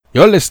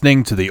You're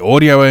listening to the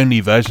audio-only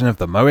version of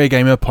the Moe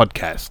Gamer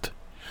podcast.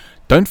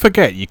 Don't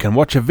forget you can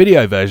watch a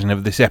video version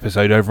of this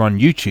episode over on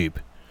YouTube.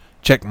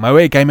 Check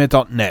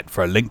moegamer.net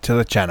for a link to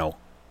the channel.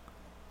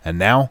 And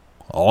now,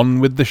 on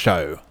with the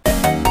show.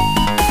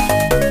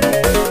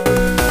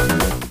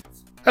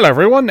 Hello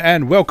everyone,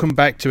 and welcome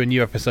back to a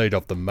new episode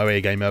of the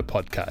Moe Gamer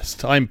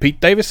podcast. I'm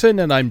Pete Davison,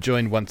 and I'm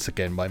joined once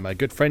again by my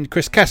good friend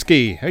Chris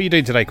Kasky. How are you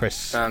doing today,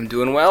 Chris? I'm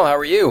doing well. How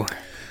are you?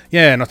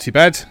 Yeah, not too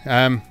bad.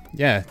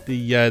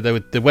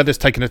 The weather's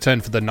taken a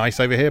turn for the nice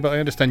over here, but I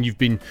understand you've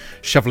been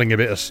shoveling a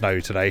bit of snow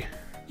today.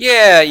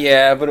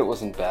 Yeah, but it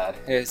wasn't bad.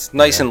 It's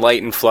nice and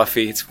light and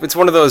fluffy. It's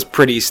one of those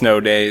pretty snow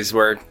days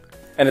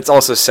and it's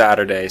also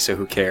Saturday, so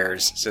who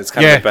cares? So it's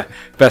kind of the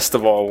best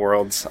of all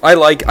worlds. I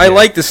like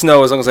the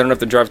snow as long as I don't have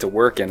to drive to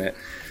work in it.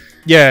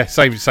 Yeah,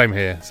 same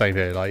here.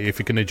 Like if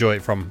you can enjoy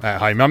it from at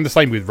home. I'm the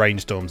same with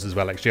rainstorms as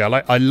well. Actually,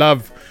 I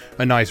love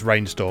a nice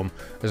rainstorm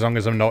as long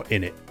as I'm not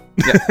in it.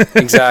 Yeah,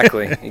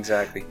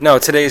 exactly. No,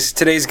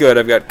 today's good.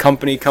 I've got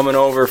company coming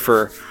over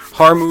for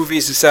horror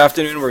movies this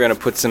afternoon. We're gonna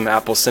put some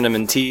apple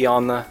cinnamon tea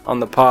on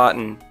the pot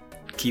and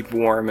keep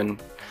warm and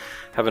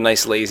have a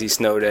nice lazy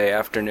snow day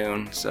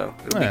afternoon. So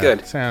it'll be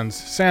good.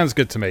 Sounds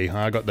good to me.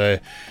 I got the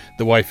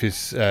wife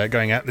is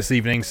going out this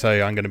evening, so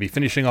I'm going to be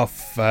finishing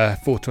off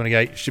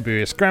 428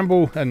 Shibuya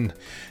Scramble and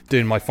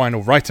doing my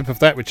final write-up of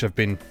that, which I've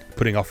been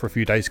putting off for a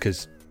few days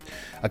because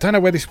I don't know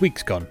where this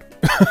week's gone.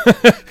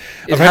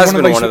 It has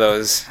been one of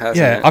those,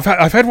 hasn't it?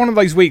 I've had one of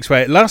those weeks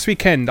where last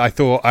weekend I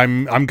thought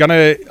I'm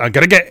gonna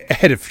get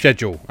ahead of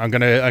schedule. I'm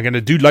gonna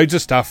do loads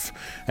of stuff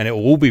and it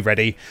will all be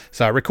ready.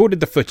 So I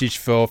recorded the footage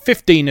for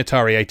 15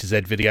 Atari A to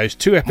Z videos,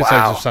 2 episodes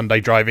of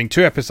Sunday Driving,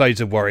 2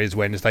 episodes of Warriors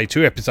Wednesday,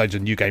 2 episodes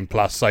of New Game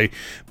Plus. So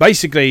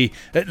basically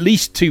at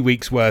least 2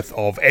 weeks worth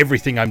of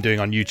everything I'm doing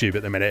on YouTube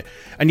at the minute.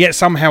 And yet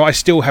somehow I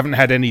still haven't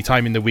had any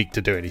time in the week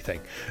to do anything.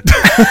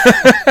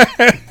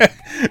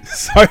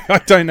 So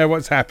I don't know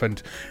what's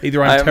happened.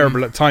 Either I'm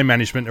terrible at time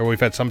management or we've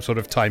had some sort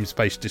of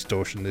time-space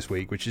distortion this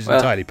week, which is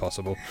entirely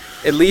possible.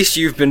 At least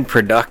you've been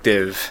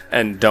productive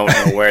and don't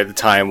know where the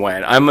time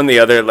went. I'm on the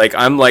other,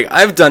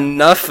 I've done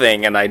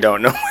nothing and I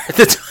don't know where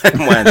the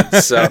time went.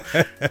 So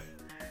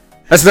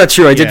that's not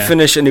true. I did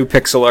finish a new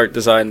pixel art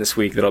design this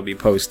week that I'll be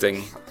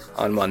posting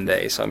on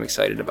Monday, so I'm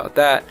excited about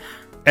that.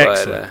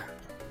 Excellent.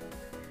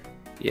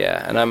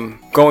 And I'm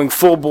going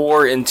full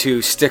bore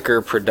into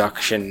sticker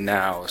production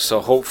now,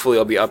 so hopefully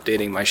I'll be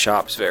updating my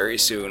shops very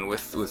soon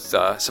with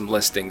some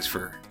listings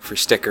for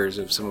stickers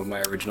of some of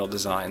my original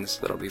designs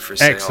that'll be for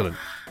sale. Excellent.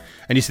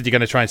 And you said you're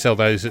going to try and sell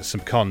those at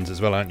some cons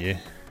as well, aren't you?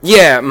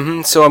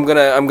 Yeah, so I'm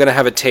gonna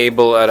have a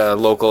table at a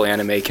local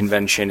anime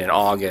convention in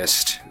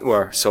August,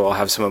 so I'll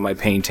have some of my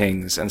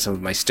paintings and some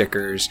of my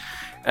stickers,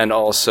 and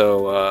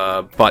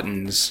also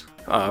buttons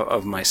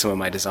of some of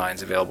my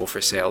designs available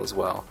for sale as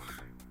well.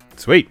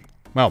 Sweet.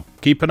 Well,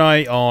 keep an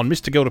eye on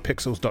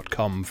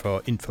MrGilderPixels.com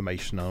for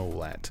information on all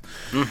that.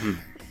 Mm-hmm.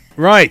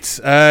 Right,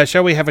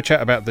 shall we have a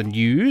chat about the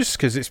news?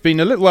 Because it's been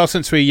a little while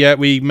since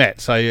we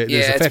met, so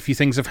there's a fair few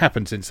things have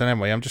happened since then,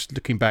 haven't we? I'm just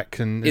looking back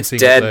and it's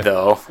seeing dead,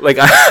 though.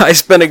 I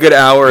spent a good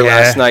hour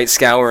last night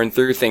scouring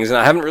through things, and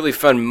I haven't really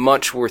found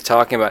much worth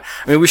talking about.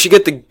 I mean, we should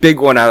get the big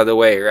one out of the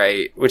way,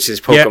 right? Which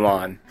is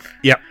Pokemon.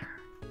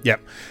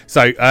 Yep.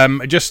 So,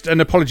 just an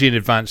apology in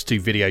advance to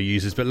video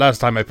users, but last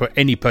time I put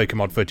any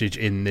Pokemon footage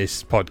in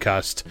this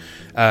podcast,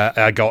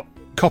 I got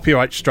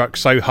copyright struck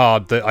so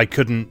hard that I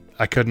couldn't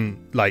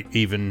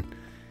even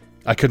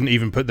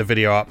put the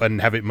video up and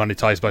have it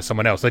monetized by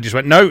someone else. They just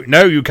went, no,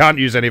 you can't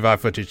use any of our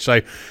footage.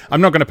 So I'm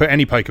not going to put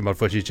any Pokemon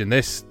footage in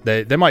this.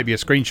 There might be a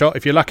screenshot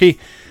if you're lucky.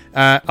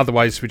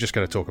 Otherwise, we're just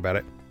going to talk about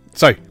it.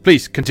 So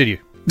please continue.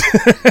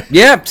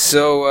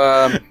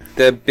 So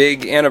the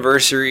big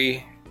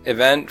anniversary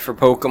event for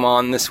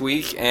Pokemon this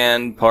week,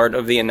 and part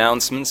of the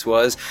announcements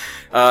was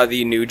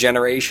the new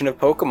generation of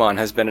Pokemon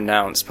has been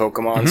announced.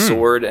 Pokemon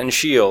Sword and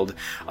Shield.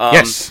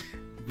 Yes.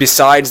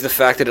 Besides the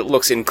fact that it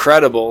looks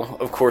incredible,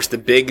 of course, the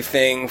big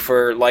thing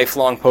for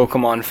lifelong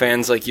Pokemon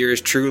fans like yours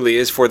truly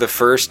is, for the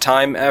first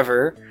time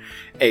ever,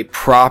 a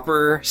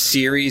proper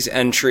series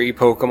entry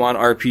Pokemon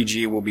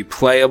RPG will be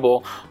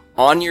playable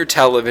on your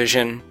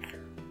television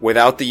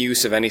without the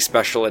use of any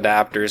special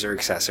adapters or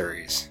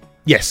accessories.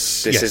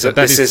 Yes. This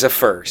is a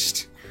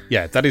first.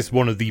 Yeah, that is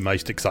one of the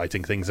most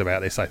exciting things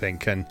about this, I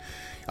think. And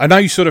I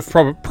know sort of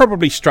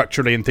probably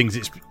structurally and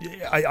things,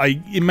 I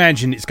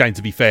imagine it's going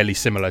to be fairly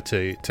similar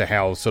to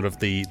how sort of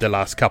the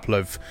last couple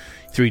of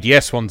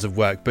 3DS ones have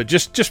worked. But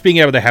just being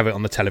able to have it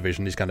on the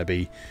television is going to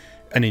be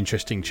an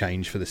interesting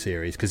change for the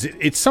series, because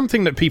it's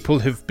something that people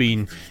have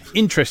been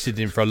interested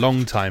in for a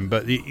long time.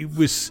 But it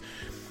was,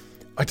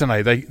 I don't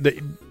know,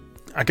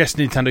 I guess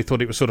Nintendo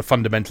thought it was sort of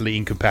fundamentally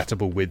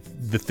incompatible with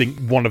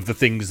one of the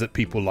things that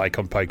people like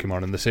on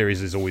Pokemon, and the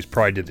series has always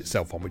prided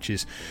itself on, which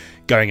is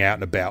going out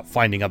and about,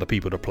 finding other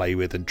people to play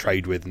with and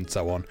trade with and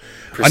so on.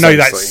 Precisely. I know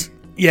that's...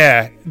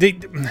 Yeah. The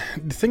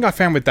thing I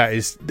found with that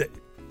is that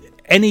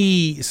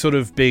any sort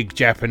of big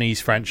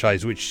Japanese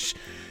franchise which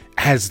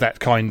has that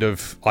kind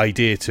of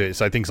idea to it.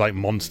 So things like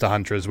Monster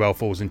Hunter as well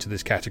falls into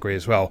this category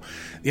as well.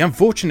 The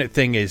unfortunate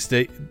thing is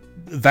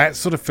that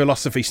sort of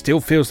philosophy still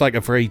feels like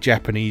a very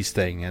Japanese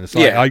thing, and it's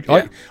like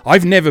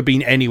I've never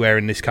been anywhere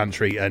in this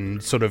country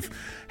and sort of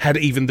had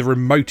even the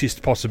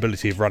remotest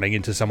possibility of running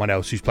into someone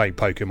else who's playing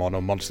Pokemon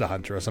or Monster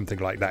Hunter or something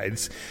like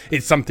that.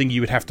 It's something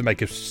you would have to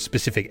make a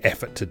specific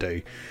effort to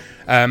do.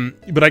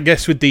 But I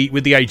guess with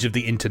the age of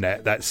the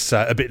internet, that's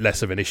a bit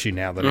less of an issue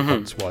now than it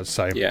once was.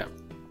 So yeah.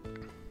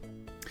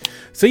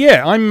 So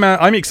yeah,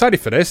 I'm excited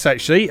for this.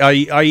 Actually,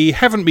 I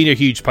haven't been a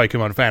huge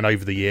Pokemon fan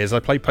over the years. I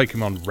played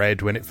Pokemon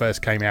Red when it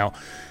first came out,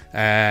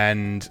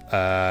 and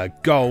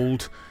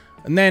Gold,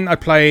 and then I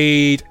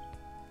played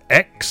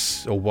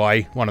X or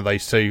Y, one of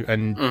those two,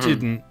 and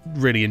didn't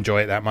really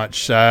enjoy it that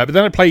much. But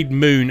then I played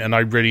Moon, and I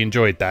really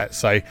enjoyed that.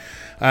 So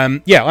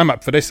yeah, I'm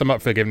up for this. I'm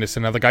up for giving this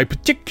another go,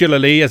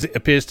 particularly as it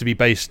appears to be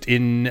based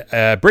in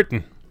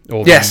Britain,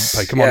 or the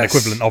Pokemon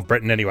equivalent of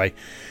Britain, anyway.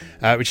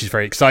 Which is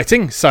very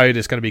exciting. So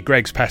there's going to be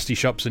Greg's pasty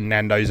shops and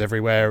Nando's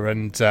everywhere,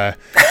 and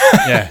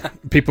yeah,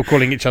 people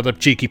calling each other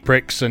cheeky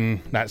pricks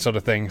and that sort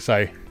of thing.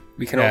 So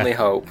we can only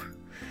hope.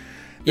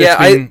 There's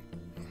been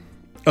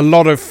a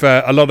lot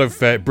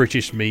of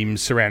British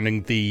memes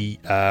surrounding the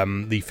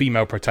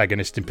female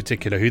protagonist in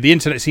particular, who the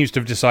internet seems to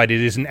have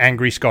decided is an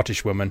angry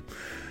Scottish woman.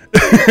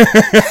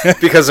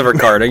 Because of her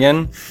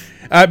cardigan?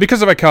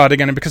 Because of her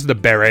cardigan and because of the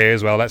beret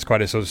as well. That's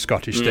quite a sort of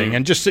Scottish thing.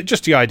 And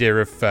just the idea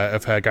of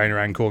her going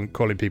around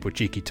calling people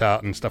cheeky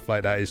tart and stuff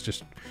like that is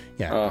just,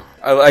 yeah.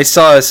 I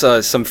saw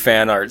some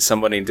fan art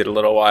somebody did a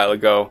little while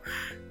ago,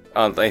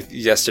 like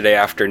yesterday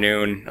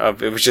afternoon.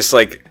 It was just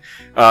like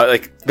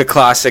the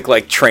classic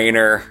like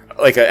trainer,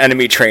 like an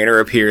enemy trainer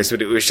appears,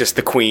 but it was just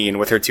the queen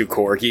with her two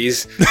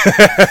corgis.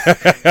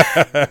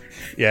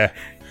 Yeah.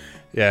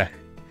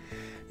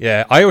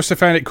 Yeah, I also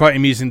found it quite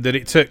amusing that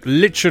it took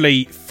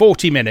literally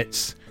 40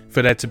 minutes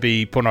for there to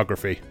be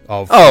pornography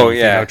of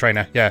female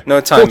trainer. Yeah,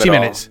 no time 40 at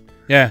minutes. All.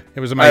 Yeah,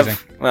 it was amazing.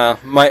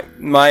 My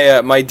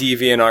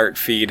DeviantArt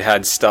feed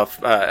had stuff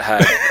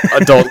had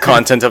adult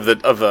content of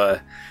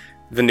the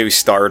new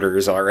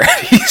starters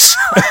already.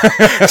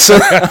 So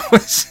that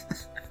was.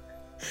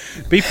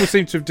 People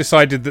seem to have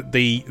decided that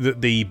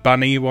the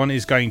bunny one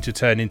is going to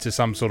turn into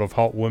some sort of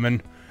hot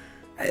woman.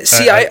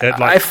 See,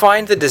 I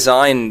find the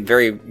design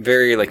very,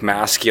 very like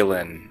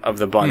masculine of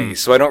the bunny,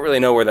 so I don't really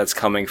know where that's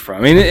coming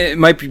from. I mean, it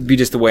might be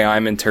just the way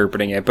I'm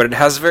interpreting it, but it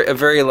has a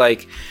very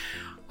like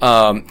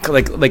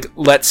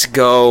let's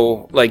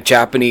go like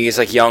Japanese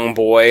like young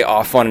boy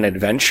off on an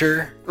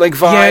adventure like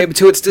vibe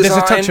to its design.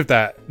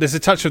 There's a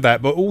touch of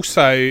that, but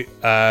also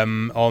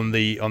on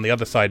the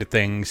other side of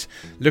things,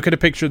 look at a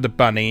picture of the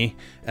bunny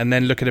and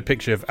then look at a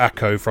picture of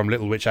Akko from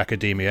Little Witch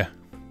Academia.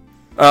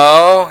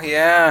 Oh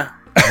yeah.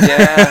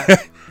 Yeah.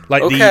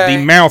 Like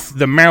the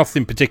mouth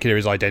in particular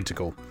is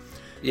identical.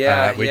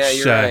 Yeah,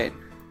 you're right.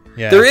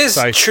 Yeah, there is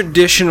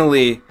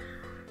traditionally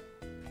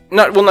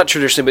not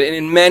traditionally, but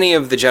in many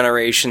of the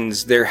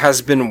generations there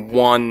has been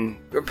one,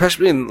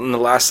 especially in the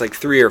last like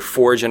 3 or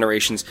 4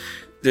 generations,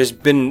 there's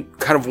been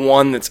kind of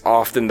one that's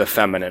often the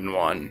feminine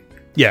one.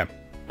 Yeah.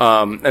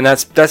 And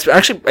that's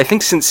actually, I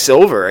think since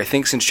Silver,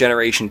 since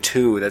Generation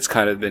 2, that's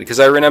kind of been, because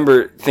I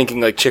remember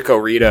thinking like Chico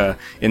Rita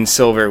in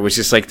Silver was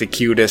just like the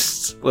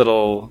cutest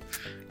little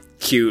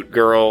cute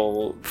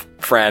girl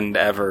friend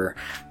ever.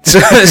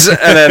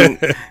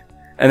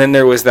 And then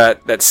there was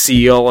that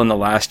seal in the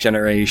last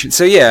generation.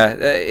 So yeah,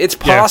 it's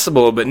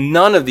possible, but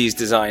none of these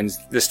designs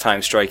this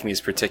time strike me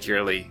as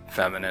particularly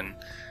feminine.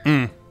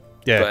 Yeah.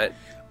 But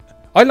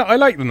I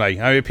like them though.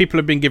 I mean, people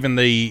have been given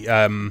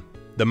the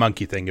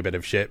monkey thing a bit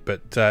of shit,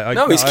 but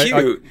he's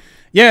cute.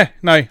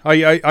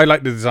 I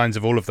like the designs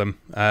of all of them.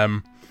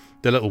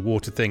 The little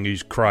water thing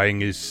who's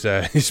crying is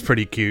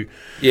pretty cute.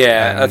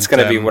 Yeah, that's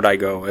going to be what I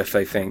go with,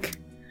 I think.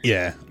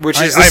 Yeah,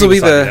 this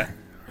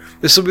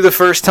will be the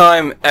first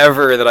time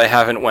ever that I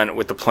haven't went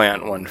with the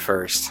plant one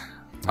first.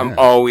 Yeah.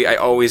 I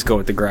always go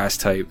with the grass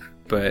type,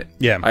 but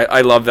yeah,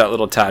 I love that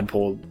little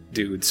tadpole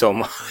dude so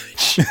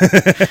much.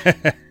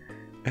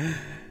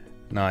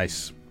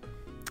 Nice.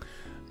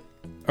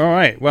 All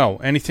right. Well,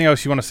 anything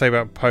else you want to say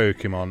about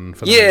Pokemon?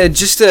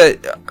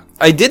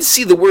 I did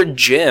see the word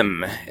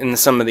gym in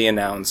some of the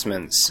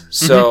announcements,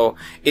 so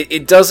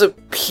it does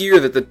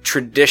appear that the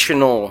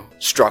traditional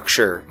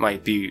structure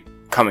might be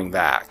coming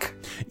back.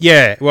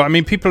 Yeah. Well, I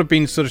mean, people have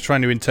been sort of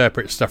trying to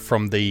interpret stuff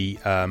from the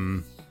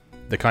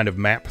kind of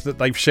map that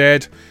they've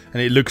shared,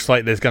 and it looks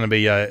like there's going to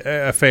be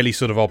a fairly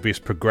sort of obvious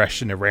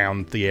progression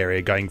around the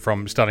area, going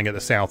from starting at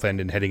the south end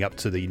and heading up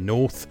to the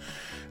north,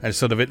 and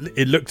sort of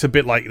it looked a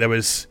bit like there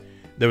was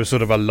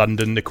sort of a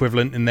London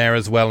equivalent in there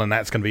as well, and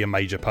that's going to be a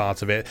major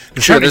part of it.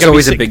 There's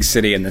always a big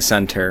city in the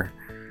center.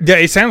 Yeah,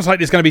 it sounds like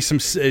there's going to be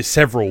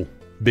several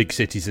big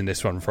cities in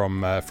this one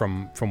from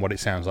what it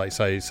sounds like.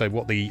 So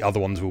what the other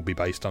ones will be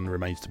based on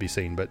remains to be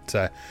seen. But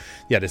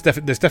there's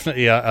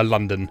definitely a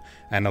London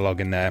analog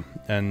in there,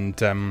 and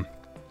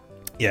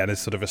there's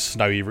sort of a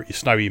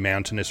snowy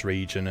mountainous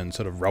region and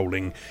sort of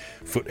rolling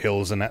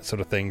foothills and that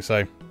sort of thing.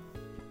 So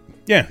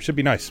yeah, should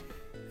be nice.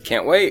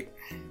 Can't wait.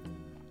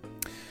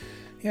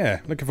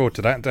 Yeah, looking forward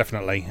to that,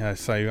 definitely.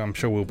 So I'm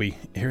sure we'll be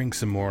hearing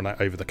some more on that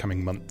over the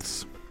coming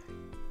months.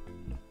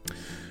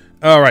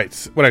 All right,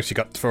 what else you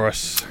got for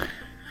us?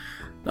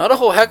 Not a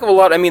whole heck of a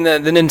lot. I mean, the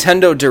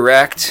Nintendo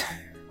Direct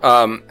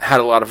had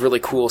a lot of really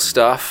cool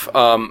stuff.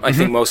 I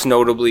think most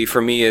notably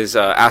for me is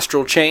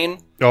Astral Chain.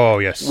 Oh,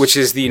 yes. Which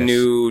is the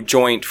new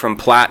joint from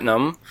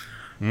Platinum.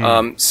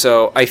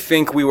 So I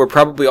think we were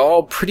probably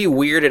all pretty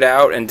weirded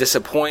out and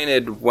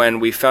disappointed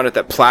when we found out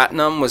that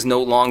Platinum was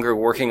no longer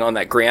working on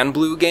that Grand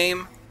Blue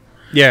game.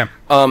 Yeah.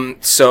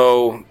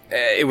 So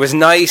it was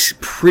nice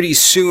pretty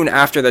soon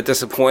after that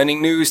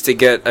disappointing news to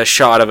get a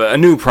shot of a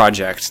new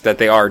project that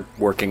they are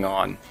working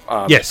on.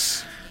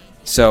 Yes.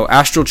 So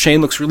Astral Chain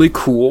looks really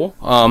cool.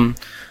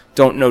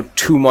 Don't know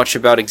too much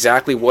about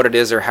exactly what it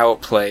is or how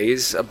it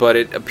plays, but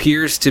it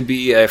appears to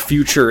be a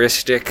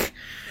futuristic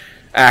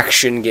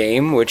action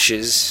game, which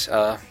is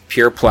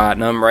pure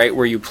Platinum, right?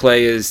 Where you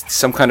play as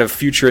some kind of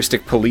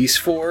futuristic police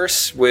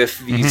force with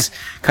these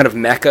kind of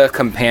mecha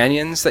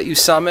companions that you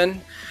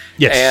summon.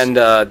 Yes. And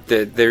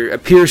there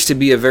appears to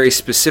be a very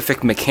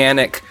specific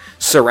mechanic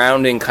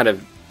surrounding kind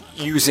of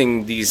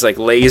using these like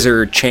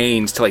laser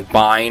chains to like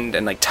bind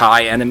and like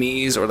tie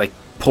enemies or like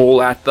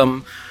pull at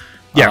them.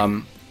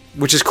 Yeah.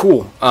 Which is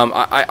cool.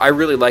 I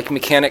really like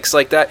mechanics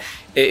like that.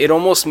 It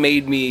almost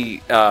made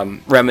me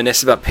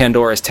reminisce about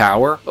Pandora's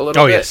Tower a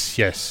little bit.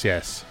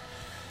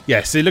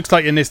 Yes, it looks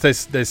like in this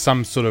there's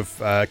some sort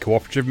of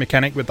cooperative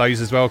mechanic with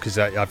those as well, because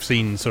I've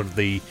seen sort of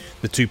the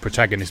two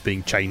protagonists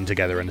being chained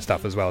together and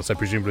stuff as well, so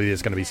presumably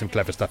there's going to be some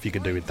clever stuff you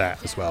can do with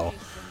that as well.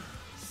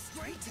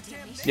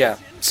 Yeah,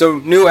 so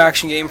new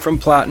action game from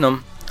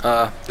Platinum.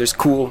 There's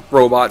cool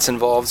robots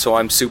involved, so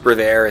I'm super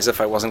there as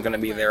if I wasn't going to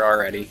be there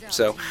already.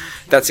 So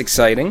that's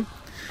exciting.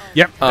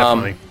 Yep,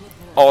 definitely.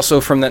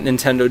 Also from that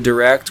Nintendo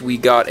Direct, we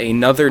got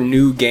another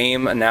new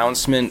game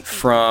announcement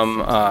from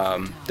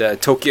the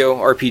Tokyo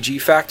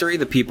RPG Factory,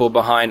 the people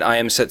behind I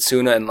Am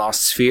Setsuna and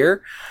Lost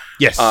Sphere.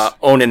 Yes.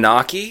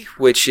 Oninaki,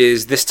 which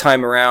is this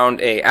time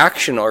around a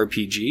action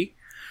RPG.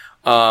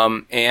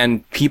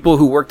 And people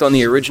who worked on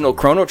the original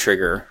Chrono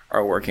Trigger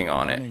are working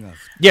on it.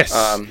 Yes.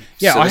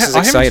 Yeah, so I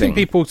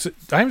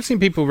haven't seen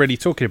people really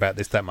talking about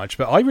this that much,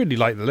 but I really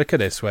like the look of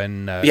this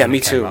when me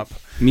it too. came up.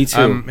 Me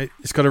too.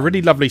 It's got a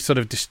really lovely sort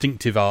of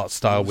distinctive art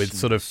style with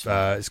sort of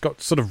it's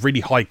got sort of really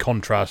high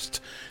contrast,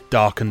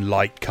 dark and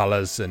light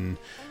colours and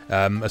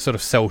a sort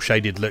of cell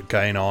shaded look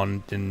going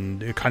on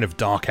and a kind of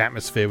dark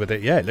atmosphere with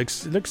it. Yeah, it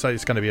looks like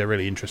it's going to be a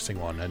really interesting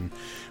one, and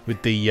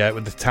with the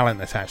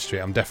talent attached to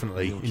it, I'm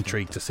definitely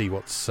intrigued to see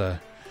what's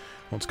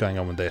going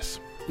on with this.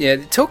 Yeah,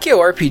 the Tokyo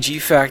RPG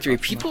Factory,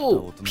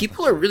 people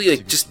are really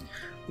like just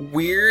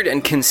weird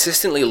and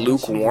consistently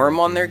lukewarm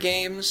on their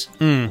games.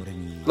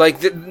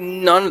 Like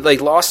like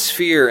Lost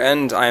Sphere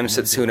and I Am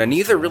Setsuna,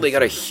 neither really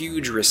got a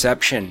huge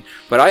reception,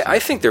 but I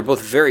think they're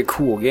both very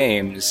cool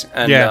games,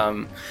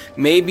 and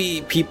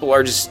maybe people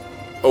are just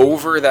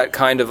over that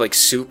kind of like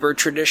super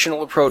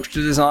traditional approach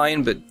to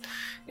design, but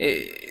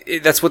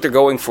that's what they're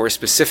going for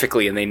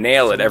specifically, and they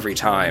nail it every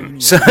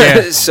time. So,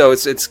 so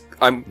it's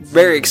I'm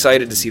very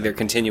excited to see they're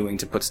continuing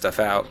to put stuff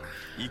out.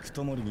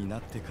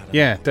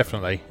 Yeah,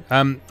 definitely.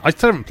 I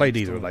still haven't played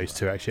either of those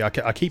two, actually.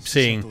 I keep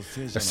seeing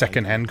a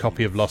second-hand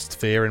copy of Lost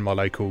Sphere in my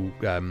local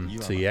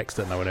CEX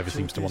that no one ever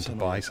seems to want to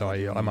buy, so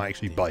I might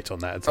actually bite on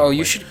that at some point.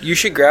 You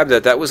should grab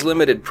that. That was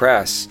limited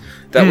press.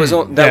 That was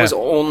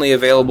only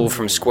available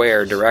from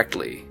Square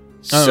directly.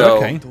 So,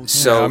 okay.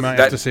 So I might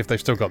have to see if they've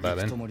still got that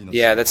then.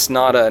 Yeah, that's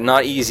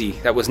not easy.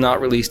 That was not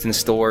released in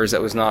stores.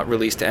 That was not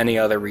released to any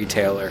other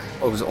retailer.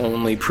 It was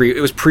only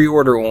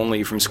pre-order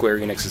only from Square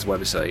Enix's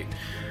website.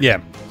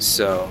 Yeah.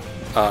 So,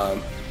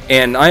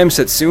 and I Am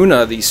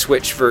Setsuna, the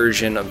Switch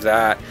version of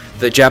that,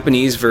 the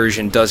Japanese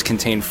version does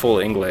contain full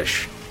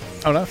English.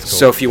 Oh, that's cool.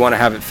 So if you want to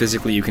have it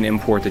physically, you can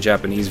import the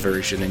Japanese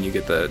version and you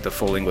get the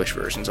full English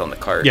versions on the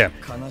cart. Yeah.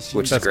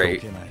 Which That's is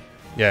great. Cool.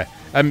 Yeah.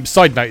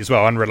 Side note as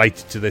well,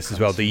 unrelated to this as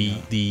well,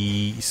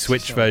 the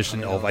Switch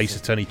version of Ace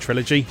Attorney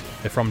Trilogy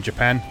from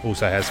Japan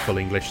also has full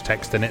English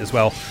text in it as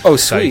well. Oh,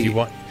 sweet.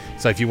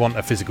 So if you want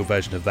a physical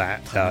version of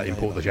that,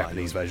 import the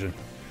Japanese version.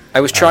 I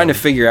was trying to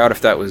figure out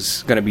if that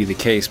was going to be the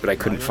case, but I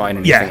couldn't find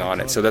anything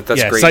on it. So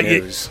that's great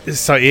news.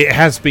 So it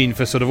has been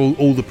for sort of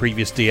all the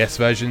previous DS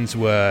versions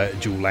were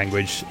dual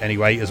language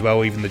anyway, as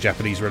well, even the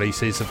Japanese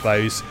releases of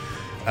those.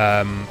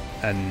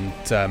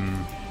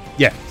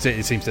 Yeah, so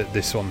it seems that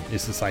this one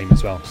is the same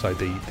as well. So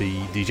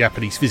the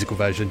Japanese physical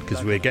version,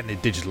 because we're getting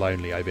it digital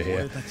only over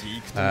here,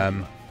 that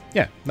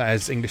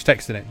has English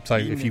text in it. So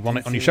if you want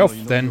it on your shelf,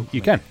 then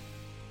you can.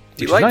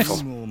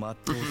 Delightful.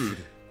 Nice.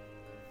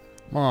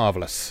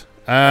 Marvellous.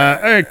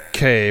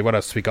 Okay, what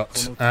else we got?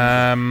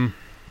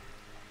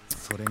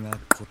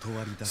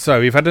 So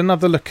we've had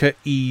another look at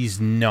Ys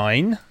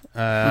 9.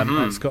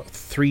 It's got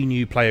 3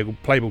 new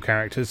playable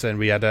characters, and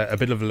we had a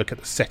bit of a look at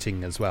the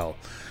setting as well.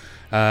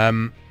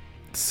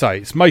 So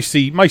it's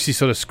mostly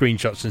sort of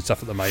screenshots and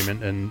stuff at the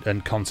moment,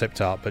 and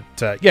concept art, but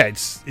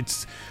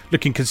it's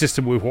looking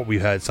consistent with what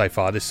we've heard so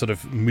far. This sort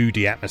of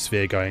moody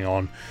atmosphere going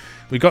on.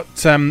 We've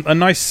got a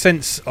nice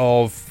sense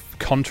of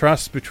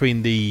contrast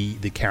between the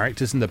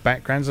characters and the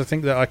backgrounds, I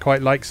think, that I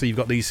quite like. So you've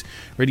got these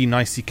really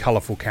nicely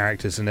colourful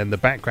characters, and then the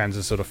backgrounds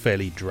are sort of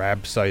fairly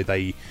drab, so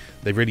they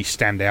really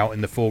stand out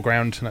in the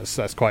foreground, and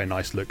that's quite a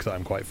nice look that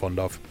I'm quite fond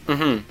of.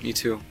 Me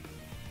too.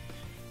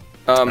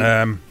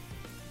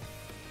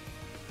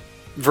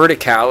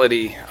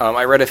 Verticality.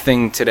 I read a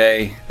thing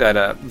today that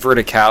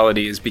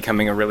verticality is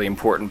becoming a really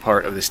important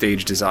part of the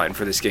stage design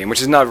for this game,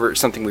 which is not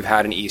something we've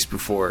had in East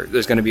before.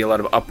 There's going to be a lot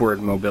of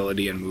upward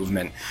mobility and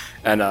movement,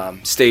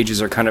 and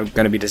stages are kind of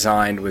going to be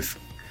designed with,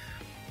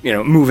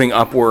 moving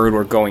upward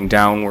or going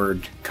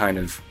downward, kind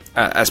of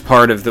as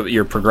part of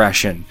your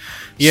progression.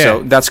 Yeah.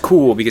 So that's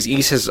cool because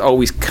East has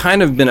always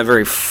kind of been a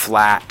very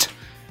flat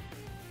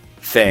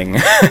thing.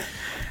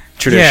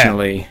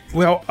 Traditionally. Yeah.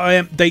 Well,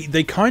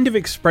 they kind of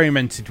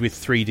experimented with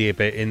 3D a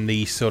bit in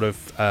the sort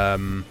of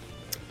the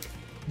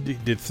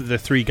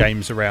 3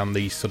 games around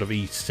the sort of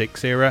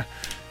E6 era.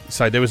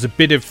 So there was a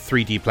bit of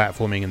 3D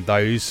platforming in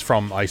those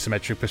from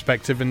isometric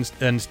perspective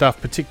and stuff.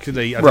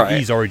 Particularly, I think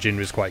Ys Origin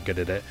was quite good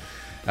at it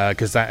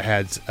because that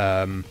had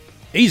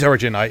Ys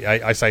Origin.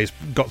 I say has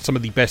got some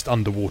of the best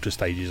underwater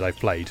stages I've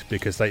played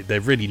because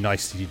they're really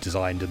nicely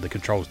designed and the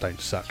controls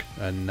don't suck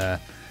and.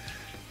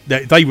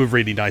 They were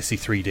really nicely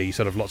 3D,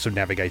 sort of lots of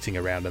navigating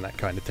around and that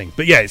kind of thing.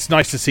 But yeah, it's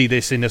nice to see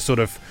this in a sort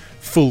of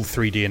full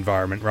 3D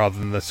environment rather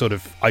than the sort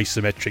of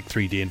isometric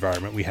 3D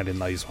environment we had in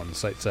those ones.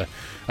 So it's a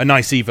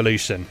nice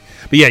evolution.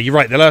 But yeah, you're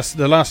right.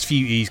 The last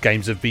few Ys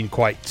games have been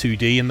quite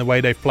 2D in the way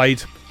they've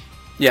played.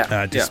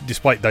 Yeah.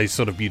 Despite those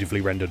sort of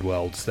beautifully rendered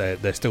worlds,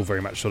 they're still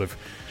very much sort of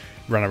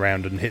run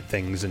around and hit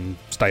things and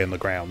stay on the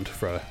ground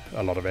for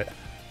a lot of it.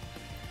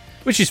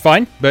 Which is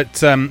fine,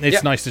 but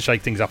it's nice to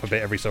shake things up a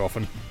bit every so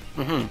often.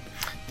 Mm-hmm.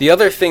 The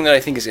other thing that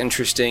I think is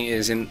interesting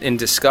is in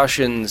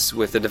discussions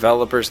with the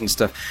developers and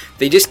stuff,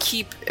 they just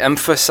keep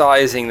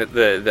emphasizing that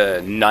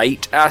the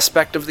night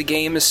aspect of the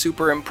game is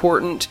super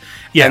important,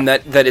 and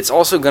that it's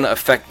also going to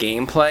affect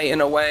gameplay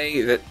in a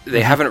way that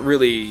they haven't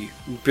really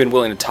been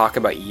willing to talk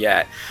about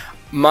yet.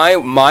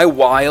 My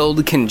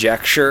wild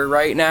conjecture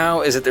right now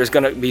is that there's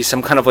going to be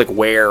some kind of like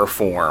wear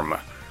form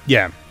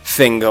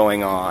thing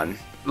going on.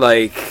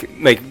 Like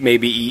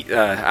maybe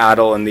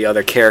Adel and the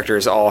other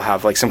characters all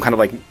have like some kind of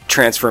like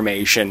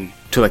transformation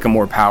to like a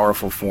more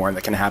powerful form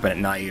that can happen at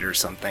night or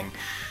something.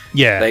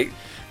 Yeah.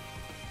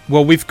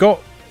 Well, we've got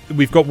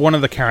one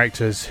of the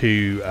characters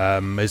who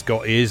has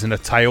got ears and a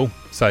tail,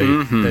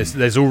 so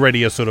there's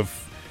already a sort of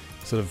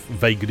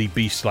vaguely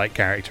beast-like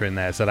character in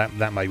there, so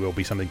that may well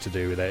be something to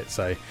do with it.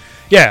 So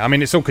yeah, I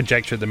mean it's all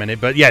conjecture at the minute,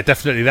 but yeah,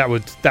 definitely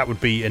that would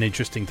be an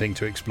interesting thing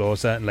to explore.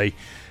 Certainly.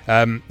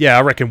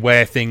 I reckon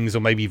wear things, or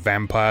maybe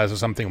vampires or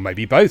something, or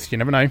maybe both. You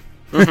never know.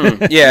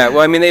 Yeah,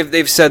 well, I mean,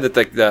 they've said that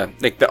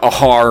the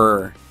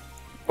horror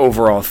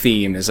overall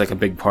theme is like a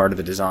big part of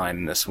the design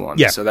in this one.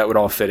 Yeah. So that would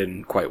all fit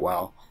in quite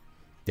well.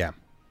 Yeah.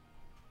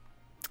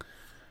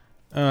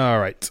 All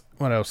right.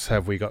 What else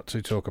have we got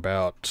to talk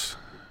about?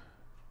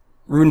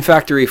 Rune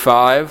Factory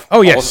 5.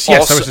 Oh yes,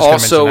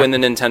 Also in the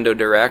Nintendo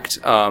Direct.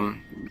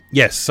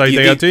 Yes. So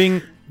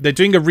they're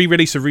doing a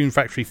re-release of Rune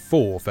Factory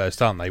 4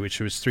 first, aren't they?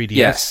 Which was 3DS.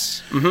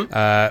 Yes.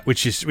 Mm-hmm.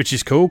 Which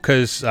is cool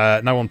because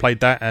no one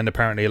played that, and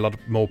apparently a lot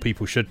more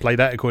people should play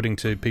that, according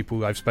to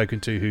people I've spoken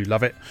to who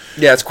love it.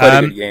 Yeah, it's quite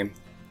a good game.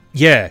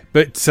 Yeah,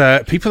 but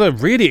people are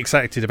really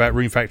excited about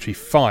Rune Factory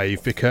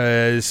 5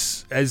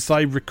 because, as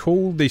I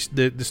recall, the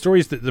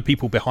stories that the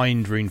people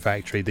behind Rune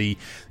Factory, the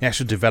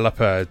actual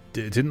developer,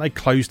 didn't they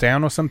close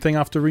down or something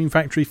after Rune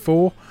Factory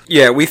 4?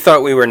 Yeah, we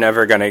thought we were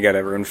never going to get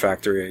a Rune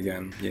Factory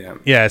again. Yeah.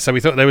 Yeah, so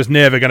we thought there was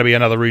never going to be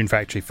another Rune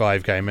Factory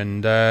 5 game,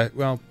 and,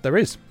 well, there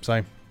is.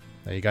 So,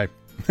 there you go.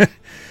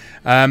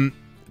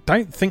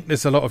 Don't think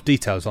there's a lot of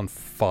details on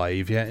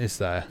 5 yet, is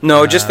there?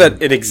 No, just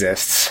that it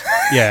exists.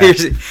 Yeah.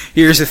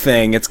 here's the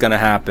thing. It's going to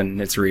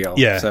happen. It's real.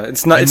 Yeah. So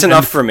it's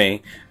enough for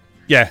me.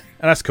 Yeah,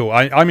 and that's cool.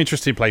 I'm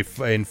interested to play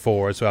in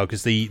 4 as well,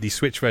 because the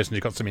Switch version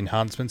has got some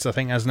enhancements, I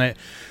think, hasn't it?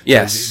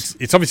 Yes.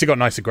 It's obviously got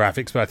nicer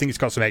graphics, but I think it's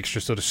got some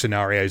extra sort of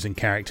scenarios and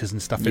characters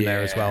and stuff in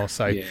there as well.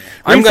 So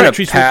I'm going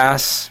to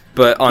pass,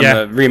 but on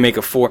the remake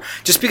of 4,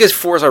 just because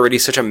 4 is already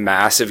such a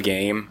massive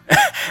game,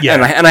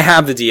 and I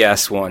have the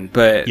DS one,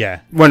 but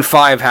when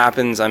 5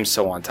 happens, I'm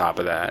so on top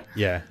of that.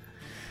 Yeah.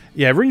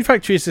 Yeah, Rune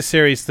Factory is a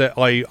series that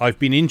I've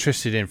been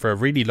interested in for a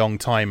really long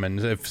time and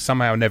have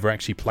somehow never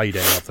actually played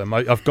any of them.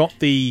 I've got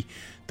the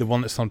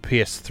one that's on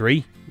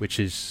PS3,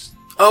 which is...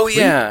 Oh, 3,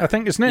 yeah. I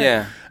think, isn't it?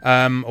 Yeah.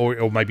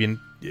 Or maybe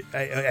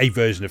a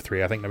version of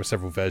 3. I think there were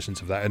several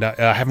versions of that. And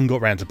I haven't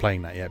got around to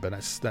playing that yet, but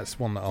that's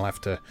one that I'll have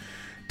to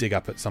dig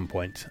up at some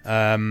point. 4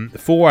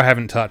 I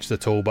haven't touched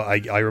at all,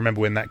 but I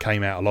remember when that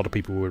came out, a lot of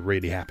people were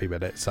really happy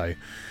with it. So,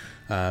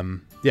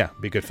 it'd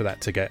be good for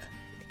that to get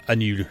a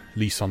new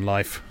lease on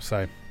life.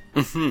 So...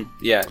 Mm-hmm.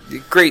 Yeah,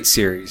 great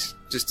series.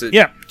 Just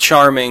a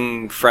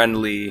charming,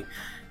 friendly.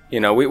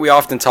 We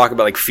often talk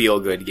about like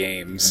feel-good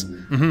games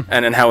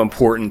and how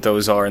important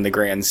those are in the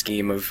grand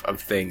scheme of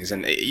things.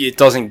 And it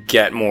doesn't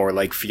get more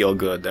like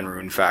feel-good than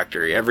Rune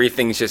Factory.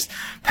 Everything's just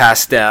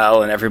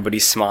pastel and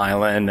everybody's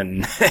smiling,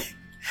 and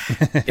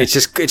it's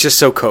just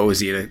so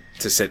cozy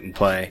to sit and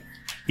play.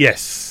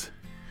 Yes.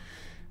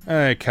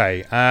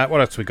 Okay,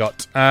 what else we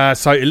got?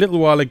 So a little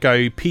while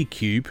ago,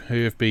 Beakf,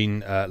 who have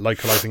been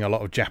localizing a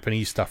lot of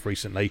Japanese stuff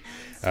recently,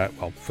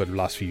 well, for the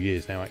last few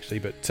years now, actually,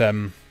 but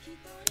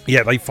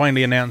yeah, they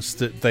finally announced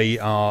that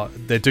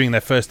they're doing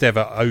their first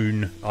ever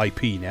own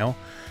IP now.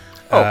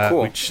 Oh,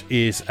 cool. Which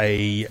is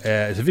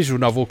it's a visual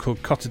novel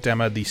called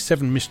Kotodama, The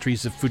Seven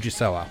Mysteries of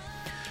Fujisawa.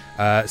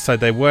 So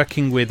they're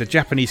working with a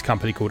Japanese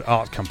company called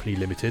Art Company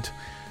Limited,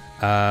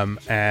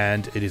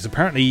 and it is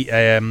apparently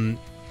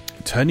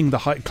turning the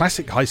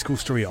classic high school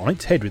story on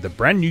its head with a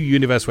brand new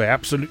universe where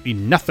absolutely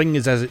nothing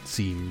is as it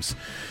seems.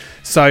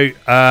 So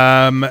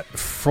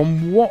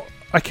from what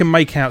I can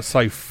make out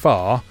so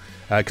far,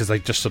 because they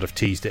just sort of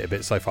teased it a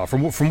bit so far.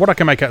 From what I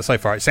can make out so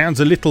far, it sounds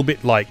a little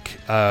bit like,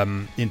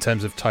 in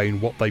terms of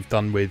tone, what they've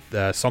done with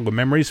Song of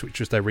Memories,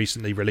 which was their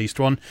recently released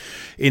one,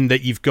 in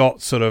that you've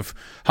got sort of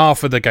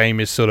half of the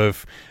game is sort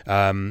of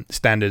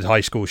standard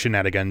high school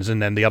shenanigans,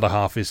 and then the other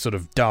half is sort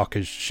of dark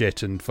as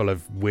shit and full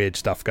of weird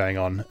stuff going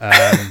on.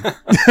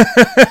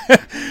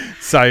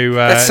 So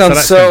that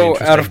sounds so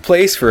out of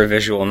place for a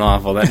visual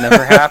novel. That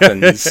never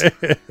happens.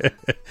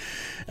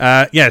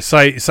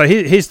 So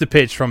here's the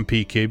pitch from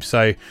Beakf.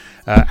 So,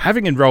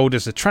 having enrolled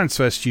as a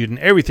transfer student,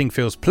 everything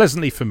feels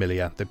pleasantly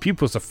familiar. The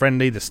pupils are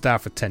friendly, the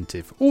staff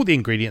attentive. All the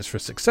ingredients for a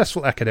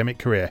successful academic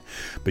career.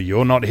 But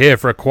you're not here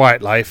for a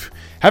quiet life.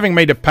 Having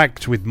made a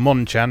pact with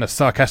Mon-chan, a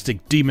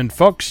sarcastic demon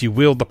fox, you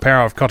wield the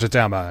power of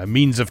Kotodama, a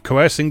means of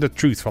coercing the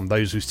truth from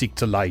those who seek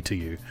to lie to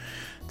you.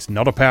 It's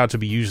not a power to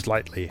be used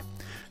lightly.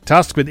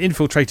 Tasked with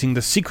infiltrating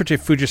the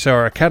secretive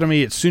Fujisawa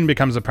Academy, it soon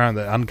becomes apparent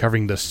that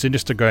uncovering the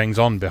sinister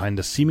goings-on behind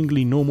a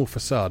seemingly normal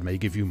facade may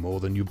give you more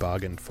than you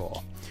bargained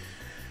for.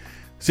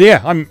 So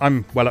yeah,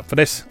 I'm well up for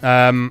this.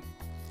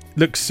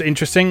 Looks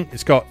interesting.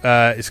 It's got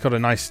a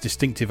nice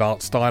distinctive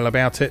art style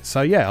about it.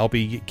 So yeah, I'll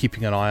be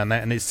keeping an eye on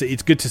that. And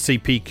it's good to see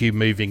Beakf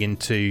moving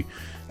into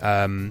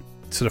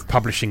sort of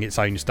publishing its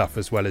own stuff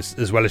as well as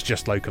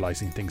just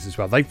localizing things as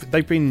well.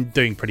 They've been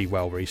doing pretty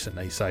well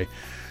recently. So.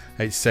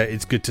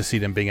 It's good to see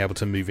them being able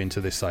to move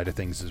into this side of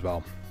things as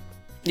well.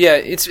 Yeah,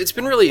 it's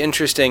been really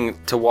interesting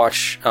to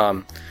watch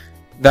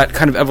that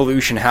kind of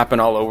evolution happen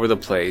all over the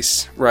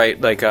place,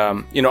 right? Like,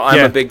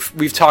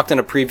 we've talked in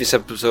a previous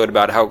episode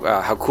about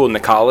how cool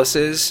Nicalis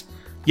is.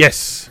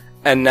 Yes.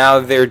 And now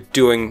they're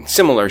doing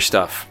similar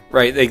stuff,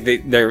 right?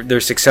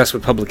 Their success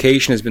with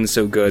publication has been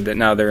so good that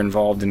now they're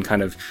involved in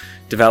kind of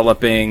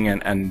developing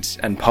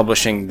and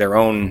publishing their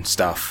own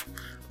stuff.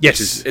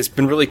 Yes. It's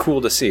been really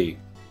cool to see.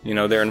 You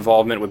know, their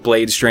involvement with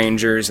Blade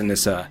Strangers and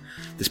this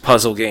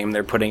puzzle game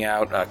they're putting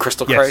out,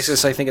 Crystal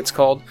Crisis, I think it's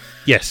called.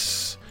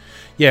 Yes.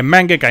 Yeah,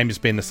 Manga Game has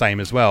been the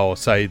same as well.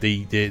 So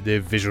the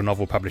visual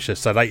novel publishers,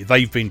 so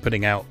they've been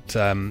putting out,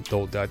 I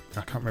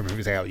can't remember if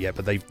it's out yet,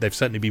 but they've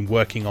certainly been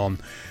working on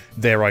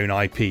their own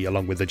IP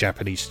along with the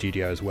Japanese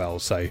studio as well.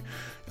 So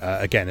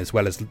again, as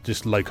well as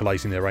just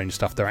localizing their own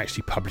stuff, they're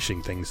actually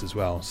publishing things as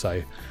well.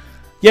 So.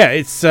 Yeah,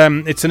 it's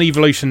an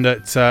evolution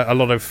that a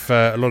lot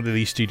of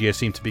these studios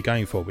seem to be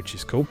going for, which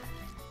is cool.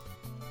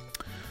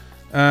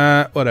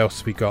 What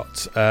else we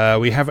got?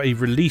 We have a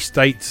release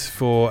date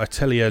for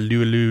Atelier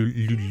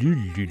Lulua.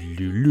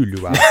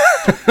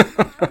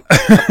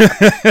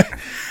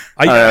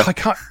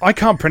 I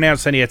can't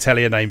pronounce any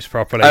Atelier names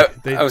properly.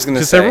 I was going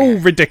to say they're all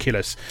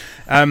ridiculous.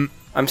 I'm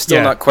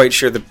still not quite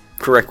sure the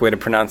correct way to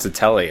pronounce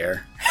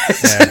Atelier.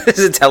 Yeah. Is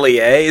it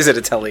Atelier? Is it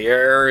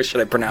Atelier?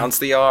 Should I pronounce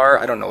the R?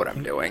 I don't know what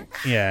I'm doing.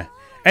 Yeah.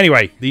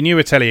 Anyway, the new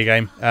Atelier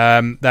game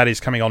that is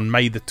coming on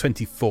May the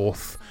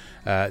 24th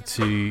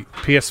to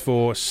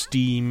PS4,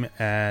 Steam,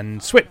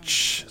 and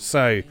Switch.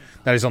 So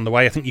that is on the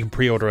way. I think you can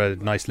pre-order a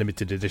nice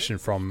limited edition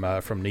from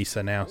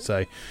Nisa now.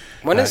 So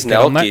when is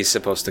Nelky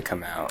supposed to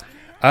come out?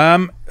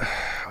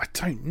 I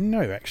don't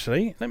know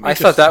actually. I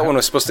thought that one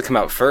was supposed to come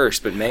out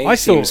first, but May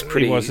seems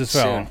pretty it was as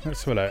well. soon.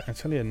 Let's have a look.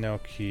 Atelier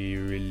Nelky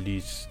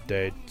release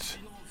date.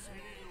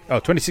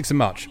 26th of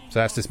March. So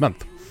that's this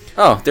month.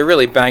 Oh, they're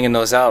really banging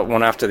those out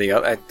one after the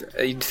other.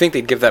 You'd think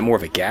they'd give that more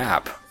of a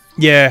gap.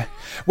 Yeah.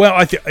 Well,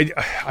 I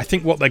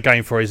think what they're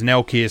going for is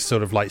Nelky is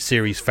sort of like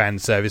series fan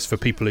service for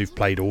people who've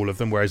played all of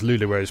them, whereas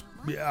Lulua is,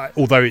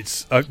 although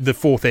it's the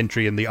fourth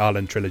entry in the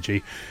Arlen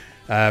trilogy,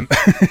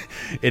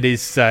 it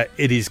is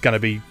going to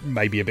be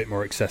maybe a bit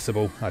more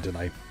accessible. I don't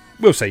know.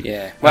 We'll see.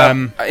 Yeah.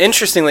 Well,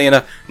 interestingly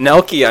enough,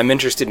 Nelky I'm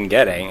interested in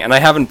getting, and I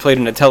haven't played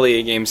an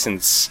Atelier game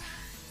since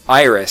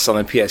Iris on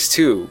the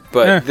PS2,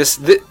 but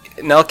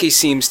Nelky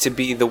seems to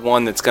be the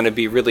one that's going to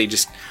be really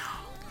just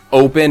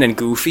open and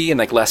goofy and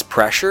like less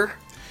pressure.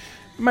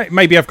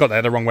 Maybe I've got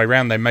that the wrong way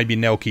around. Then maybe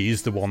Nelky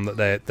is the one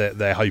that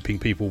they're hoping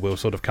people will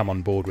sort of come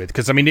on board with.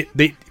 Because I mean,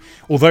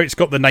 although it's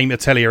got the name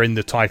Atelier in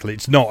the title,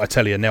 it's not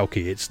Atelier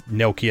Nelky. It's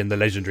Nelky and the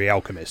Legendary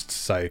Alchemists.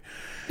 So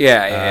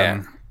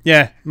yeah,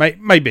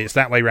 maybe it's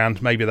that way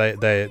round. Maybe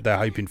they're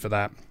hoping for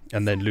that,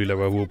 and then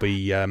Lulua will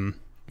be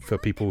for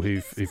people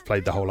who've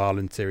played the whole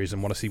Arlen series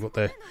and want to see what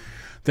the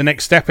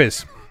next step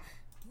is.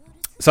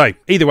 So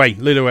either way,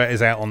 Lulua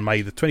is out on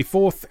May the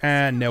 24th,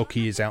 and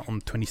Nelky is out on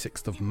the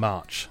 26th of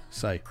March.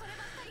 So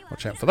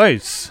watch out for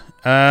those.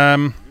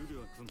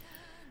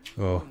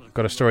 Oh,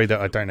 got a story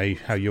that I don't know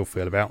how you'll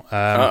feel about.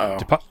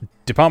 Uh-oh.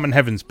 Department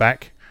Heaven's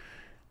back.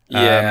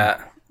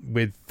 Yeah.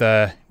 With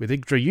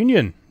Yggdra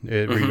Union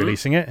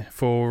re-releasing it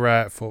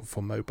for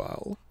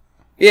mobile.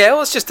 Yeah,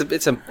 well,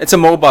 it's a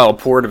mobile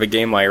port of a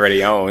game I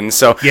already own.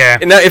 So yeah,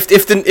 and now if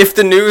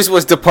the news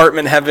was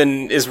Department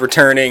Heaven is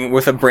returning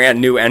with a brand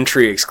new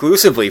entry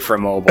exclusively for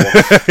mobile,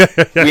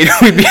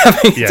 we'd be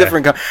having a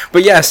different.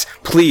 But yes,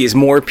 please,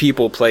 more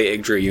people play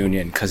Yggdra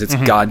Union because it's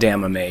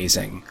goddamn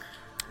amazing.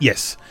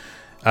 Yes.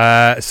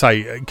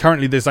 So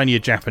currently, there's only a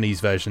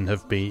Japanese version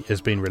has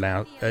been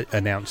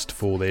announced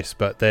for this,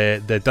 but there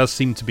does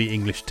seem to be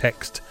English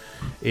text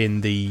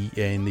in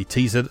the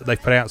teaser that they've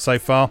put out so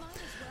far.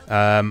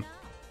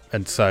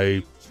 And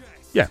so,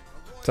 yeah,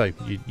 so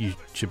you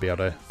should be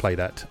able to play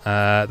that.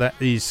 That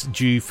is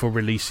due for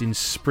release in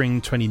spring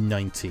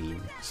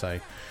 2019. So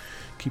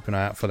keep an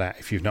eye out for that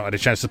if you've not had a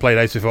chance to play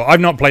those before.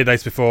 I've not played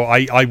those before.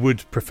 I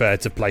would prefer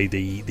to play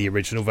the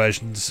original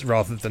versions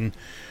rather than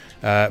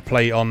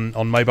play on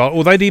mobile.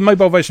 Although the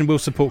mobile version will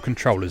support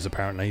controllers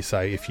apparently. So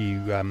if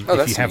you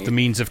have the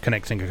means of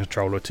connecting a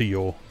controller to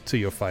your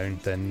phone,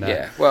 then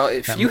well,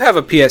 if you have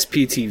a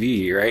PSP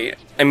TV, right?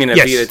 I mean, yes,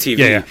 Vita TV.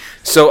 Yeah.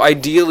 So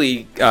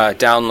ideally,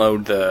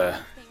 download the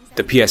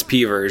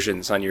PSP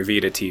versions on your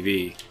Vita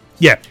TV.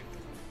 Yeah.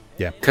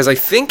 Because I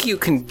think you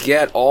can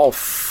get all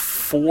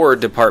 4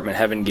 Department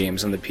Heaven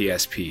games on the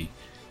PSP.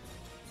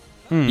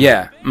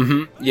 Yeah.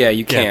 Yeah,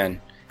 you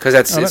can. Because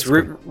it's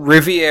cool.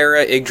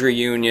 Riviera, Yggdra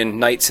Union,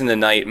 Knights in the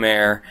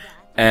Nightmare,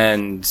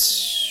 and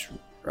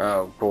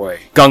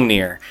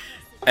Gungnir.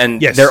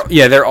 And yes.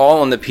 they're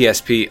all on the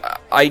PSP.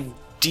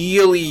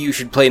 Ideally, you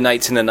should play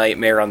Knights in the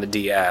Nightmare on the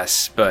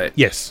DS, but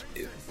yes,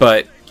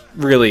 but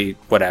really,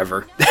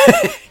 whatever.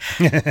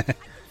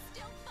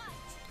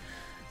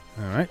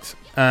 All right.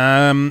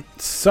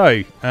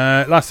 So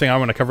last thing I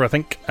want to cover, I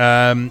think,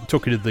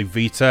 talking to the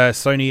Vita,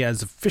 Sony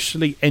has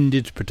officially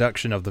ended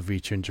production of the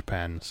Vita in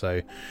Japan.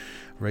 So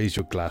raise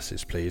your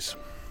glasses, please.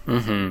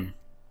 End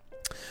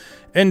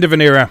of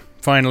an era,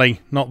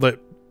 finally. Not that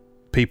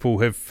people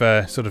have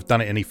sort of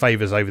done it any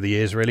favours over the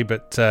years, really,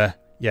 but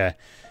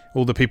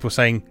all the people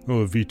saying,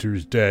 "Oh, Vita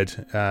is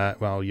dead."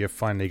 Well, you're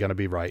finally going to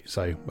be right.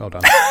 So well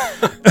done.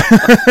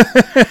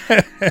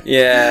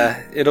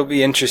 Yeah, it'll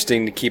be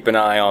interesting to keep an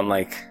eye on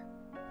like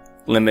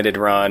limited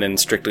run and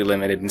strictly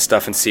limited and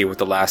stuff, and see what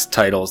the last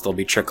titles they'll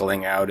be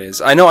trickling out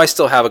is. I know I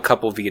still have a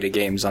couple Vita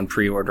games on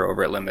pre-order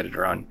over at limited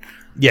run.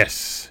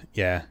 Yes,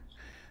 yeah.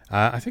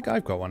 I think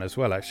I've got one as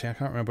well, actually. I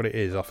can't remember what it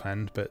is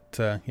offhand, but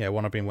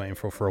one I've been waiting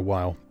for a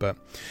while. But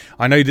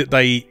I know that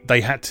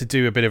they had to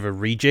do a bit of a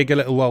rejig a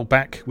little while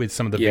back with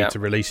some of the Vita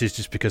releases,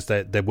 just because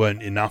there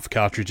weren't enough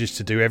cartridges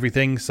to do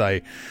everything.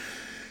 So,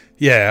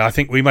 yeah, I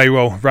think we may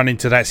well run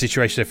into that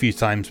situation a few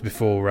times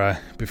before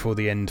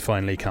the end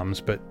finally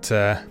comes. But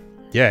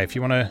if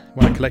you want to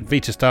collect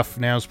Vita stuff,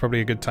 now's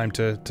probably a good time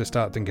to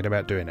start thinking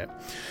about doing it.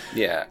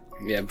 Yeah,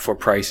 before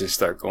prices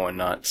start going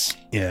nuts.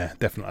 Yeah,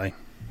 definitely.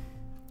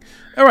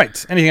 All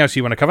right. Anything else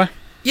you want to cover?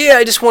 Yeah,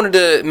 I just wanted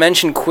to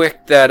mention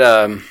quick that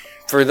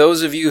for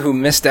those of you who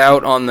missed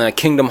out on the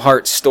Kingdom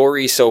Hearts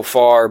Story So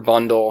Far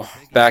bundle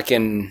back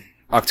in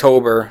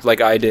October, like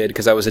I did,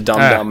 because I was a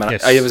dum-dum.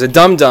 Yes. I was a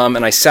dum-dum,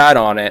 and I sat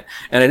on it,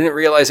 and I didn't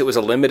realize it was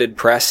a limited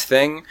press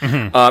thing.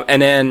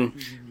 And then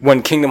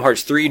when Kingdom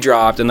Hearts 3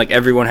 dropped, and like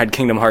everyone had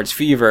Kingdom Hearts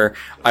fever,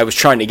 I was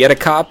trying to get a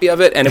copy of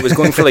it, and it was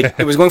going for like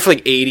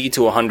 $80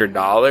 to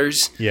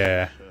 $100.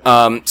 Yeah.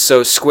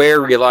 So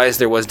Square realized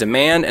there was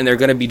demand, and they're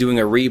going to be doing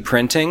a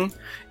reprinting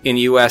in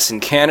US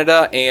and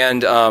Canada,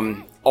 and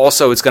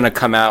also it's going to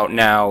come out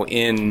now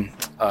in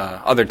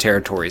other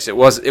territories. It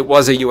was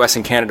a US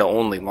and Canada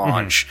only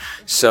launch,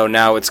 so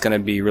now it's going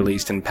to be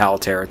released in PAL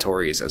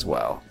territories as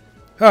well.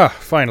 Ah,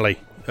 finally.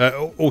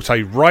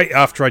 Also, right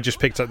after I just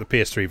picked up the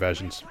PS3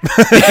 versions.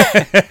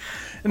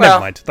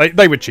 Never mind.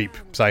 They were cheap,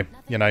 so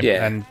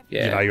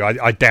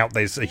I doubt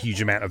there's a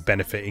huge amount of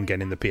benefit in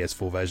getting the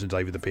PS4 versions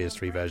over the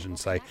PS3 versions.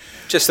 So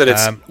just that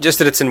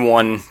it's in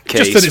one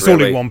case. Just that it's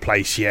all in one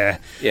place. Yeah.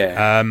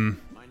 Yeah.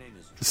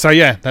 So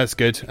yeah, that's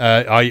good.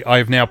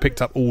 I've now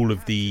picked up all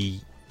of the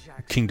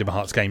Kingdom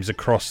Hearts games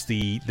across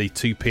the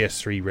two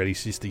PS3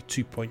 releases, the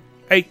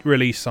 2.8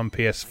 release on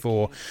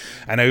PS4,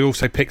 and I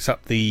also picked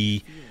up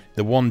the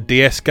one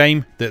DS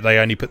game that they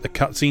only put the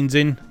cutscenes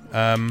in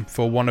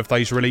for one of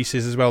those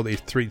releases as well. The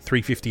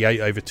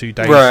 358 over 2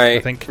 days, right, I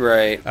think.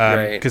 Right.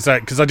 Because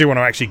I do want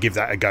to actually give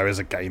that a go as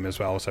a game as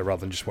well. So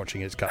rather than just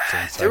watching its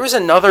cutscenes. So. There was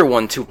another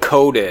one too,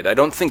 Coded. I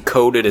don't think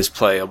Coded is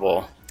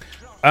playable.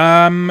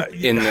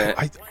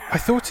 I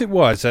thought it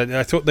was.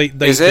 I thought they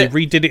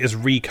redid it as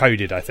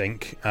Recoded, I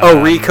think.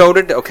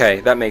 Recoded?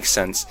 Okay, that makes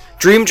sense.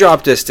 Dream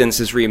Drop Distance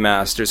is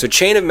remastered. So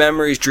Chain of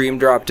Memories, Dream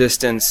Drop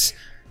Distance,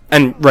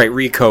 and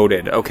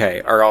Recoded,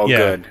 okay, are all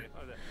good.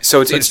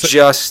 So it's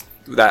just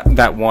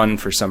that one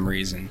for some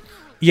reason.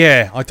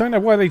 Yeah, I don't know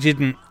why they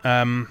didn't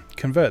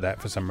convert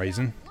that for some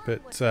reason.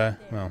 But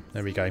well,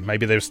 there we go.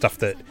 Maybe there was stuff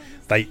that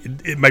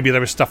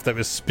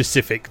was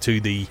specific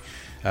to the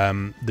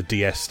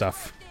DS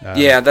stuff.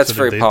 That's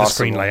very possible. The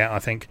screen layout, I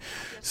think.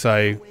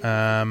 So,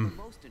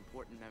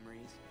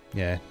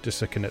 Yeah,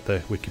 just looking at the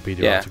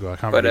Wikipedia article, I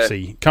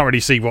can't really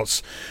see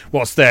what's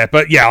there.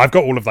 But yeah, I've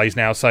got all of those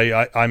now,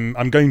 so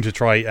I'm going to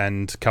try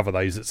and cover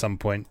those at some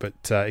point. But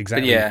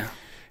exactly,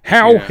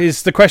 how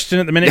is the question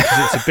at the minute?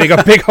 'Cause it's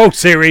a big whole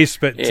series.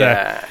 But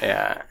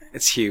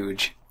it's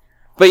huge.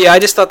 But yeah, I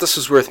just thought this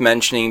was worth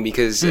mentioning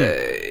because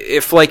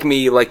if, like me,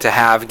 you like to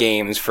have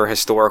games for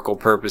historical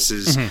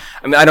purposes, I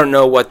mean, I don't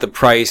know what the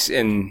price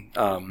in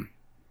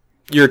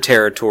your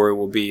territory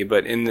will be,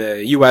 but in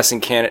the U.S.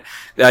 and Canada,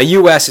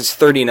 U.S. it's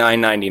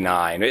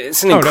 $39.99.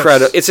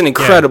 It's an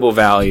incredible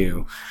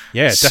value.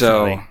 Yeah,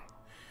 definitely.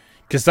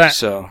 Because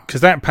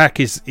that pack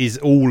is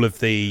all of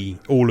the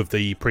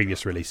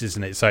previous releases,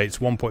 isn't it? So it's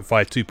 1.5,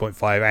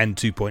 2.5, and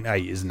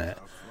 2.8, isn't it?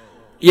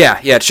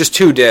 Yeah, it's just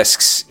 2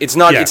 discs. It's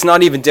not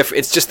even different.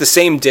 It's just the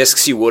same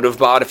discs you would have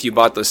bought if you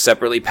bought those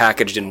separately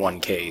packaged in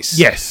one case.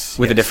 Yes.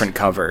 With a different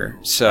cover.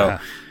 So,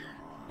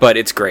 but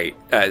it's great.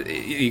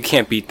 You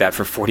can't beat that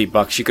for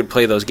 $40. You could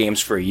play those games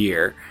for a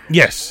year.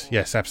 Yes,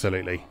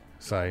 absolutely.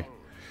 So,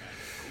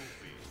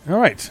 all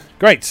right,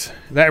 great. Is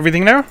that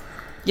everything now?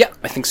 Yeah,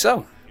 I think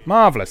so.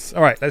 Marvellous.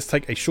 All right, let's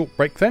take a short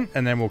break then,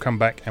 and then we'll come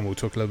back and we'll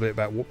talk a little bit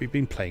about what we've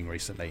been playing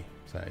recently.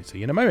 So, see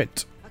you in a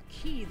moment.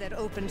 Key that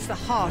opens the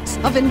hearts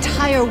of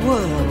entire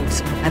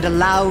worlds and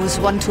allows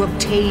one to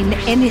obtain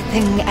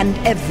anything and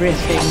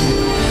everything.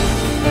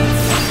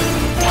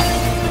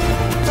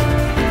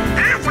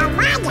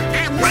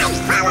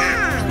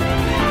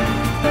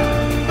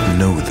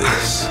 Know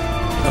this.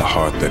 The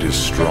heart that is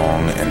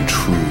strong and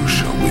true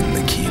shall win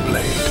the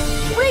Keyblade.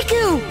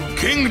 Riku!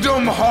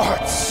 Kingdom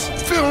Hearts,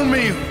 fill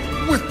me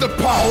with the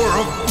power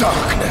of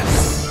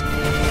darkness.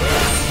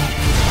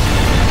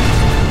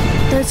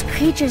 Those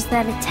creatures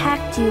that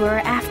attacked you are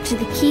after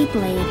the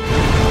Keyblade.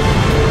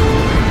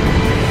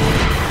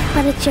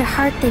 But it's your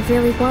heart they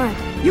really want.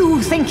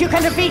 You think you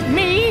can defeat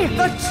me,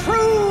 the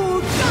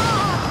true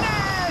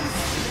darkness?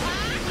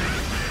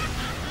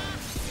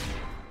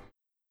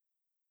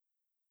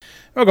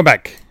 Welcome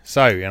back.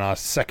 So, in our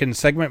second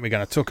segment, we're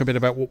going to talk a bit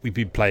about what we've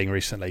been playing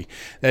recently.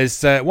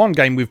 There's one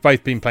game we've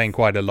both been playing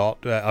quite a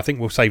lot. I think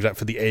we'll save that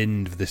for the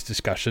end of this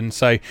discussion.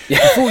 So,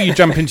 before you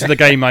jump into the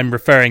game I'm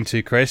referring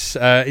to, Chris,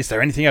 is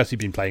there anything else you've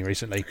been playing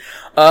recently?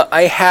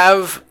 I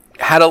have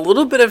had a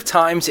little bit of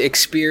time to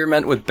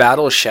experiment with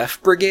Battle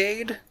Chef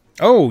Brigade.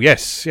 Oh,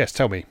 yes,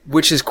 tell me.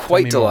 Which is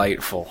quite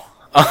delightful.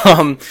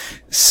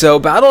 So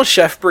Battle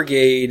Chef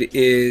Brigade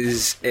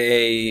is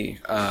a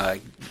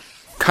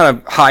kind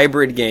of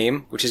hybrid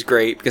game, which is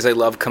great because I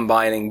love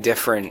combining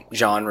different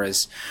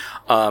genres.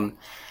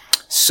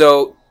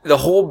 So the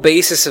whole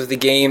basis of the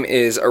game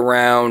is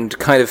around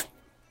kind of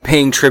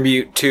paying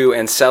tribute to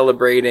and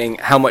celebrating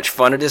how much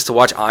fun it is to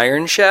watch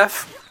Iron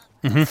Chef.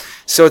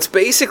 So it's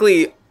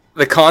basically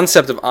the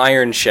concept of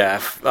Iron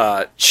Chef,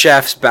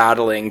 chefs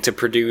battling to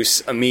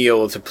produce a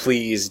meal to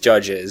please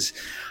judges,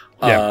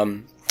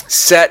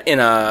 set in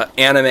a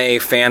anime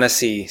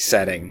fantasy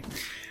setting.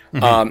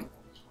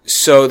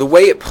 So the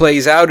way it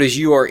plays out is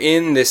you are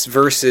in this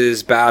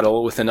versus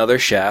battle with another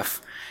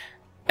chef,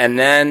 and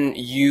then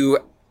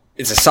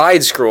it's a side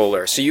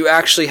scroller, so you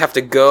actually have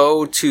to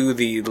go to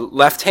the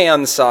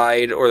left-hand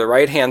side or the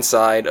right-hand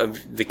side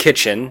of the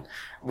kitchen,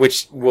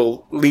 which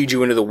will lead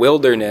you into the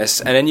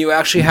wilderness, and then you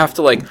actually have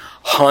to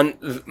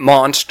hunt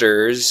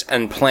monsters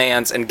and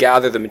plants and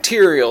gather the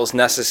materials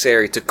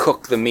necessary to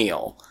cook the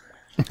meal.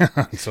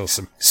 That's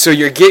awesome. So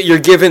you're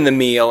given the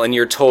meal and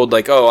you're told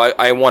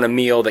I want a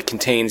meal that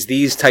contains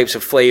these types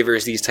of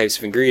flavors, these types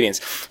of ingredients.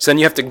 So then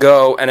you have to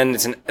go, and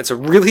then it's a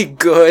really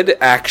good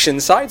action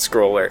side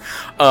scroller.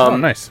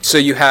 Nice. So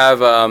you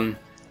have a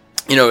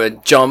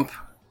jump.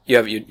 You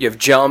have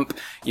jump,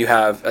 you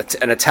have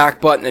an attack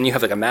button, and you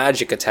have a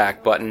magic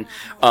attack button.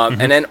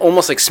 And then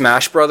almost like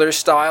Smash Brothers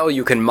style,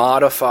 you can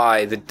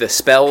modify the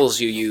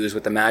spells you use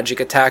with the magic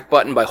attack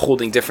button by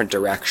holding different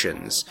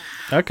directions.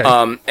 Okay.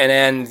 And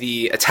then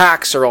the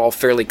attacks are all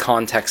fairly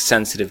context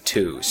sensitive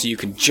too. So you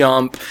can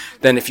jump,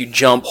 then if you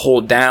jump,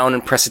 hold down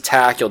and press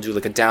attack, you'll do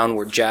a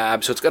downward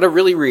jab. So it's got a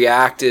really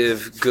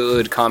reactive,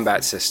 good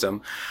combat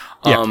system.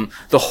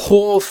 The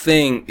whole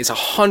thing is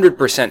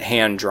 100%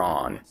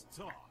 hand-drawn.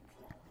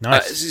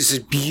 Nice. This is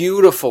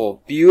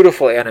beautiful,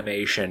 beautiful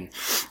animation.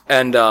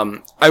 And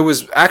I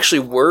was actually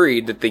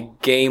worried that the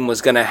game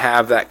was going to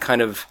have that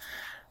kind of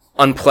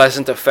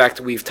unpleasant effect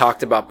we've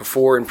talked about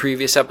before in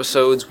previous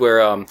episodes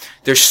where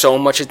there's so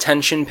much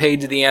attention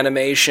paid to the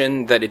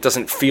animation that it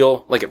doesn't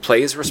feel like it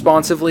plays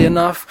responsively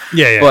enough.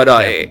 But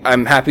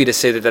I'm happy to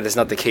say that is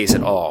not the case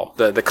at all.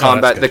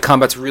 The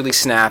combat's really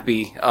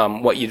snappy.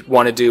 What you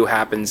want to do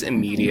happens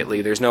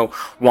immediately. There's no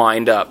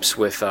wind-ups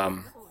with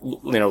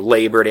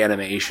labored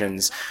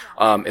animations.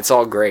 It's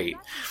all great.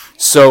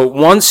 So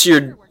once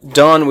you're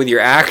done with your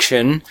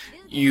action,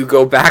 you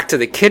go back to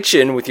the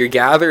kitchen with your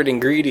gathered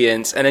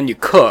ingredients, and then you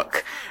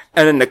cook.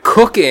 And then the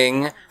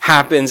cooking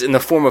happens in the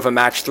form of a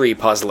match 3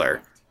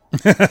 puzzler.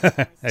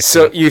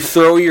 So you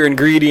throw your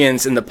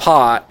ingredients in the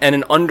pot, and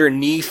then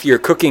underneath your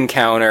cooking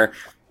counter,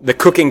 the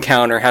cooking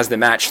counter has the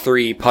match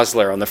 3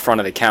 puzzler on the front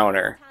of the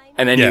counter.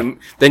 And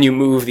then you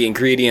move the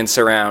ingredients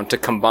around to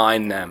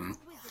combine them.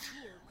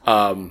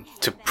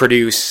 to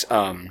produce.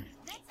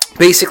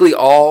 Basically,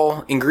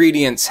 all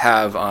ingredients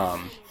have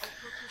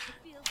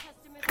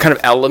kind of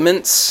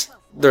elements.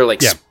 They're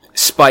like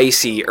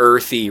spicy,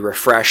 earthy,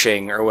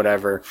 refreshing, or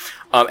whatever.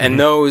 And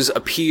those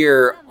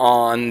appear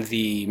on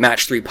the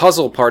match 3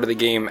 puzzle part of the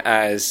game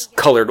as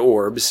colored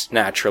orbs,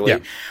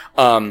 naturally.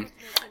 Yeah.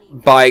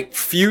 By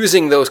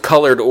fusing those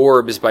colored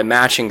orbs, by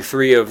matching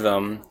 3 of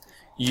them,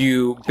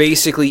 you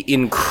basically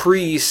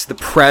increase the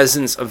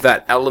presence of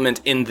that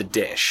element in the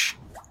dish.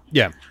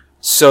 Yeah.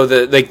 So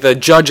the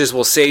judges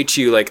will say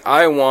to you, like,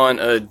 I want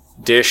a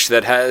dish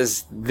that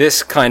has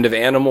this kind of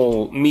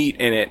animal meat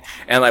in it,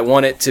 and I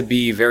want it to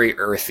be very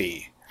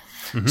earthy.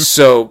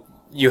 So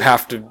you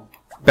have to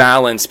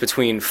balance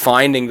between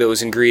finding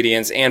those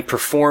ingredients and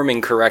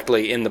performing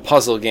correctly in the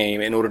puzzle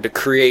game in order to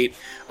create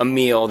a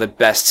meal that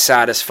best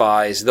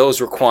satisfies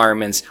those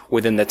requirements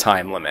within the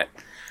time limit.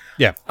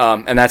 Yeah.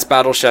 And that's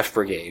Battle Chef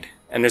Brigade.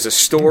 And there's a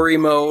story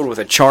mode with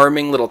a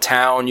charming little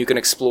town you can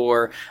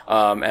explore,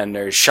 and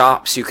there's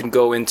shops you can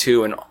go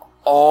into, and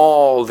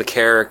all the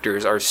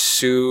characters are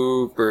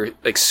super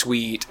like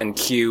sweet and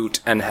cute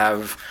and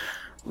have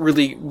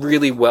really,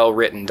 really well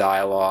written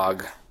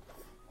dialogue.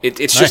 It's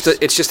nice.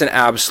 It's just an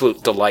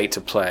absolute delight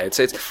to play.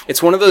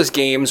 It's one of those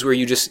games where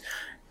you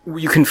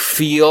can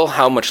feel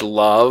how much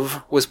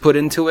love was put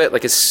into it,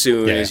 like as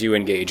soon as you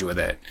engage with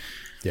it.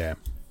 Yeah.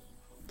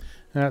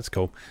 That's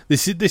cool.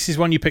 This is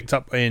one you picked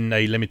up in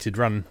a limited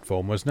run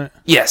form, wasn't it?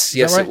 Yes,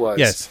 right? It was.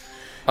 Yes.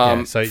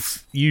 So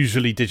it's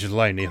usually digital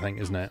only, I think,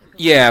 isn't it?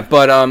 Yeah,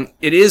 but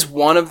it is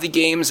one of the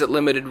games that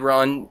limited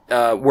run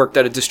worked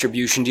out a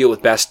distribution deal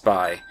with Best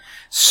Buy.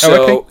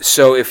 So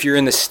so if you're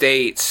in the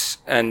States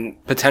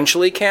and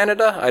potentially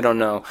Canada, I don't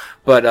know,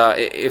 but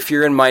if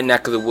you're in my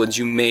neck of the woods,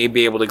 you may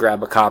be able to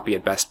grab a copy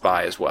at Best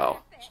Buy as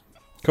well.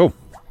 Cool.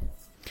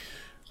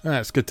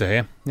 That's good to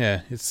hear.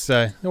 Yeah, it's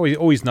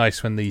always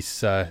nice when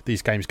these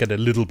games get a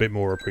little bit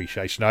more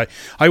appreciation. I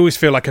always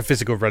feel like a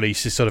physical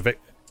release is sort of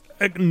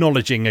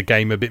acknowledging a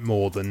game a bit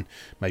more than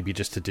maybe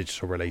just a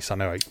digital release. I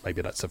know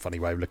maybe that's a funny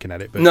way of looking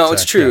at it, but no,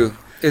 it's true.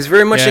 Yeah. It's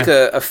very much like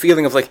a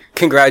feeling of like,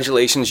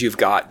 congratulations, you've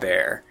got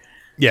there.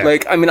 Yeah.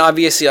 Like, I mean,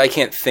 obviously I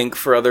can't think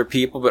for other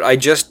people, but I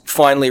just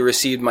finally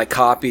received my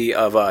copy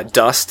of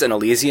Dust: An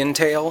Elysian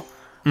Tale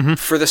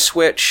for the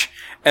Switch,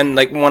 and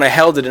like when I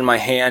held it in my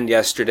hand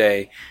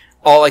yesterday,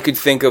 all I could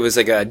think of was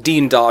like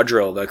Dean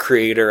Dodrell, the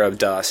creator of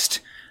Dust.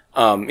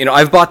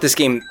 I've bought this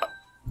game.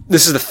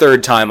 This is the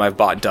 3rd time I've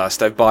bought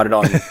Dust. I bought it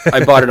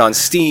on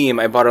Steam.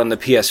 I bought it on the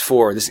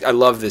PS4. I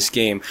love this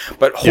game.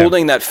 But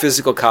holding that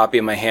physical copy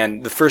in my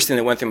hand, the first thing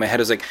that went through my head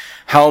was like,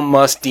 how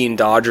must Dean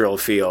Dodrell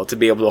feel to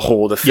be able to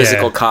hold a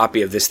physical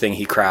copy of this thing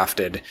he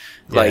crafted?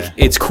 Like,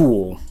 it's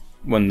cool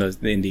when the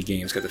indie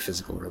games get the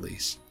physical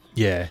release.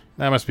 Yeah,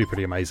 that must be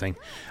pretty amazing.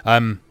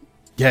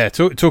 Yeah,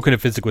 talking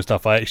of physical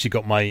stuff, I actually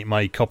got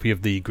my copy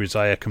of the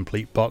Grisaya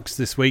Complete box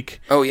this week.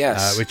 Oh,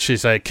 yes. Which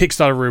is a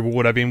Kickstarter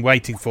reward I've been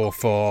waiting for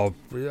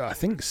I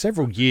think,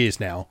 several years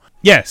now.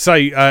 Yeah, so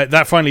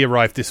that finally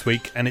arrived this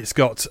week, and it's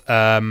got,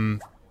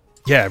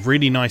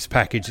 really nice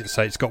package.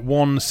 So it's got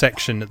one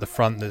section at the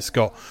front that's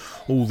got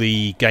all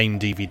the game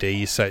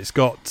DVDs. So it's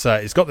got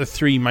the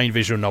 3 main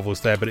visual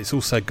novels there, but it's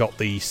also got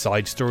the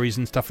side stories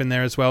and stuff in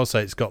there as well. So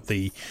it's got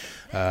the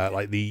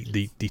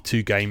the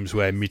 2 games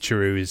where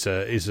Michiru is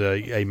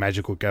a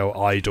magical girl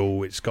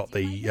idol. It's got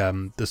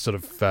the sort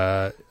of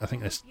I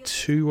think there's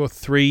 2 or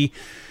 3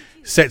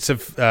 sets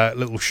of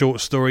little short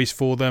stories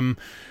for them.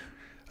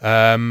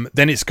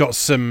 Then it's got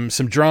some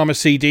drama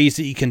CDs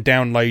that you can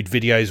download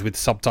videos with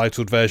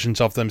subtitled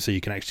versions of them, so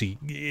you can actually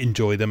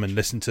enjoy them and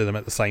listen to them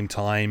at the same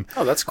time.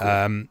 Oh, that's cool.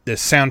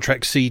 There's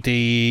soundtrack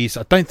CDs.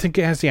 I don't think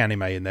it has the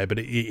anime in there, but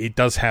it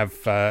does have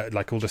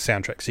like all the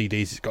soundtrack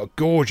CDs. It's got a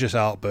gorgeous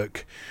art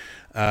book.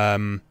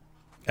 And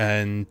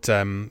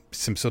some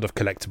sort of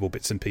collectible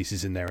bits and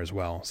pieces in there as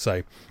well.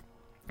 So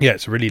yeah,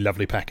 it's a really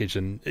lovely package.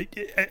 And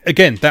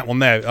again, that one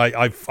there,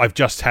 I've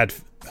just had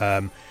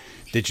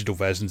digital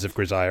versions of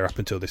Grisaya up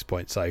until this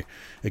point. So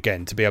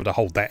again, to be able to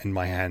hold that in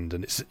my hand,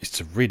 and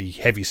it's a really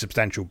heavy,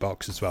 substantial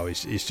box as well.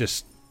 It's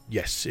just,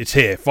 yes, it's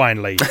here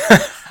finally.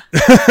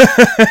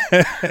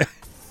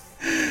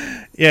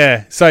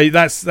 Yeah, so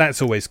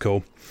that's always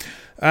cool.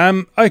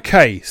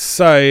 Okay,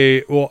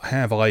 so what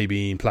have I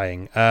been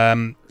playing?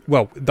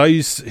 Well,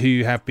 those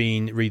who have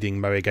been reading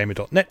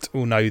moegamer.net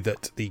will know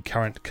that the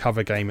current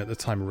cover game at the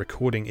time of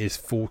recording is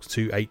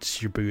 428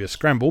 Shibuya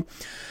Scramble.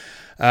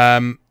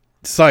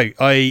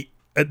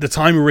 At the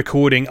time of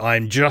recording,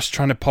 I'm just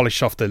trying to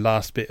polish off the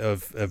last bit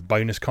of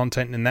bonus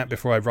content in that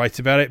before I write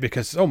about it,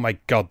 because, oh my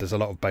god, there's a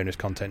lot of bonus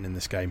content in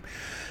this game.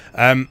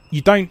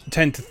 You don't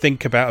tend to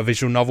think about a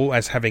visual novel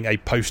as having a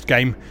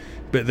post-game,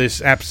 but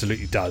this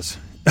absolutely does.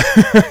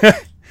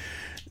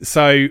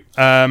 So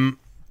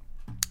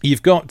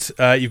you've got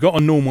a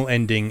normal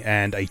ending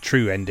and a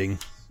true ending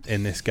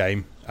in this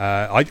game.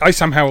 I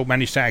somehow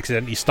managed to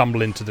accidentally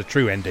stumble into the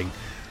true ending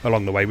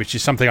along the way, which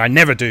is something I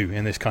never do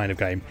in this kind of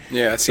game.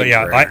 Yeah, that seems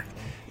rare.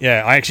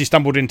 Yeah, I actually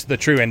stumbled into the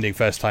true ending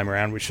first time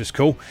around, which was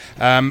cool.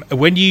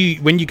 When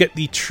you get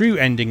the true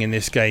ending in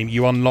this game,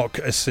 you unlock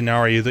a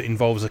scenario that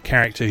involves a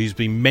character who's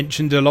been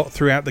mentioned a lot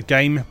throughout the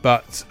game,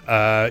 but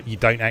you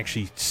don't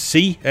actually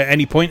see at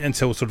any point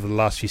until sort of the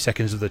last few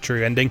seconds of the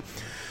true ending.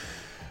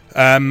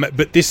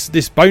 But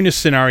this bonus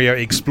scenario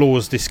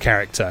explores this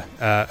character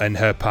and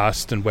her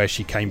past and where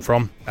she came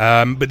from.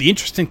 But the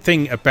interesting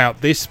thing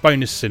about this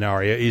bonus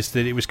scenario is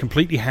that it was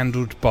completely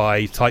handled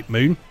by Type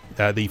Moon,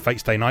 the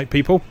Fate Stay Night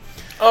people.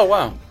 Oh,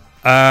 wow.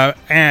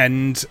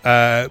 And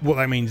what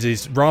that means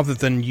is, rather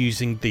than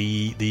using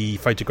the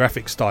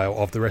photographic style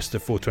of the rest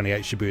of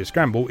 428 Shibuya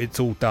Scramble, it's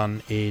all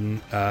done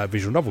in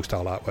visual novel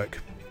style artwork.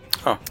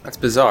 Oh, that's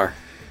bizarre.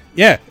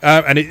 Yeah,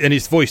 and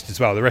it's voiced as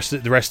well. The rest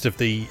of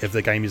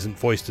the game isn't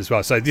voiced as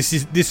well. So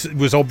this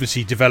was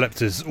obviously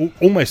developed as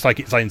almost like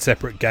its own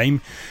separate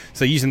game.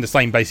 So using the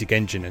same basic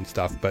engine and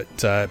stuff,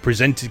 but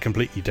presented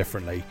completely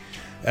differently.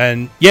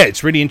 And yeah,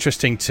 it's really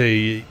interesting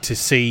to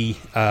see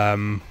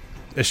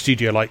a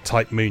studio like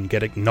Type Moon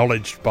get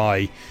acknowledged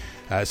by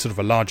sort of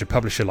a larger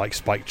publisher like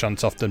Spike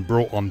Chunsoft and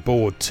brought on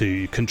board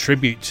to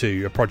contribute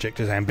to a project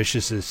as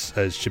ambitious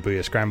as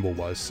Shibuya Scramble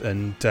was.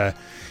 And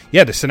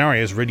yeah, the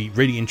scenario is really,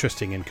 really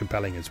interesting and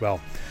compelling as well.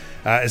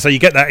 So you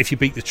get that if you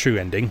beat the true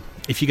ending.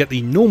 If you get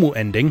the normal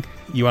ending,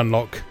 you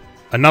unlock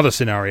another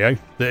scenario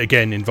that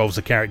again involves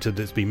a character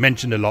that's been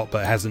mentioned a lot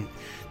but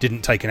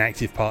didn't take an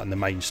active part in the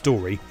main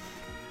story.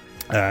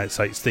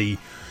 So it's the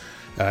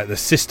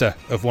sister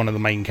of one of the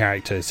main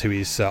characters who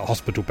is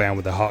hospital bound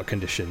with a heart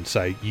condition.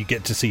 So you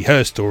get to see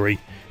her story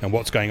and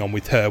what's going on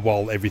with her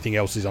while everything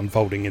else is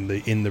unfolding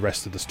in the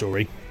rest of the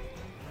story.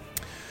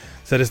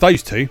 So there's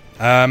those two.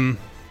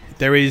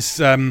 There is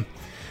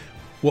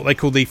what they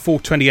call the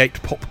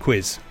 428 pop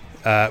quiz,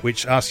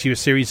 which asks you a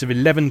series of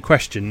 11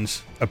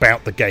 questions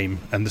about the game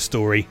and the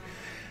story.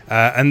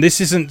 And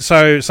this isn't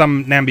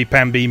some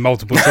namby-pamby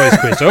multiple choice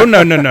quiz. Oh,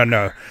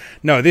 no.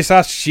 No, this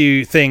asks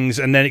you things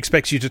and then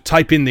expects you to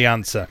type in the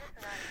answer.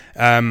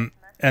 And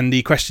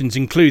the questions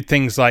include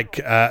things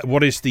like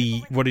what is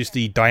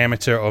the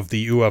diameter of the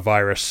UA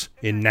virus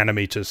in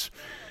nanometers,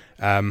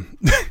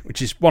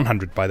 which is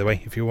 100, by the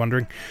way, if you're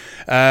wondering.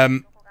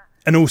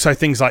 And also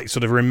things like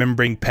sort of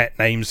remembering pet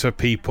names for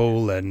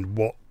people and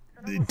what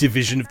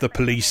division of the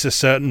police a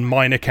certain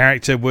minor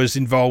character was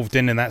involved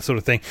in and that sort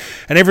of thing.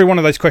 And every one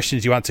of those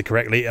questions you answer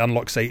correctly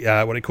unlocks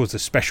what it calls a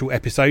special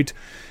episode,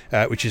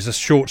 which is a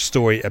short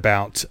story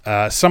about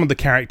some of the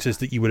characters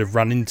that you would have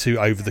run into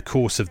over the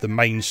course of the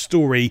main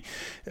story,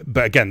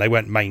 but again they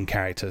weren't main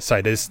characters.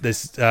 So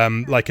there's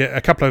like a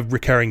couple of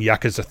recurring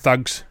Yakuza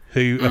thugs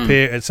who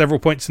appear at several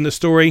points in the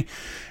story.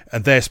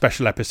 And their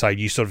special episode,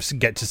 you sort of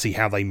get to see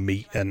how they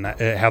meet and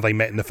how they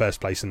met in the first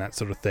place and that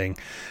sort of thing.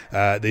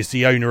 There's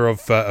the owner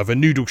of a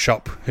noodle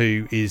shop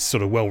who is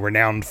sort of well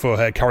renowned for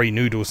her curry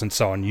noodles and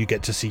so on. You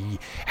get to see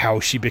how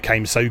she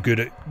became so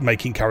good at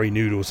making curry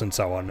noodles and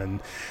so on.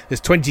 And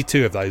there's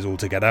 22 of those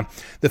altogether.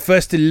 The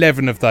first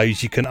 11 of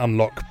those you can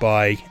unlock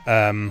by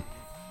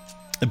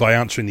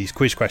answering these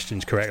quiz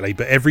questions correctly.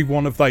 But every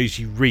one of those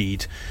you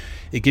read,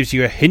 it gives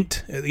you a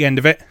hint at the end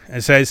of it.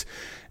 It says,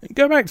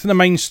 go back to the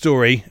main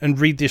story and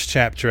read this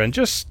chapter and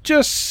just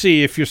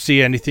see if you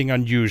see anything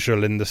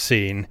unusual in the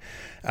scene.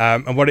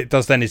 And what it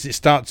does then is it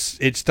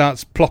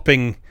starts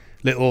plopping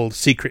little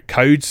secret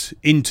codes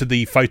into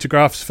the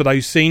photographs for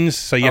those scenes.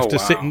 So you have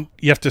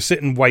to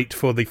sit and wait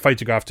for the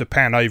photograph to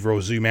pan over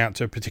or zoom out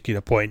to a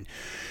particular point.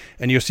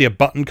 And you'll see a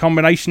button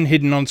combination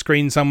hidden on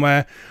screen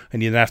somewhere,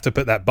 and you then have to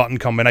put that button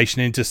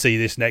combination in to see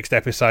this next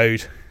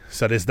episode.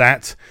 So there's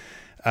that.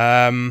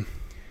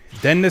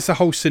 Then there's a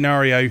whole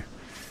scenario.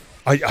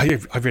 I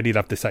really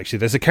love this, actually.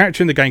 There's a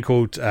character in the game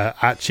called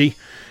Archie,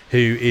 who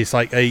is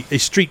like a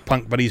street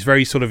punk, but he's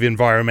very sort of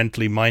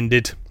environmentally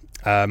minded.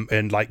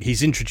 And like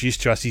he's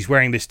introduced to us, he's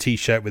wearing this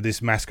t-shirt with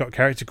this mascot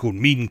character called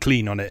Mean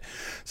Clean on it.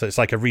 So it's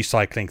like a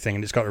recycling thing,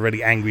 and it's got a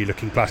really angry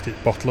looking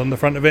plastic bottle on the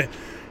front of it.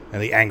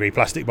 And the angry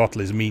plastic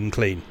bottle is Mean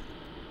Clean.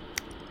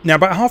 Now,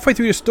 about halfway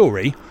through the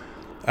story,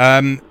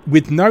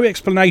 with no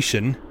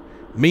explanation,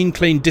 Mean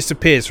Clean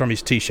disappears from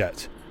his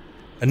t-shirt.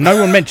 And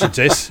no one mentions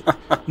this.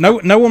 No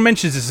one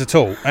mentions this at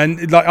all.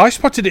 And like I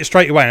spotted it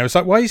straight away. And I was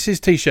like, why is his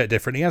t-shirt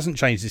different? He hasn't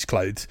changed his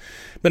clothes.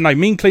 But no,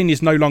 Mean Clean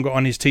is no longer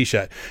on his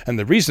t-shirt. And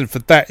the reason for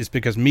that is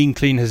because Mean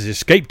Clean has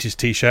escaped his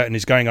t-shirt and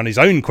is going on his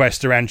own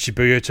quest around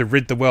Shibuya to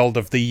rid the world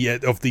of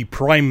the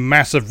prime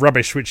mass of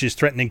rubbish which is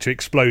threatening to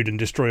explode and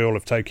destroy all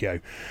of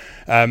Tokyo.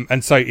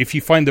 And so if you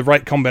find the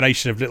right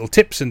combination of little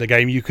tips in the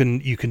game, you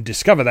can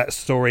discover that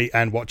story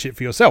and watch it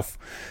for yourself.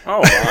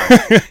 Oh,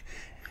 wow.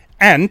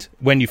 And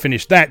when you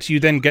finish that,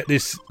 you then get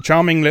this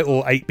charming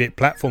little 8-bit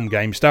platform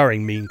game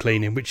starring Mean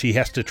Clean, in which he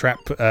has to trap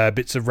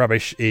bits of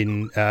rubbish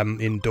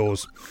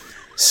indoors.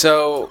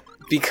 So,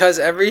 because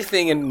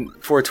everything in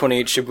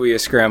 428 Shibuya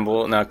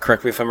Scramble, now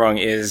correct me if I'm wrong,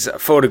 is a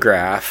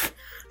photograph,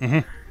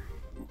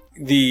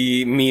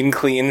 the Mean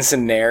Clean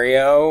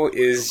scenario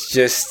is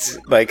just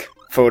like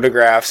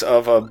photographs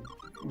of a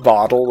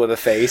bottle with a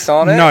face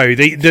on it? No,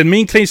 the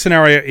Mean Clean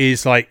scenario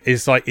is like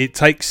it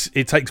takes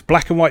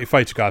black and white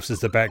photographs as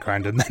the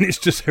background, and then it's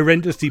just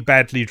horrendously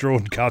badly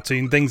drawn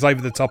cartoon things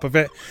over the top of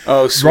it.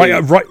 Oh, sweet.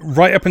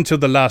 Right up until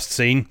the last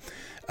scene,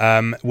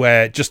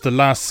 where just the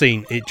last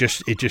scene, it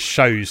just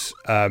shows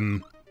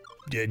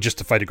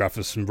just a photograph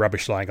of some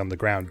rubbish lying on the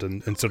ground,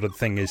 and sort of the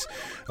thing is,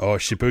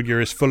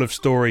 Shibuya is full of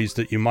stories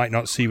that you might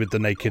not see with the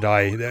naked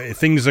eye.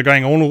 Things are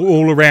going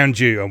all around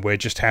you, and we're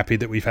just happy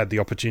that we've had the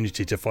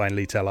opportunity to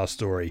finally tell our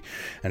story.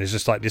 And it's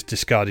just like this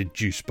discarded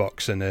juice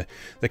box and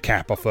the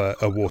cap off a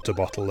water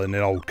bottle and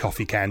an old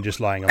coffee can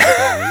just lying on the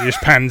ground. It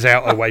just pans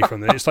out away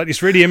from it. It's like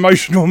this really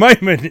emotional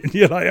moment, and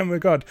you're like, oh my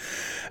god.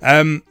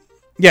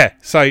 Yeah,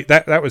 so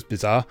that was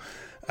bizarre.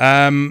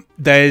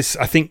 There's,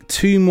 I think,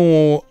 2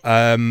 more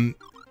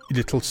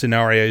little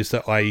scenarios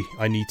that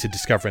I need to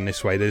discover in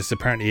this way. There's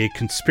apparently a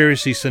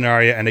conspiracy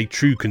scenario and a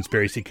true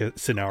conspiracy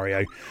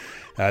scenario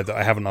that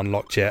I haven't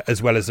unlocked yet,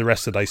 as well as the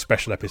rest of those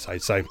special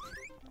episodes. So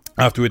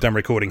after we're done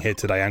recording here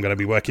today, I'm going to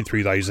be working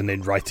through those and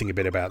then writing a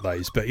bit about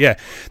those. But yeah,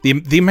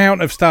 the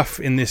amount of stuff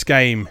in this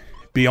game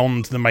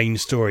beyond the main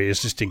story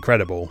is just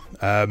incredible.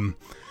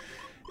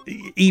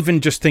 Even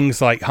just things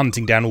like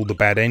hunting down all the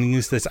bad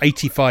endings. There's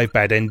 85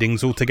 bad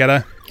endings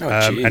altogether.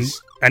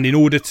 And in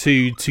order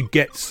to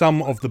get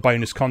some of the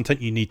bonus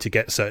content, you need to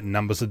get certain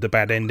numbers of the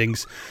bad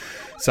endings.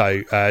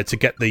 So to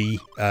get the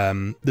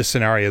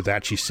scenario of the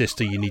Achi's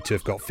sister, you need to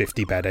have got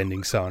 50 bad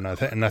endings. So and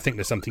I think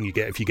there's something you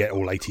get if you get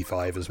all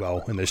 85 as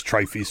well. And there's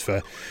trophies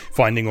for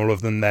finding all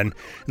of them. Then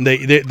and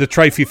the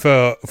trophy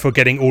for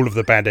getting all of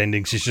the bad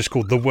endings is just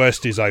called "The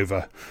Worst Is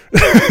Over."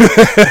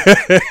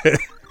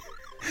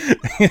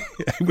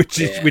 which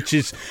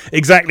is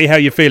exactly how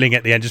you're feeling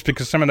at the end, just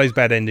because some of those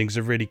bad endings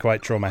are really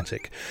quite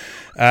traumatic.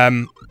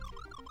 But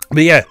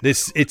yeah,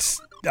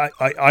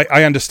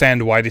 I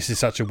understand why this is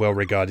such a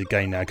well-regarded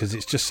game now, because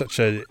it's just such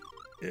a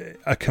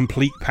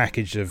complete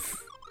package of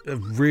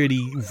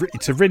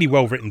it's a really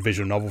well-written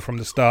visual novel from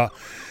the start.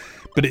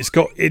 But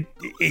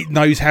it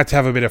knows how to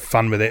have a bit of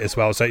fun with it as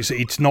well. So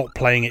it's not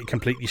playing it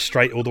completely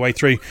straight all the way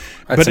through.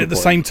 But at the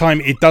same time,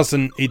 it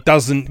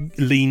doesn't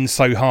lean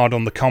so hard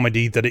on the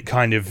comedy that it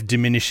kind of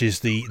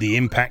diminishes the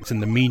impact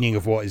and the meaning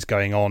of what is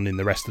going on in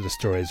the rest of the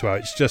story as well.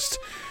 It's just,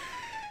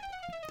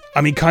 I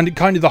mean, kind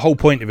of the whole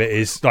point of it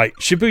is like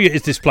Shibuya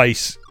is this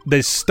place.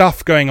 There's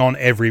stuff going on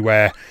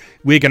everywhere.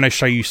 We're going to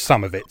show you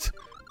some of it.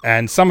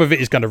 And some of it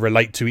is going to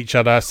relate to each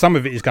other. Some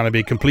of it is going to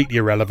be completely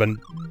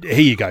irrelevant. Here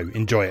you go.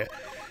 Enjoy it.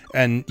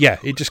 And yeah,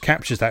 it just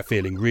captures that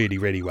feeling really,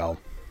 really well.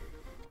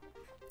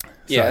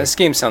 Yeah, this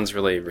game sounds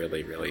really,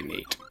 really, really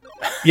neat.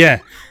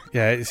 yeah,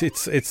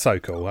 it's so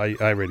cool.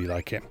 I really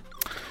like it.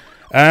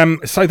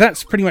 So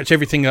that's pretty much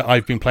everything that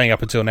I've been playing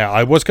up until now.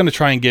 I was going to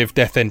try and give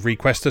Death End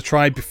Request a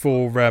try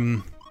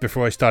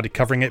before I started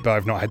covering it, but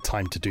I've not had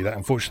time to do that,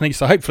 unfortunately.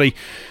 So hopefully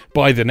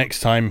by the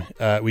next time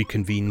we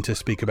convene to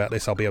speak about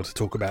this, I'll be able to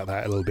talk about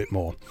that a little bit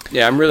more.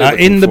 Yeah, I'm really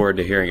looking forward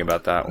to hearing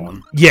about that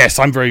one. Yes,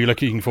 I'm very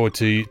looking forward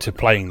to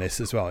playing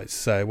this as well.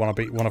 It's one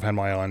I've had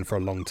my eye on for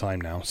a long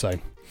time now. So,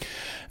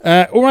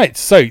 all right.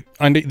 So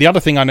the other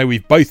thing I know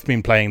we've both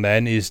been playing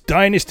then is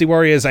Dynasty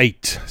Warriors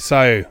 8.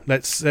 So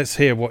let's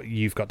hear what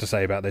you've got to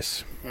say about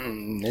this.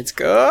 It's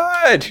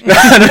good.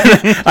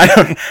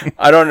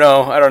 I don't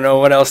know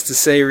what else to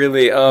say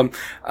really.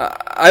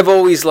 I've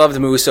always loved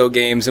Muso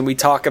games, and we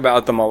talk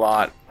about them a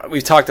lot.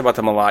 We've talked about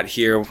them a lot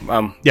here,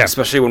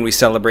 especially when we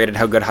celebrated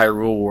how good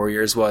Hyrule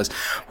Warriors was.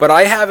 But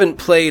I haven't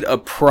played a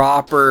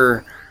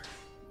proper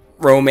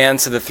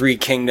Romance of the Three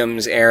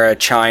Kingdoms era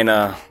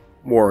China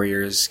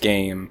Warriors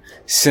game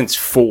since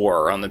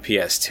 4 on the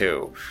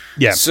PS2.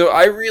 Yeah. So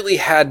I really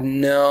had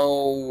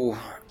no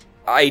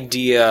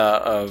idea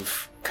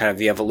of kind of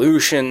the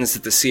evolutions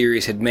that the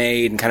series had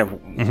made and kind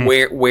of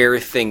where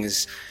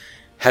things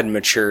had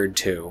matured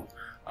to.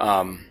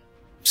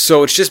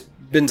 So it's just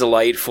been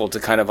delightful to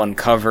kind of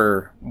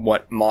uncover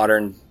what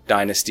modern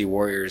Dynasty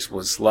Warriors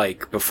was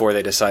like before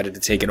they decided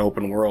to take an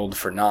open world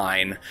for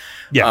 9.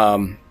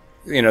 Yeah.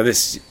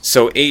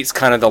 So 8's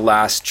kind of the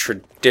last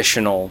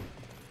traditional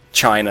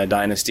China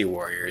Dynasty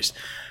Warriors.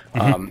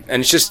 And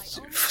it's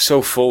just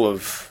so full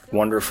of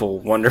wonderful,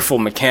 wonderful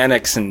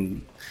mechanics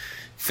and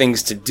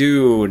things to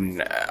do,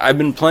 and I've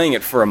been playing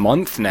it for a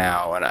month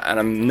now, and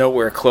I'm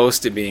nowhere close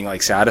to being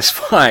like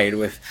satisfied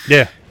with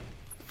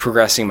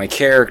progressing my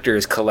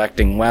characters,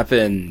 collecting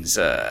weapons,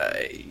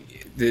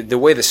 the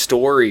way the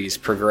stories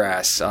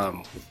progress,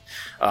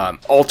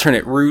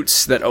 alternate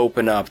routes that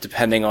open up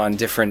depending on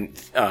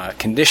different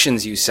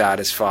conditions you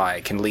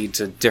satisfy can lead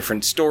to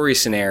different story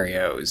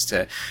scenarios,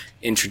 to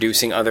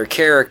introducing other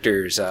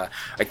characters. A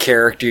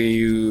character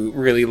you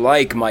really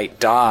like might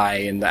die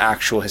in the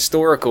actual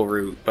historical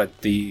route, but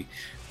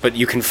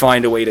you can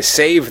find a way to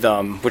save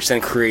them, which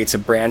then creates a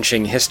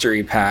branching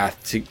history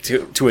path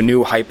to a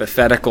new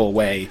hypothetical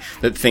way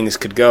that things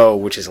could go,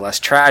 which is less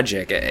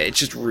tragic. It's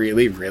just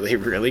really, really,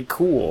 really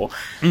cool.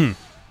 And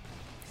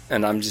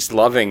I'm just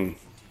loving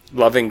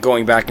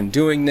going back and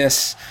doing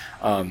this.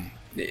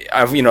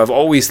 I've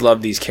always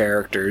loved these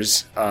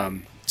characters.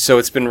 So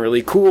it's been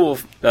really cool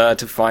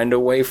to find a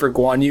way for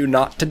Guan Yu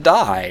not to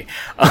die.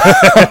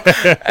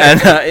 And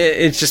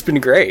it's just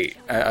been great.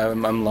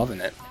 I'm loving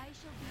it.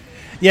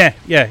 Yeah,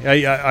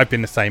 I've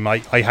been the same. I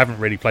haven't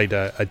really played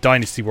a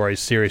Dynasty Warriors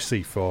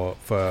seriously for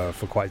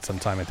quite some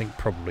time. I think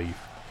probably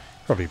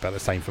about the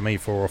same for me.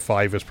 4 or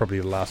 5 was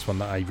probably the last one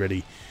that I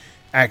really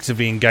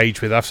actively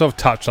engaged with. I've sort of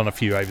touched on a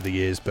few over the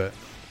years, but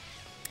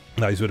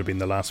those would have been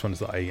the last ones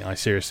that I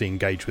seriously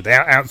engaged with,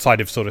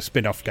 outside of sort of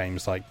spin-off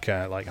games like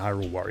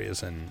Hyrule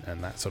Warriors and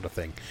that sort of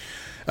thing.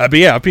 But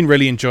yeah, I've been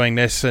really enjoying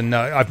this, and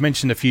I've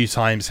mentioned a few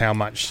times how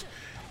much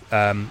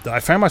I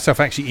found myself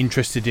actually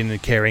interested in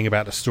and caring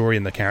about the story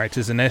and the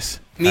characters in this.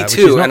 Me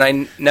too, and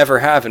I never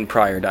have in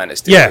prior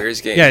Dynasty Warriors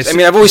games. Yeah, I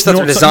mean, I've always thought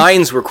the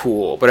designs were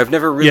cool, but I've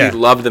never really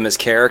loved them as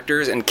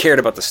characters and cared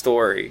about the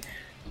story.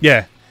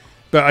 Yeah.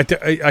 But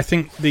I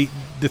think the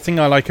thing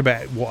I like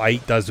about what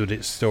 8 does with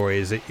its story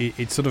is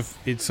it sort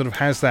of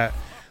has that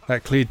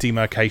clear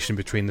demarcation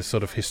between the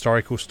sort of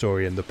historical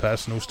story and the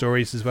personal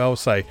stories as well.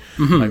 So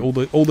like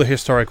all the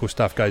historical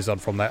stuff goes on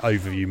from that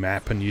overview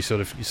map, and you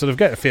sort of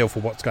get a feel for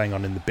what's going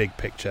on in the big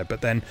picture. But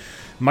then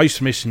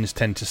most missions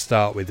tend to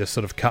start with a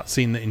sort of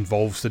cutscene that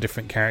involves the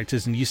different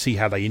characters, and you see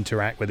how they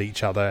interact with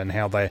each other and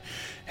how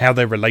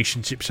their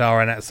relationships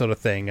are and that sort of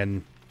thing.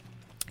 And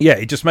yeah,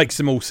 it just makes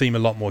them all seem a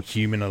lot more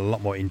human and a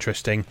lot more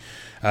interesting.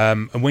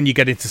 And when you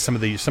get into some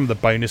of the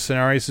bonus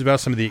scenarios as well,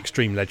 some of the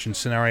Extreme Legends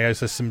scenarios,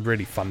 there's some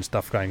really fun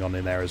stuff going on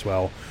in there as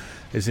well.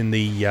 As in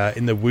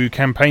the Wu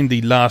campaign,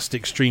 the last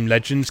Extreme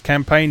Legends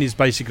campaign is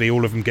basically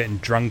all of them getting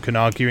drunk and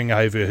arguing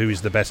over who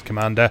is the best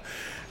commander,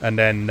 and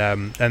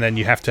then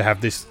you have to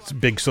have this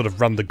big sort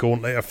of run the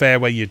gauntlet affair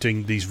where you're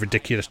doing these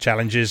ridiculous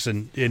challenges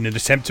and in an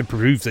attempt to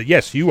prove that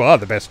yes, you are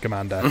the best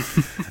commander.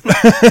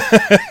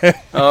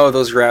 Oh,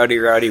 those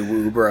rowdy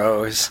Wu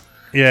bros.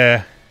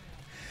 Yeah.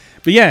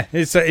 But yeah,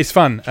 it's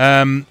fun.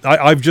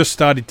 I've just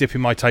started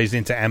dipping my toes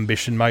into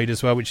Ambition mode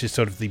as well, which is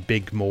sort of the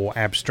big, more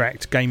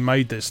abstract game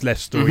mode that's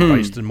less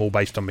story-based and more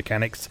based on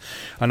mechanics.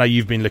 I know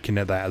you've been looking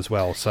at that as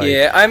well. So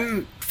yeah,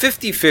 I'm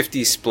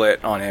 50-50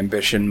 split on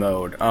Ambition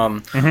mode.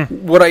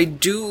 What I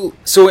do...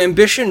 So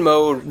Ambition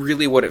mode,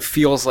 really what it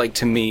feels like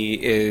to me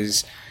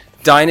is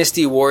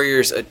Dynasty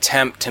Warriors'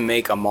 attempt to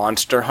make a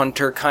Monster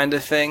Hunter kind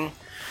of thing.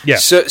 Yeah.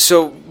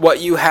 So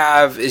what you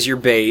have is your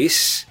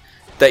base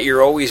that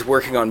you're always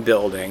working on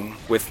building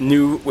with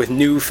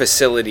new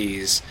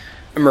facilities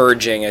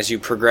emerging as you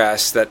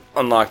progress that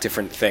unlock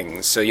different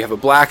things. So you have a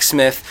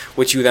blacksmith,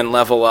 which you then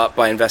level up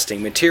by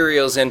investing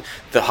materials in.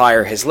 The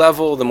higher his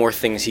level, the more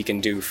things he can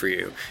do for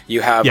you.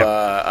 You have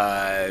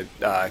a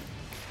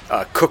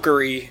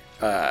cookery.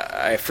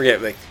 I forget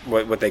like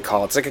what they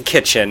call it. It's like a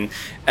kitchen,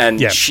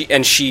 and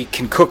she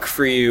can cook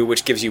for you,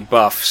 which gives you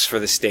buffs for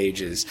the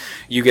stages.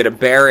 You get a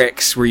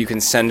barracks where you can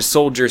send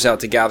soldiers out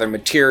to gather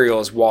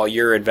materials while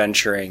you're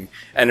adventuring,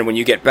 and when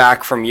you get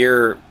back from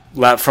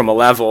a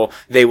level,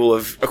 they will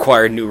have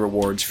acquired new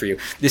rewards for you.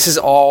 This is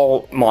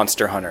all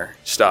Monster Hunter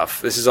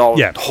stuff. This is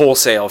all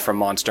wholesale from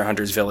Monster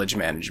Hunter's village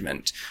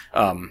management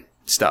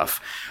stuff.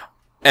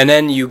 And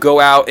then you go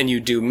out and you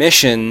do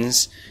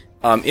missions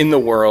in the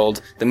world.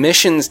 The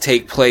missions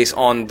take place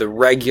on the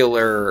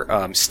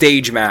regular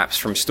stage maps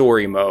from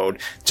story mode,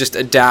 just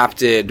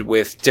adapted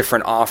with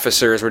different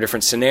officers or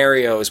different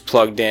scenarios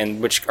plugged in,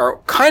 which are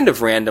kind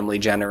of randomly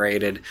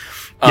generated.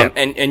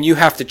 And you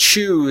have to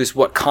choose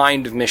what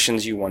kind of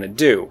missions you want to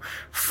do.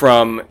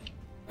 From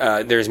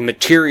there's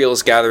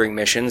materials gathering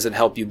missions that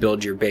help you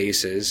build your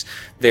bases.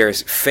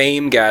 There's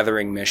fame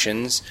gathering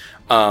missions,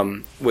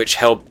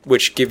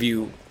 which give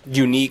you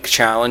unique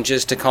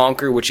challenges to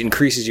conquer, which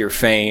increases your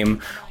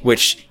fame,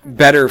 which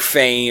better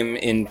fame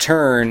in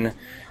turn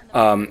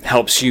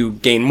helps you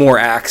gain more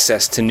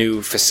access to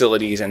new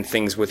facilities and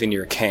things within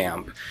your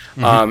camp.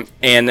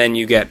 And then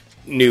you get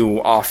new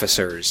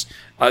officers.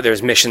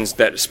 There's missions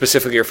that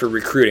specifically are for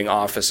recruiting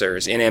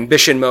officers. In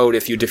Ambition mode,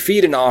 if you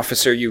defeat an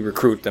officer, you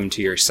recruit them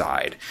to your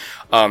side.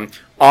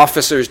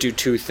 Officers do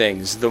two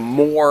things. The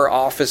more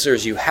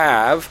officers you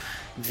have,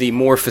 the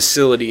more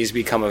facilities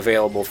become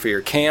available for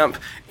your camp,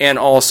 and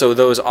also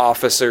those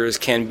officers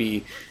can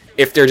be,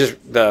 if they're just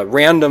the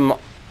random,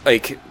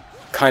 like,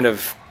 kind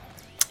of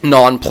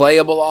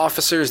non-playable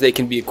officers, they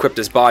can be equipped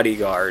as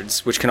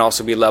bodyguards, which can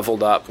also be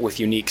leveled up with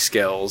unique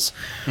skills.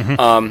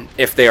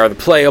 If they are the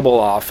playable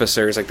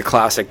officers, like the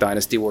classic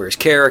Dynasty Warriors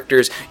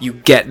characters, you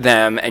get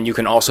them, and you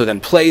can also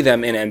then play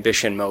them in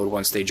Ambition mode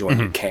once they join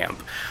your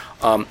camp.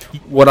 You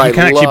can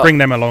actually bring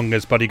them along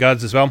as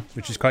bodyguards as well,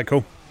 which is quite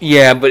cool.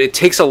 Yeah, but it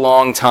takes a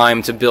long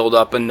time to build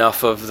up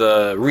enough of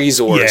the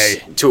resource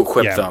to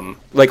equip them.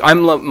 Like,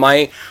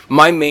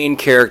 my main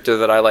character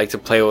that I like to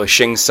play with,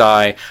 Xing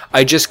Sai,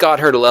 I just got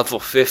her to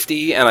level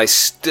 50, and I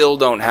still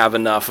don't have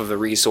enough of the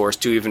resource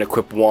to even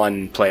equip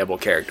one playable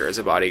character as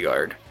a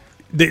bodyguard.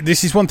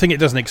 This is one thing it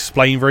doesn't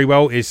explain very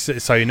well.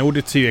 So in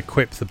order to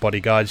equip the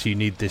bodyguards, you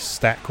need this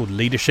stat called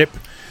Leadership.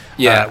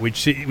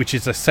 Which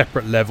is a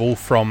separate level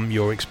from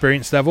your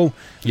experience level.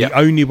 The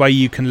only way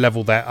you can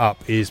level that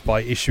up is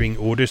by issuing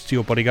orders to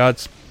your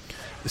bodyguards.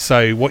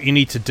 So what you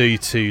need to do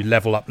to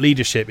level up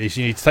leadership is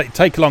you need to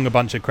take along a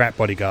bunch of crap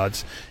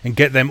bodyguards and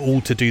get them all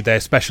to do their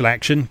special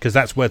action, because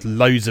that's worth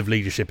loads of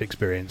leadership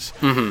experience.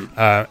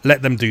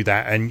 Let them do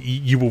that, and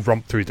you will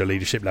romp through the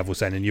leadership levels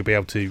then, and you'll be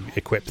able to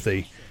equip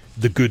the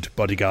good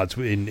bodyguards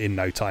in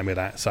no time with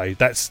that. So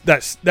that's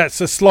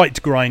a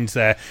slight grind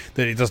there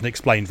that it doesn't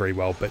explain very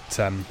well, but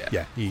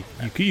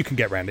you can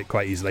get around it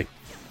quite easily.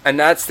 And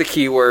that's the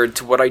key word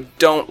to what I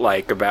don't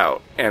like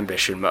about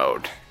ambition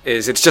mode,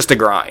 is it's just a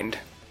grind.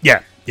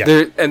 Yeah.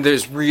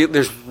 There's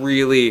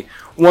really,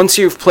 once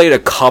you've played a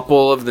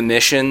couple of the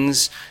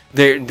missions,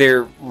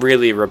 they're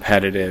really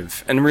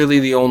repetitive, and really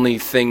the only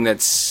thing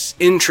that's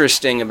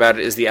interesting about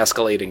it is the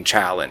escalating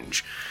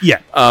challenge.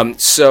 Yeah.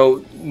 So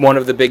one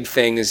of the big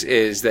things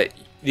is that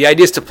the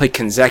idea is to play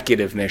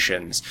consecutive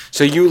missions.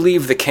 So you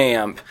leave the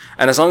camp,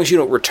 and as long as you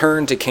don't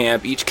return to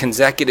camp, each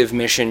consecutive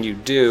mission you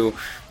do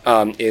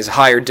is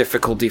higher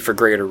difficulty for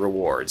greater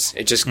rewards.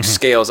 It just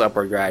scales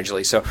upward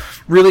gradually. So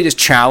really just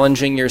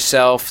challenging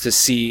yourself to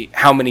see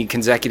how many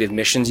consecutive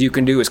missions you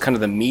can do is kind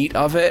of the meat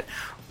of it.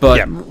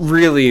 But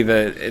really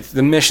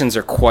the missions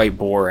are quite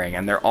boring,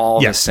 and they're all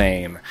the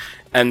same.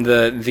 And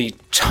the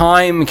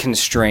time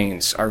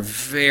constraints are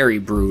very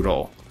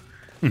brutal.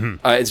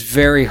 It's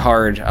very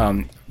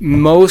hard.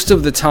 Most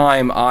of the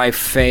time I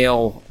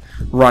fail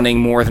running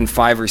more than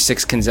 5 or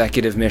 6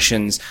 consecutive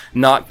missions,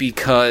 not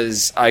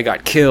because I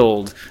got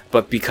killed,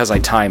 but because I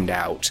timed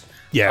out.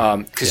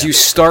 Because you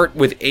start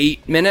with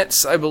 8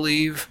 minutes, I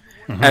believe,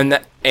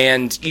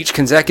 and each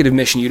consecutive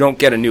mission you don't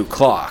get a new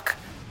clock.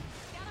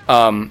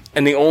 And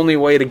the only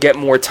way to get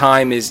more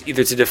time is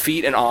either to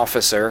defeat an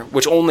officer,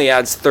 which only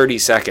adds 30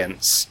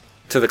 seconds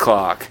to the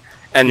clock.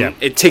 And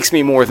it takes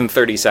me more than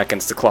 30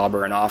 seconds to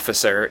clobber an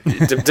officer,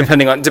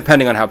 depending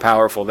on how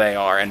powerful they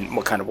are and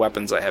what kind of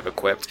weapons I have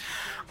equipped.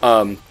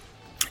 And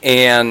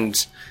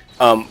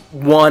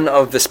one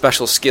of the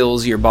special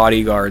skills your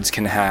bodyguards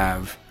can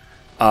have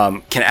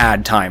can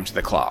add time to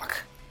the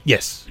clock.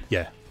 Yes.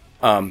 Yeah.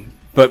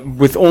 But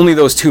with only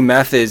those 2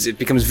 methods, it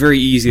becomes very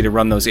easy to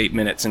run those 8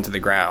 minutes into the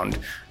ground.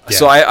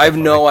 So I have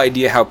no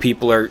idea how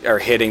people are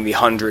hitting the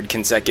 100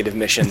 consecutive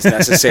missions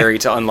necessary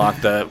to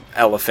unlock the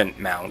elephant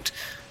mount.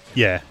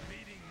 Yeah.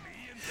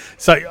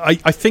 So I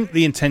think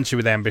the intention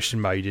with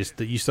ambition mode is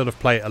that you sort of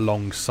play it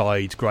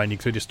alongside grinding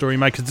through the story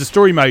mode, because the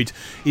story mode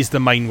is the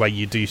main way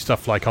you do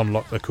stuff like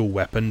unlock the cool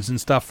weapons and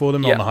stuff for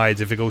them on the higher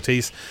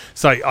difficulties.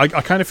 So I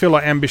kind of feel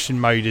like ambition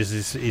mode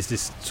is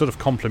this sort of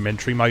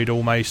complementary mode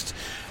almost,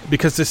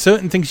 because there's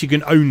certain things you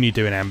can only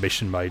do in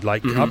ambition mode,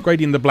 like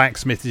upgrading the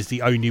blacksmith is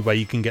the only way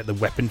you can get the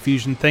weapon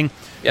fusion thing,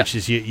 which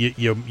is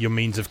your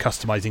means of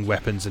customizing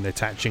weapons and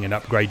attaching and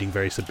upgrading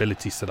various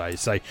abilities to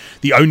those. So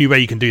the only way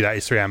you can do that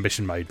is through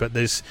ambition mode, but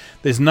there's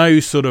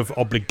no sort of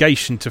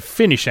obligation to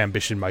finish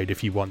ambition mode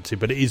if you want to,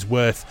 but it is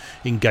worth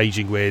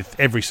engaging with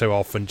every so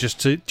often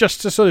just to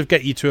sort of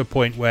get you to a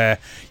point where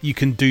you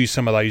can do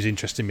some of those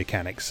interesting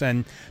mechanics.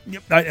 And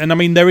I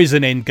mean, there is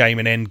an end game,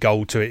 an end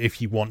goal to it if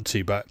you want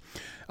to, but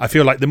I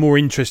feel like the more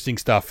interesting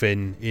stuff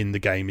in the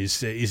game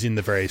is in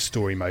the various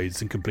story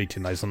modes and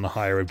completing those on the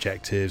higher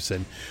objectives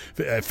and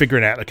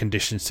figuring out the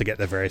conditions to get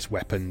the various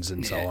weapons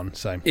and so on.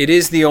 So it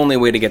is the only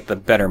way to get the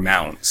better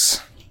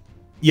mounts.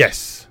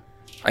 Yes.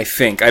 I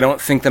think. I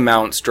don't think the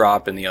mounts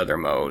drop in the other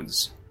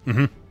modes.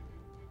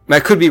 I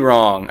could be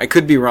wrong,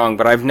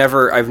 but I've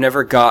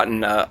never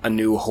gotten a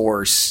new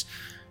horse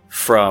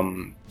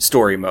from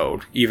story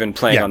mode, even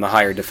playing on the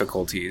higher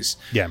difficulties.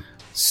 Yeah.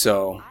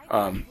 So,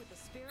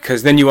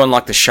 because then you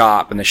unlock the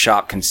shop, and the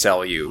shop can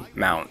sell you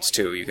mounts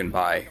too. You can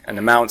buy, and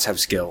the mounts have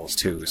skills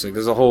too. So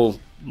there's a whole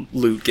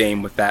loot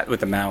game with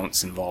the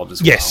mounts involved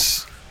as well.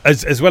 Yes.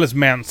 As well as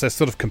mounts, there's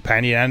sort of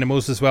companion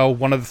animals as well.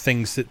 One of the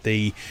things that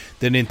the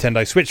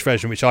Nintendo Switch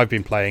version, which I've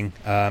been playing,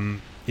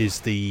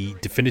 is the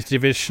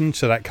Definitive Edition.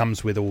 So that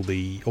comes with all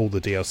the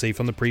DLC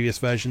from the previous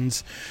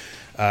versions.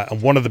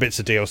 And one of the bits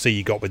of DLC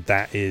you got with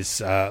that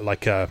is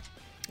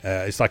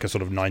it's like a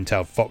sort of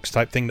nine-tailed fox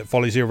type thing that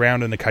follows you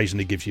around and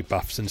occasionally gives you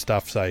buffs and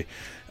stuff. So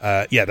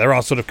there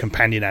are sort of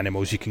companion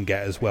animals you can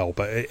get as well.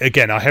 But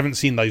again, I haven't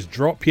seen those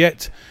drop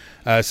yet.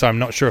 So I'm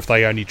not sure if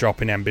they only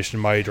drop in ambition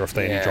mode or if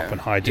they only drop in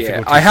high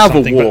difficulty. I have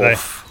a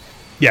wolf.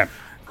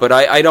 But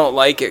I don't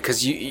like it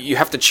because you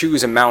have to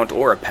choose a mount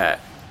or a pet.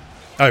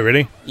 Oh,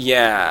 really?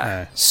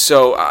 Yeah.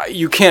 So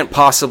you can't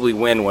possibly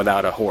win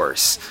without a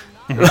horse.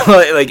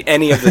 Like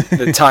any of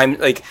the time,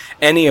 like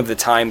any of the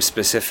time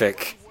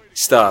specific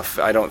stuff,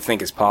 I don't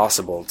think is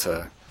possible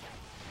to.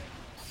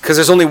 Because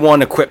there's only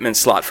one equipment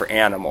slot for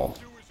animal.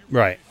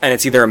 Right. And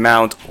it's either a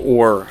mount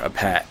or a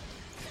pet.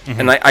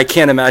 And I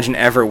can't imagine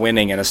ever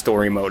winning in a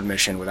story mode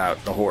mission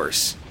without the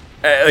horse.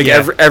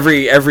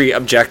 Every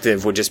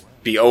objective would just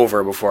be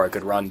over before I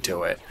could run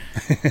to it.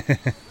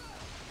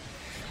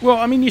 Well,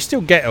 I mean, you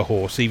still get a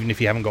horse even if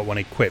you haven't got one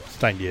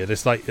equipped, don't you?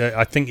 There's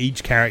I think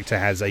each character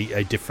has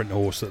a different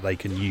horse that they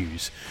can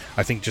use.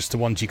 I think just the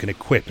ones you can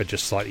equip are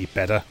just slightly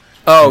better.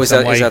 Oh, is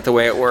that the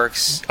way it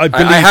works? I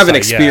haven't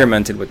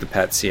experimented with the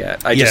pets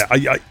yet.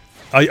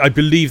 I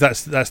believe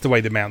that's the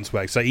way the mounts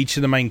work. So each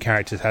of the main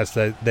characters has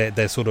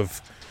their sort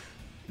of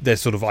their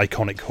sort of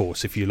iconic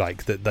horse, if you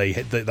like, that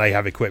they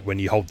have equipped. When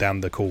you hold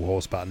down the cool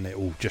horse button, it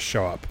will just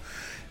show up.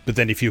 But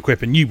then if you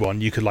equip a new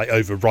one, you could like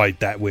override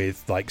that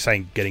with like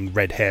saying getting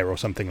red hair or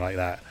something like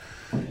that.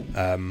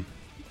 My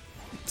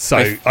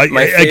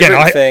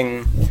favorite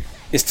thing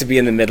is to be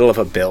in the middle of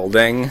a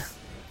building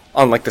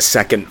on like the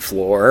second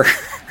floor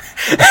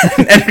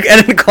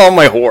and call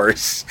my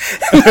horse.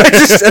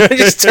 I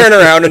just turn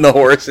around and the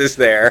horse is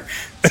there.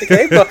 It's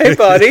like, hey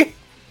buddy,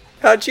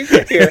 how'd you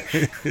get here?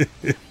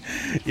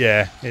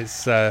 Yeah,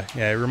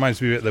 it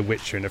reminds me a bit of The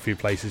Witcher in a few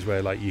places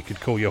where like you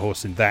could call your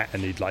horse in that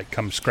and he'd like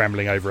come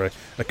scrambling over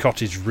a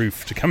cottage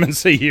roof to come and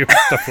see you and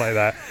stuff like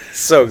that.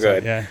 So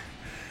good.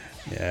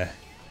 Yeah.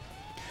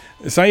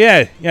 So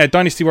yeah,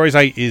 Dynasty Warriors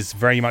 8 is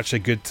very much a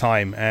good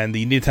time, and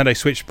the Nintendo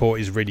Switch port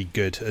is really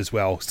good as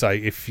well. So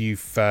if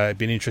you've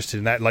been interested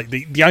in that, like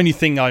the only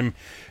thing I'm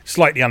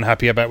slightly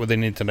unhappy about with the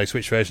Nintendo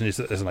Switch version is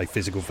that there's no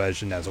physical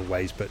version as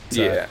always. But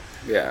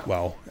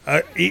well,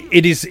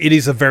 it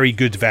is a very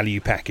good value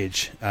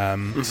package.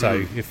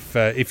 So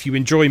if you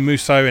enjoy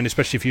Musou, and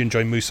especially if you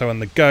enjoy Musou on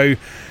the go,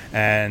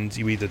 and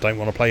you either don't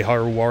want to play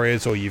Hyrule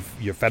Warriors or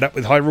you're fed up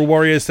with Hyrule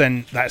Warriors,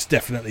 then that's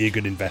definitely a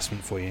good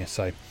investment for you.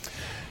 So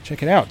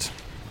check it out.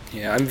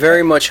 Yeah, I'm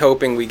very much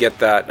hoping we get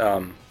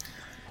that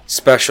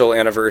special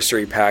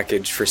anniversary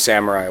package for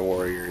Samurai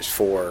Warriors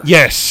 4.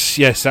 Yes,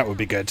 that would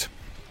be good.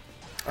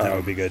 That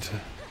would be good.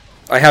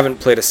 I haven't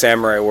played a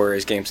Samurai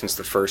Warriors game since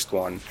the first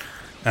one,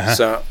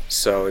 so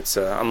it's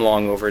I'm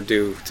long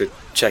overdue to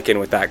check in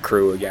with that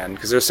crew again,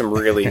 because there's some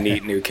really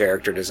neat new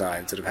character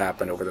designs that have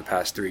happened over the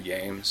past 3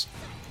 games.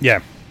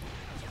 Yeah,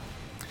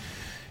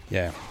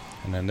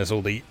 and then there's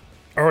all the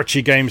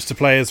Orochi games to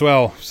play as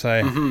well.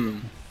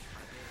 So.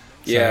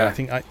 Yeah, I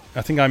think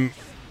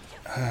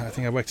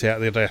I worked it out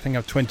the other day. I think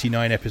I'm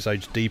 29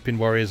 episodes deep in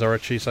Warriors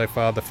Orochi so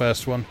far. The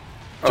first one,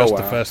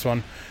 the first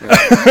one.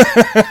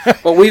 Yeah.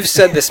 Well, we've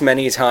said this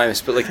many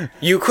times, but like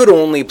you could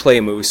only play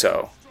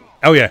Musou.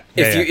 Oh yeah.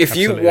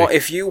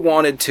 If you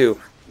wanted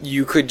to,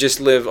 you could just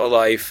live a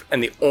life,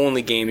 and the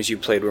only games you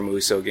played were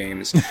Musou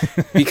games.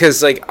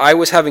 Because like I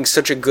was having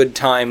such a good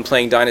time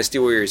playing Dynasty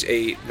Warriors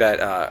 8 that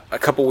a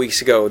couple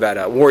weeks ago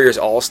that Warriors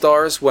All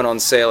Stars went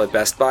on sale at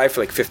Best Buy for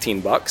like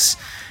 $15.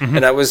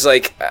 And I was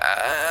like,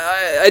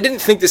 I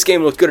didn't think this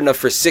game looked good enough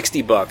for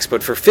 $60,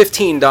 but for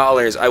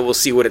 $15, I will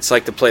see what it's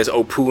like to play as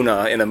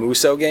Opuna in a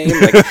Musou game.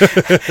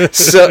 Like,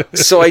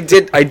 so I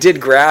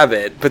did grab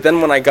it, but then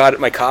when I got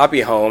my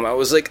copy home, I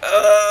was like,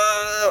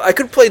 I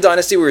could play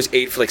Dynasty Warriors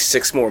 8 for like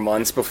 6 more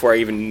months before I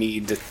even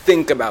need to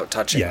think about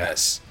touching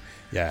this.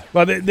 Yeah,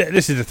 well,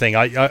 this is the thing.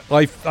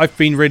 I've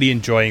been really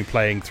enjoying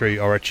playing through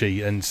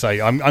Orochi, and so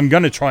I'm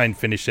going to try and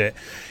finish it.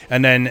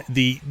 And then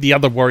the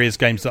other Warriors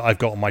games that I've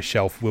got on my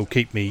shelf will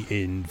keep me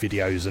in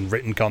videos and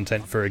written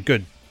content for a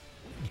good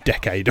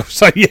decade or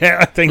so. Yeah,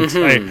 I think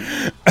so.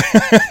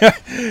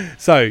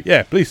 So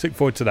yeah, please look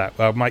forward to that.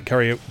 I might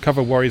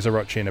cover Warriors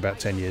Orochi in about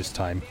 10 years'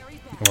 time.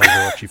 Warriors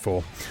Orochi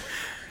 4.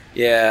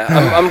 Yeah,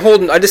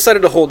 I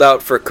decided to hold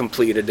out for a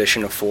complete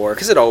edition of 4,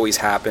 because it always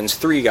happens.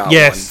 3 got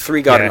one.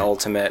 3 got an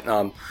ultimate.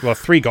 Well,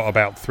 3 got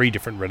about 3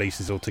 different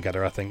releases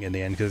altogether, I think, in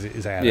the end, because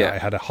it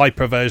had a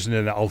hyper version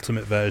and an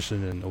ultimate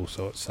version and all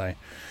sorts. So,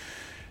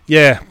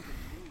 yeah.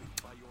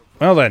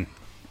 Well then,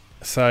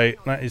 so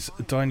that is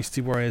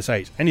Dynasty Warriors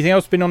 8. Anything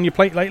else been on your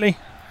plate lately?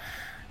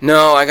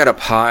 No, I got a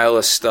pile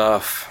of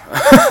stuff.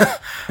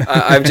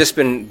 I've just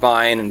been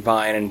buying,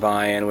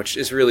 which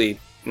is really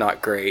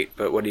not great,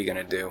 but what are you going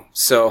to do?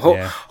 So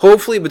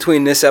hopefully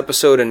between this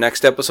episode and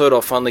next episode,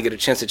 I'll finally get a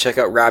chance to check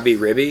out Rabbi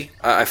Ribby.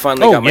 I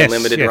finally got my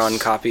limited run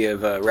copy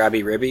of Rabbi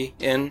Ribby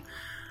in.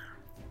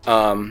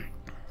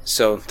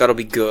 So that'll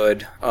be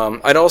good.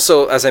 I'd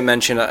also, as I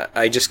mentioned,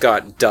 I just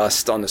got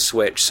Dust on the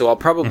Switch, so I'll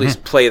probably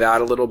play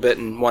that a little bit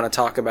and want to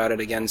talk about it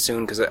again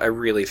soon, because I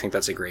really think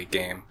that's a great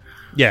game.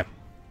 Yeah,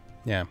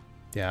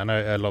 I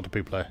know a lot of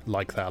people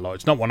like that a lot.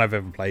 It's not one I've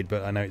ever played,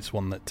 but I know it's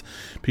one that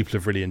people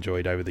have really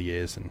enjoyed over the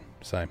years, and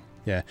so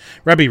yeah,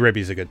 Rabbi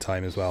Ribby's a good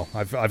time as well.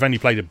 I've only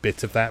played a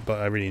bit of that,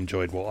 but I really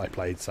enjoyed what I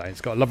played. So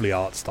it's got a lovely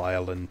art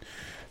style and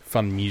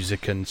fun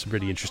music and some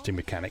really interesting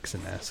mechanics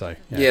in there. So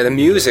yeah, the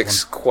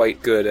music's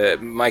quite good.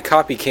 My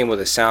copy came with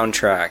a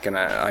soundtrack, and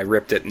I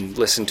ripped it and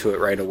listened to it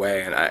right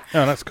away. And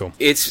that's cool.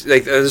 It's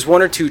like there's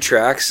 1 or 2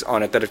 tracks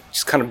on it that have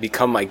just kind of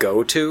become my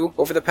go-to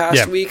over the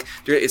past week.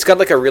 It's got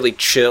like a really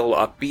chill,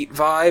 upbeat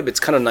vibe. It's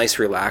kind of nice,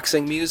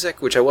 relaxing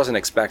music, which I wasn't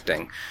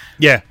expecting.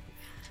 Yeah.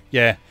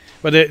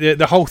 But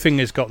the whole thing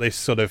has got this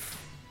sort of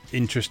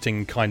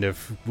interesting kind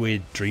of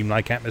weird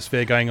dreamlike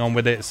atmosphere going on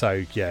with it,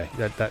 so yeah,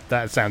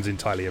 that sounds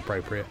entirely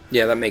appropriate.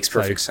 Yeah, that makes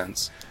perfect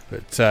sense.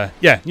 But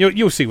yeah,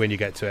 you'll see when you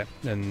get to it,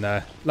 and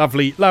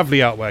lovely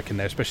artwork in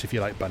there, especially if you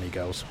like bunny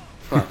girls.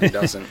 Well, who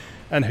doesn't?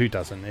 And who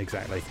doesn't,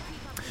 exactly.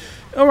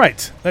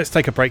 Alright, let's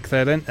take a break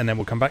there then, and then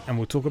we'll come back and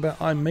we'll talk about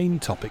our main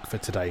topic for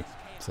today.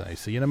 So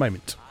see you in a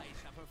moment.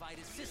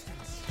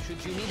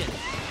 Should you need it.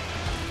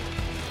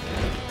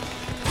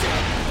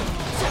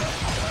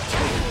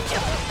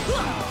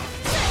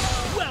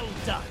 Well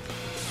done.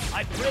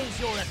 I praise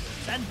your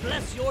efforts and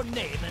bless your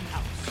name and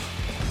house.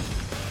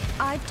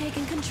 I've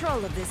taken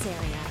control of this area.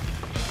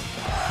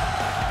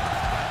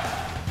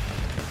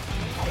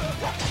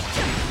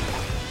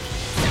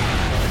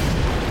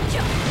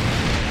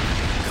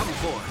 Come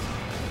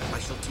forth. I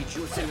shall teach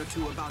you a thing or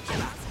two about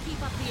that.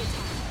 Keep up the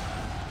attack.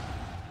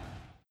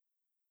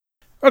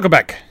 Welcome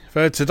back.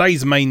 For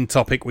today's main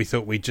topic, we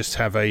thought we'd just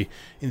have a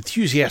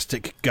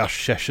enthusiastic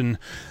gush session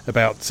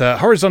about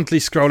horizontally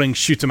scrolling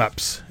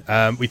shoot-em-ups.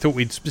 We thought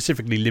we'd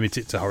specifically limit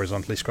it to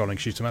horizontally scrolling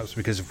shoot-em-ups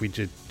because if we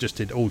just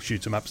did all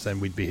shoot-em-ups, then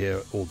we'd be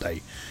here all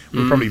day.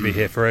 We'll probably be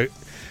here for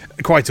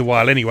quite a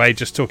while anyway,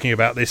 just talking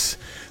about this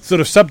sort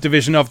of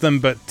subdivision of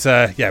them. But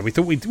yeah, we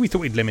thought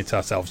we'd limit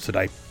ourselves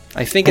today.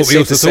 I think it's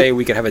safe to say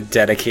we could have a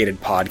dedicated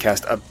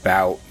podcast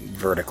about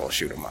vertical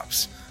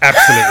shoot-em-ups.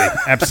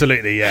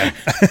 Absolutely, yeah.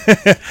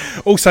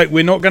 Also,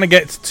 we're not going to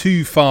get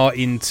too far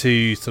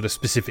into sort of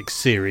specific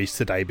series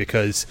today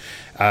because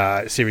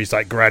series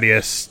like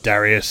Gradius,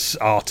 Darius,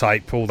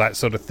 R-Type, all that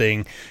sort of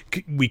thing,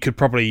 we could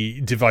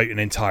probably devote an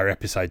entire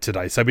episode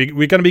today. So we're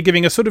going to be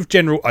giving a sort of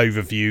general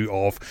overview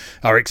of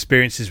our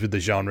experiences with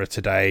the genre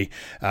today,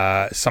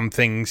 some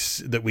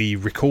things that we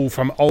recall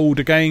from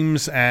older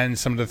games, and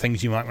some of the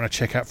things you might want to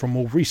check out from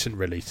more recent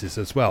releases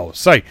as well.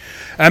 So,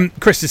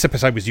 Chris, this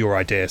episode was your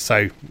idea,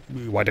 so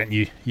why don't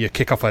you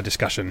kick off our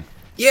discussion?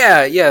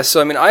 Yeah.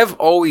 So, I mean, I've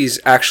always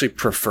actually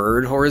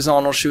preferred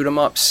horizontal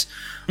shoot-em-ups.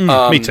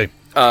 Me too.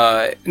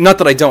 Not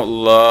that I don't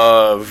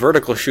love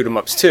vertical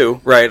shoot-em-ups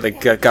too, right?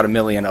 Like, got a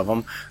million of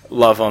them.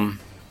 Love them.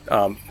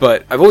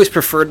 But I've always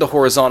preferred the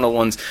horizontal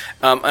ones.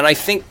 And I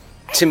think,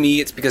 to me,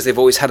 it's because they've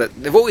always had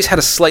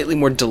a slightly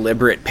more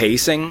deliberate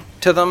pacing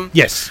to them.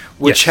 Yes.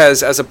 Which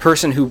has, as a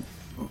person who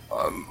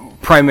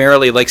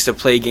primarily likes to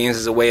play games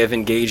as a way of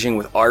engaging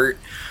with art,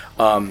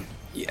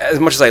 as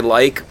much as I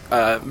like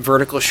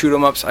vertical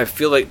shoot-em-ups, I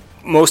feel like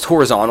most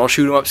horizontal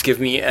shoot-em-ups give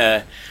me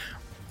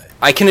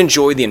I can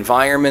enjoy the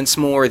environments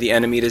more, the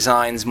enemy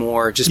designs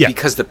more, just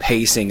because the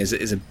pacing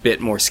is a bit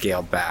more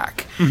scaled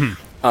back.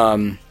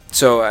 Mm-hmm.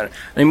 So, I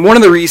mean, one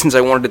of the reasons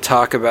I wanted to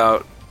talk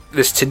about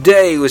this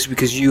today was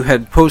because you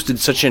had posted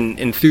such an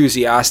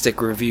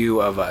enthusiastic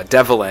review of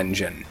Devil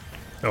Engine.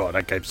 Oh,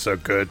 that game's so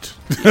good.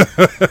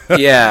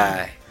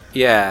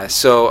 Yeah.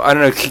 So, I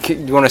don't know,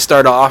 you want to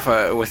start off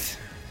with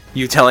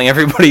you telling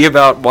everybody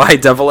about why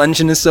Devil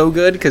Engine is so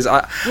good? Because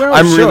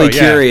I'm really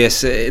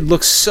curious. It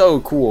looks so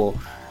cool.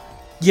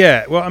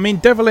 Yeah, well, I mean,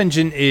 Devil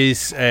Engine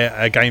is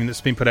a game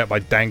that's been put out by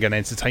Dangan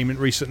Entertainment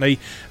recently.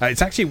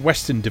 It's actually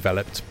Western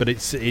developed, but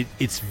it's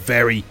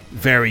very,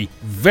 very,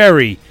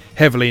 very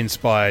heavily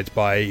inspired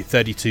by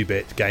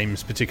 32-bit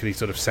games, particularly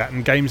sort of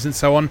Saturn games and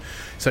so on.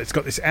 So it's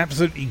got this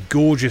absolutely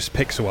gorgeous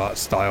pixel art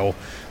style,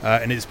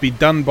 and it's been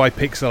done by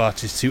pixel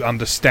artists who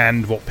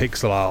understand what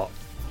pixel art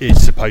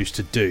is supposed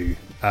to do.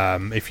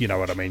 If you know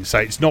what I mean. So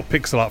it's not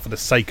pixel art for the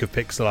sake of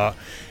pixel art.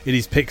 It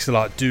is pixel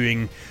art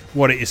doing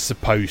what it is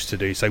supposed to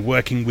do. So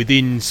working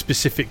within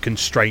specific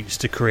constraints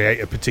to create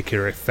a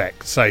particular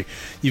effect. So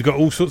you've got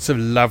all sorts of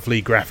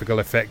lovely graphical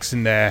effects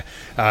in there.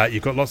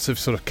 You've got lots of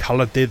sort of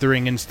colour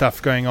dithering and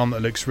stuff going on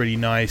that looks really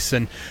nice.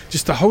 And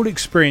just the whole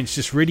experience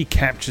just really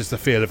captures the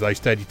feel of those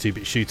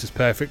 32-bit shooters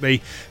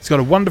perfectly. It's got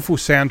a wonderful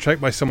soundtrack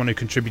by someone who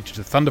contributed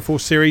to the Thunder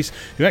Force series,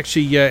 who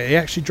actually he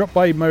actually dropped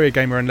by Mario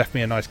Gamer and left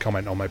me a nice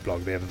comment on my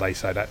blog the other day.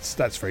 So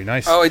that's very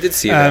nice. Oh, I did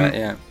see that.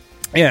 Yeah.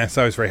 Yeah,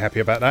 so I was very happy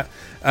about that.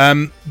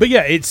 But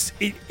yeah, it's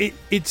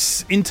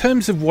in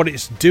terms of what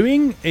it's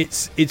doing,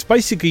 it's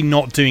basically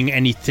not doing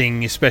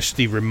anything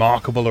especially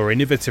remarkable or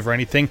innovative or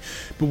anything.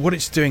 But what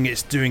it's doing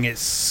it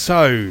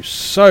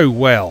so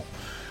well.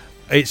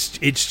 It's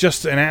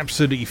just an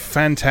absolutely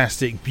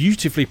fantastic,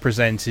 beautifully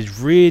presented,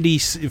 really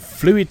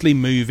fluidly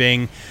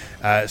moving,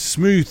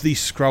 smoothly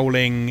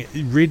scrolling,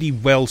 really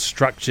well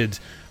structured,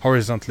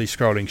 horizontally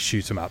scrolling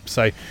shoot 'em up.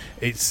 So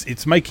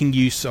it's making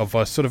use of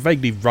a sort of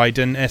vaguely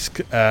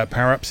Raiden-esque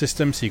power-up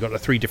system. So you've got the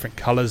 3 different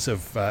colours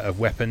of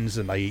weapons,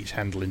 and they each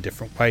handle in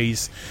different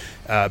ways.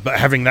 But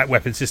having that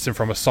weapon system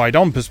from a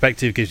side-on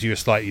perspective gives you a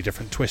slightly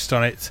different twist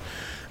on it.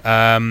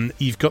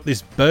 You've got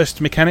this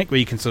burst mechanic where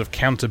you can sort of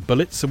counter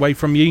bullets away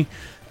from you.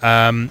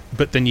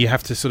 But then you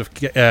have to sort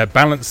of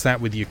balance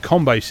that with your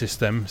combo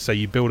system. So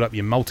you build up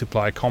your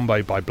multiplier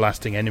combo by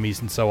blasting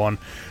enemies and so on.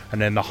 And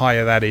then the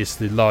higher that is,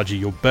 the larger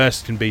your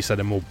burst can be, so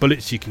the more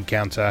bullets you can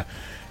counter.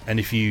 And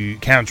if you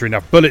counter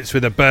enough bullets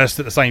with a burst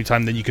at the same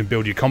time, then you can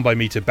build your combo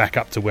meter back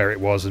up to where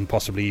it was and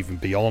possibly even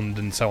beyond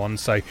and so on.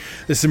 So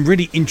there's some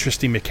really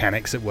interesting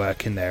mechanics at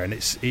work in there, and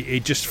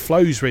it just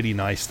flows really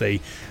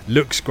nicely,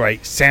 looks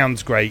great,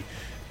 sounds great.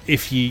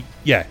 If you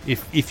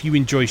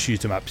enjoy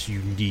shoot 'em ups, you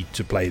need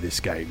to play this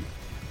game.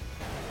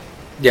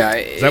 Yeah,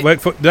 Does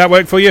that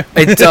work for you?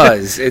 It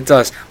does. It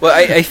does. Well,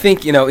 I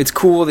think it's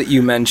cool that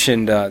you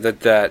mentioned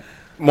that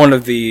one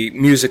of the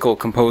musical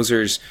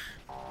composers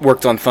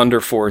worked on Thunder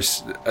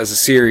Force as a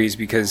series,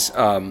 because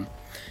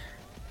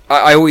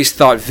I always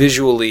thought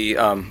visually,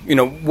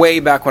 way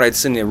back when I'd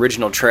seen the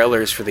original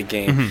trailers for the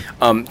game,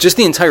 just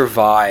the entire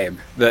vibe,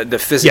 the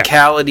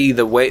physicality,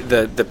 the way,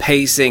 the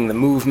pacing, the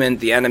movement,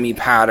 the enemy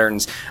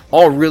patterns,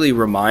 all really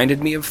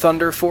reminded me of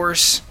Thunder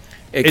Force.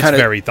 It's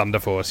very Thunder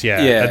Force,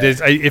 yeah.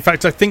 In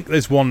fact, I think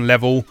there's one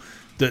level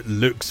that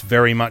looks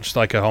very much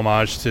like a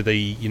homage to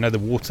the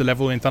water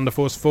level in Thunder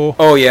Force 4.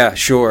 Oh yeah,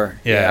 sure.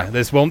 Yeah.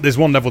 There's one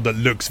level that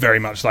looks very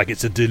much like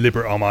it's a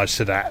deliberate homage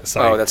to that.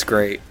 So. Oh, that's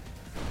great.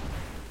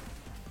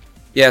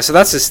 Yeah, so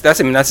that's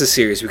a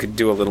series we could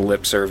do a little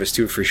lip service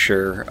to for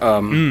sure.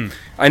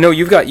 I know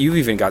you've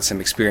even got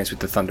some experience with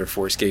the Thunder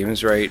Force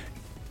games, right?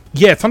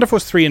 Yeah, Thunder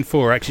Force 3 and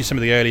 4 are actually some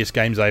of the earliest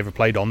games I ever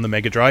played on the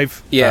Mega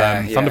Drive.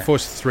 Yeah. Thunder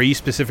Force 3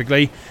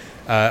 specifically.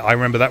 I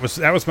remember that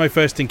was my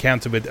first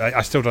encounter with.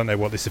 I still don't know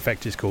what this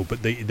effect is called,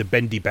 but the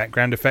bendy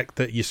background effect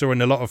that you saw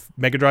in a lot of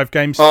Mega Drive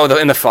games. Oh,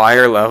 in the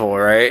fire level,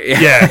 right?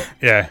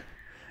 Yeah.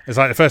 It's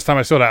like the first time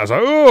I saw that, I was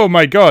like, "Oh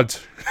my god!"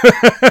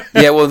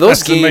 Yeah, well,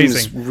 those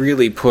games amazing.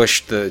 really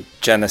pushed the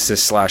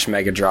Genesis /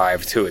 Mega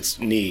Drive to its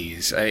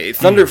knees.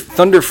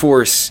 Thunder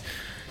Force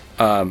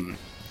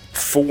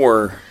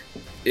 4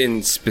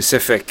 in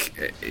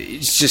specific,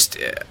 it's just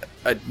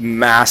a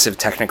massive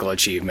technical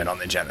achievement on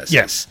the Genesis.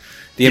 Yes.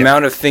 The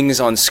amount of things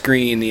on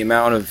screen, the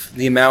amount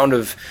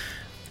of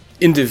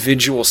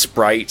individual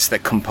sprites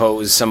that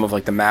compose some of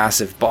like the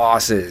massive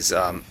bosses.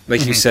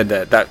 You said,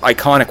 that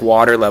iconic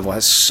water level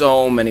has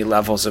so many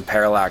levels of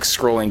parallax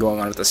scrolling going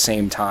on at the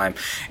same time.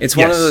 It's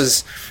one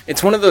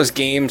of those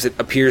games that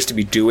appears to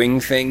be doing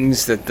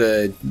things that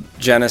the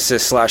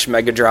Genesis /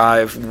 Mega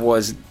Drive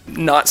was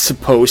not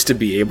supposed to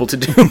be able to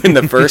do in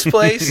the first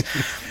place.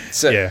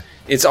 So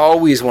it's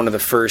always one of the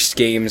first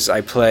games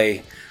I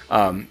play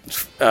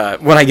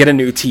when I get a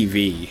new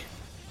TV.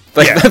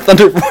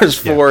 Thunder Force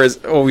 4 is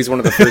always one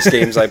of the first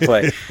games I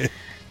play.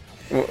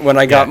 When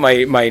I got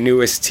my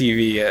newest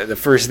TV, the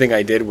first thing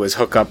I did was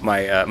hook up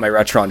my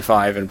Retron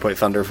 5 and put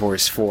Thunder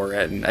Force 4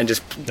 in, and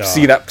just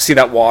see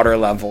that water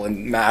level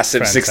in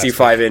massive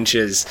 65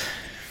 inches.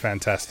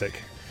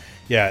 Fantastic.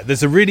 Yeah,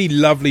 there's a really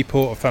lovely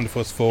port of Thunder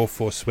Force 4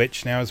 for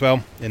Switch now as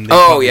well. It's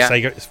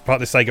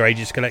part of the Sega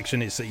Ages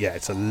collection. It's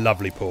a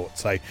lovely port.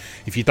 So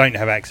if you don't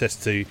have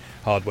access to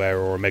hardware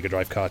or a Mega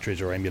Drive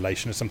cartridge or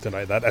emulation or something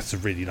like that, that's a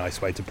really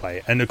nice way to play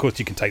it. And of course,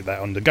 you can take that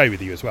on the go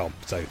with you as well.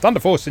 So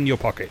Thunder Force in your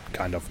pocket,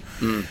 kind of.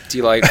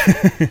 Delight.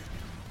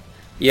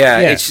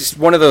 It's just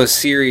one of those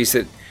series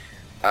that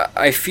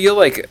I feel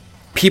like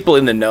people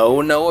in the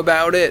know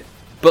about it.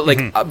 But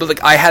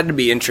I had to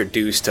be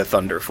introduced to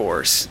Thunder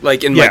Force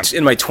in my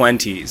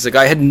 20s. Like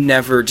I had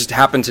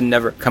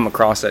never come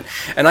across it,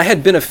 and I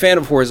had been a fan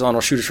of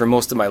horizontal shooters for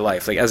most of my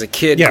life. Like as a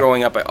kid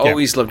growing up, I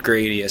always loved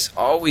Gradius,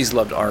 always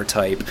loved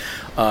R-Type.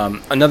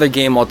 Another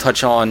game I'll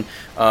touch on,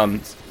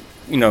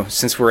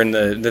 since we're in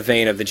the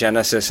vein of the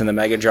Genesis and the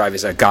Mega Drive,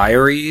 is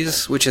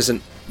Gyres, which is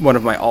one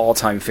of my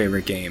all-time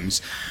favorite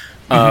games.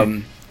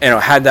 And I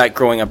had that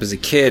growing up as a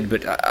kid,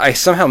 but I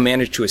somehow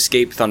managed to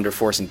escape Thunder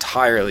Force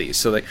entirely.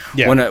 So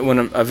when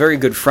a very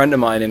good friend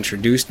of mine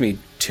introduced me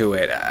to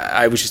it,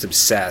 I was just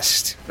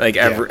obsessed.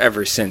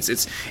 Ever since.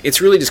 It's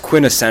really just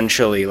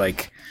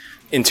quintessentially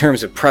in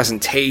terms of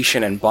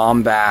presentation and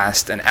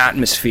bombast and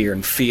atmosphere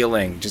and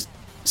feeling, just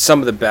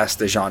some of the best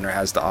the genre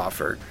has to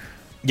offer.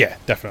 Yeah,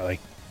 definitely.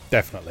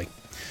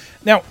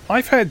 Now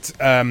I've had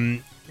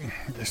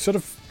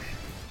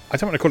I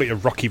don't want to call it a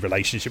rocky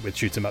relationship with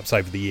shoot 'em ups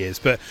over the years,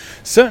 but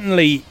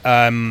certainly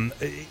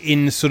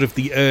in sort of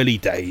the early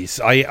days,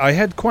 I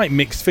had quite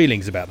mixed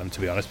feelings about them, to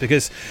be honest,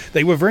 because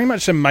they were very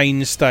much a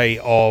mainstay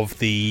of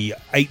the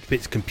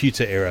 8-bit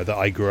computer era that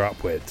I grew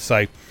up with.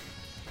 So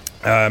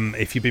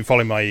if you've been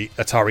following my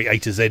Atari A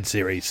to Z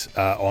series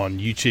on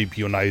YouTube,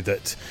 you'll know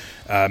that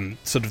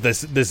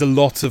there's a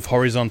lot of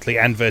horizontally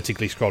and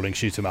vertically scrolling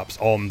shoot 'em ups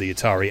on the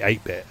Atari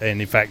 8-bit,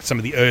 and in fact some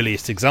of the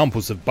earliest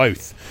examples of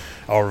both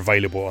are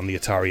available on the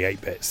Atari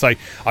 8-bit. So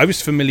I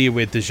was familiar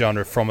with the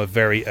genre from a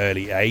very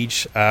early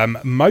age.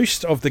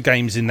 Most of the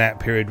games in that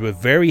period were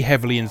very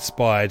heavily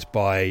inspired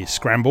by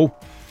Scramble.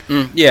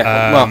 Well,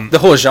 the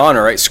whole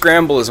genre, right?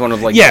 Scramble is one of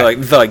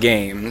the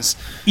games.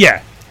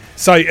 Yeah.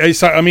 So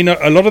I mean,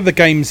 a lot of the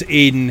games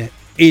in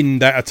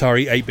that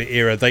Atari 8-bit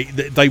era,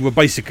 they were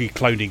basically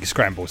cloning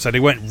Scramble. So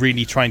they weren't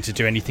really trying to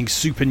do anything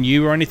super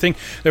new or anything.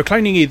 They were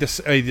cloning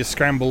either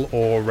Scramble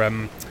or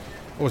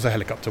what was the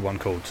helicopter one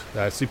called?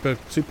 Super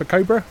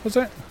Cobra, was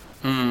it?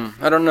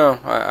 I don't know.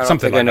 I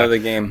don't think I know the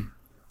game.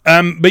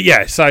 But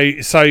yeah, so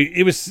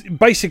it was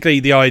basically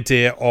the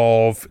idea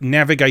of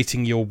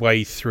navigating your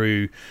way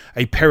through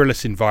a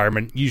perilous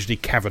environment, usually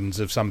caverns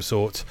of some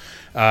sort,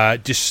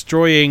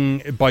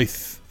 destroying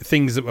both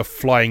things that were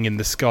flying in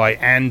the sky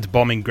and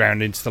bombing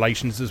ground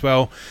installations as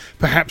well,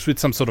 perhaps with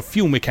some sort of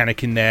fuel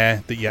mechanic in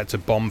there that you had to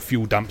bomb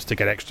fuel dumps to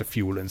get extra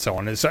fuel and so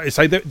on. And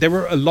so there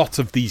were a lot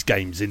of these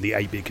games in the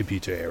 8-bit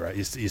computer era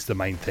is the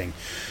main thing.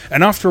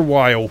 And after a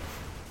while,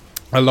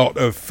 a lot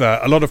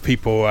of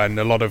people and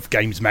a lot of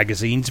games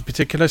magazines in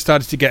particular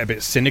started to get a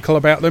bit cynical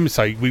about them.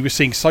 So we were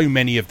seeing so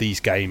many of these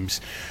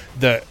games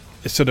that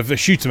sort of a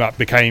shoot 'em up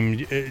became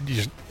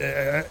just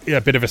a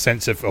bit of a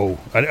sense of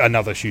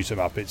another shoot 'em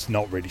up. It's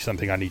not really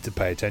something I need to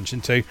pay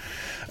attention to,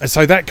 and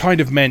so that kind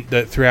of meant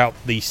that throughout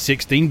the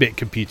 16-bit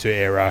computer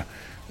era,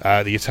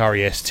 the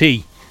Atari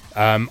ST,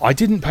 I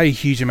didn't pay a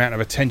huge amount of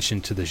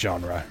attention to the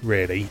genre,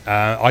 really.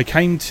 I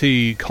came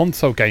to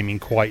console gaming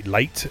quite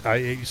late,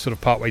 sort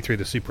of partway through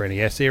the Super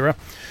NES era.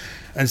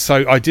 And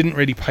so I didn't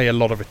really pay a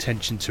lot of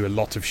attention to a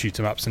lot of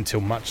shoot-'em-ups until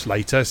much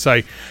later.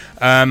 So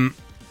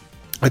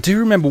I do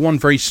remember one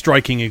very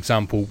striking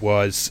example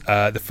was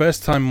the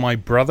first time my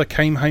brother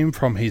came home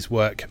from his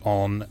work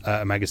on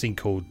a magazine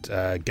called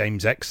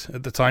Games X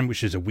at the time,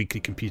 which is a weekly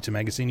computer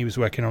magazine he was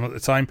working on at the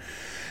time.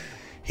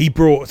 He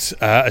brought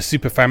a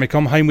Super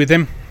Famicom home with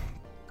him.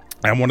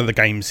 And one of the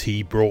games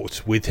he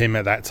brought with him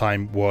at that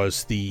time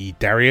was the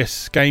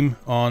Darius game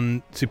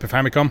on Super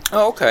Famicom.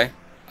 Oh, okay.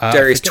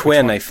 Darius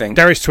Twin, I think.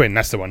 Darius Twin,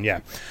 that's the one,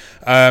 yeah.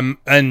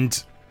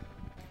 And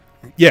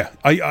yeah,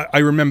 I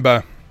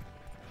remember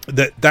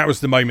that was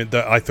the moment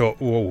that I thought,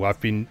 oh, I've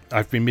been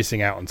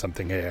missing out on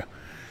something here.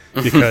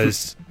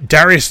 Because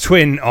Darius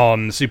Twin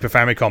on Super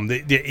Famicom,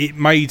 it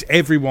made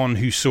everyone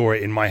who saw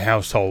it in my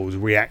household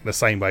react the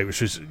same way,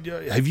 which was,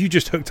 have you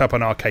just hooked up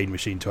an arcade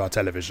machine to our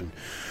television?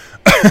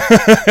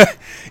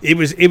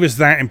 It was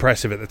that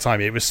impressive at the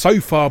time. It was so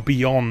far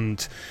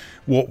beyond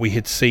what we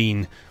had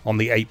seen on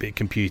the 8-bit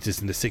computers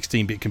and the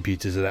 16-bit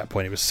computers at that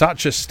point. It was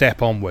such a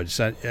step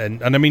onwards,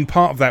 and I mean,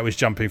 part of that was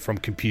jumping from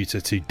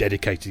computer to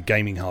dedicated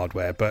gaming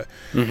hardware, but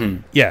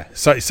yeah,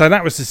 so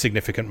that was a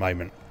significant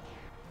moment.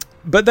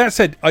 But that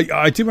said,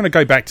 I do want to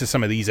go back to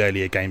some of these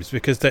earlier games,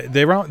 because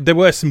there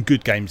were some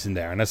good games in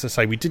there, and as I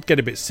say, we did get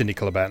a bit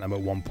cynical about them at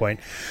one point,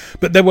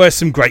 but there were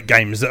some great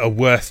games that are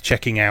worth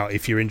checking out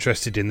if you're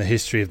interested in the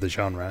history of the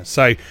genre.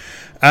 So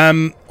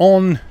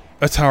on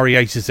Atari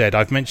A to Z,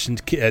 I've mentioned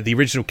the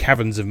original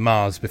Caverns of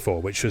Mars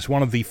before, which was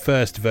one of the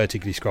first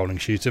vertically scrolling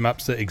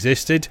shoot-'em-ups that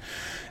existed.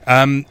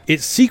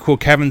 Its sequel,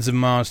 Caverns of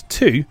Mars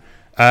 2,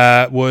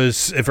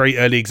 was a very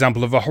early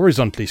example of a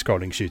horizontally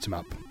scrolling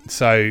shoot-'em-up.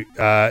 So,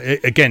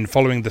 again,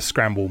 following the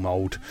Scramble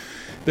mold.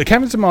 The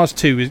Caverns of Mars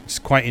 2 is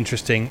quite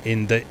interesting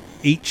in that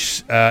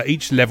each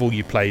level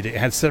you played, it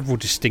had several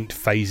distinct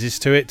phases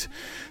to it.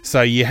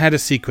 So you had a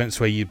sequence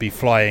where you'd be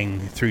flying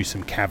through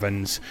some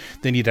caverns,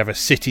 then you'd have a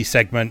city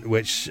segment,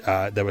 which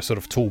there were sort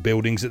of tall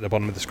buildings at the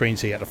bottom of the screen,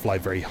 so you had to fly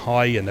very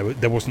high, and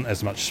there wasn't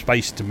as much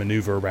space to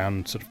maneuver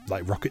around, sort of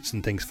like rockets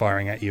and things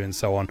firing at you and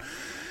so on.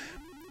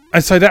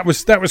 And so that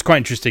was quite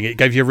interesting. It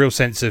gave you a real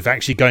sense of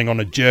actually going on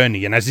a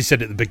journey, and as you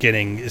said at the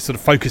beginning, it's sort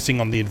of focusing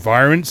on the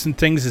environments and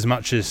things as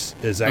much as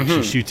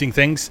actually shooting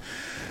things.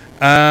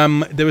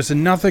 There was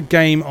another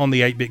game on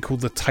the 8-bit called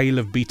The Tale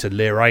of Beta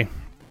Lyrae,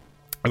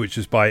 which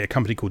was by a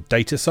company called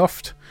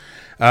Datasoft.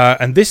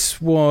 And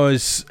this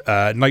was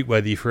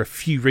noteworthy for a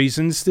few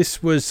reasons.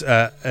 This was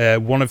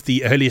one of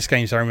the earliest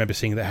games I remember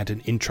seeing that had an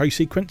intro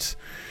sequence.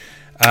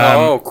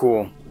 Oh,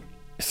 cool.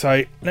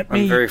 So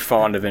I'm very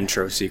fond of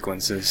intro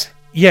sequences.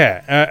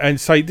 Yeah, and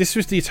so this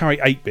was the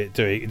Atari 8-bit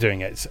doing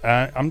it.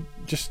 I'm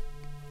just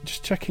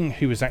checking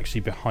who was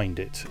actually behind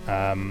it,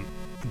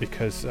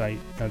 because I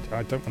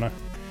don't want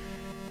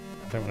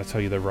to tell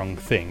you the wrong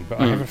thing,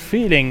 but I have a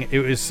feeling it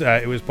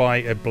was by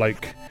a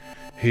bloke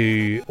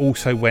who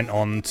also went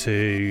on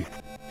to...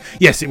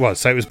 Yes, it was.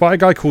 So it was by a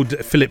guy called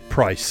Philip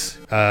Price,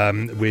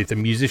 with a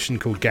musician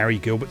called Gary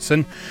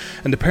Gilbertson,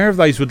 and the pair of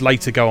those would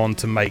later go on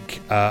to make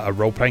a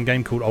role-playing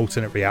game called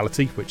Alternate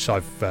Reality, which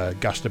I've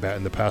gushed about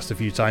in the past a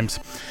few times.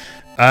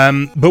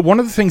 But one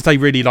of the things they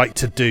really like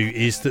to do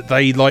is that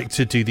they like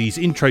to do these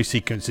intro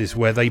sequences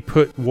where they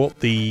put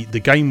what the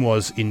game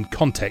was in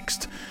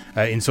context,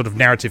 in sort of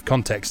narrative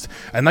context,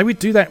 and they would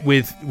do that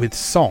with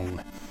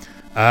song.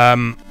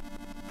 Now,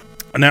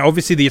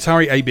 obviously, the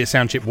Atari 8-bit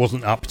sound chip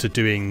wasn't up to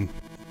doing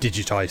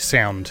digitized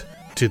sound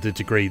to the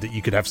degree that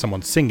you could have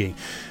someone singing,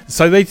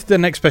 so they did the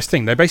next best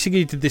thing. They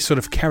basically did this sort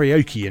of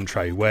karaoke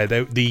intro where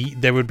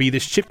there would be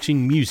this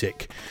chip-tune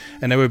music,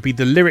 and there would be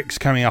the lyrics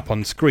coming up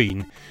on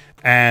screen,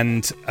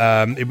 and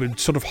it would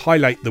sort of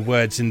highlight the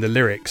words in the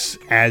lyrics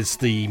as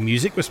the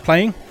music was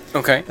playing.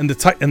 Okay. And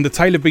the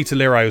Tale of Beta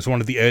Lyrae was one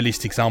of the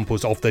earliest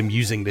examples of them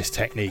using this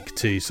technique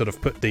to sort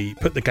of put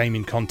the game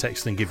in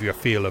context and give you a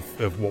feel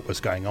of what was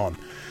going on.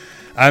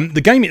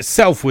 The game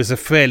itself was a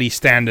fairly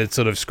standard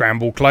sort of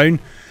Scramble clone,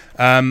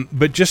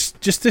 but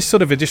just this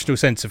sort of additional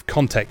sense of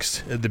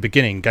context at the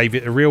beginning gave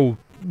it a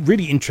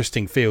really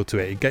interesting feel to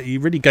it.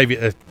 It really gave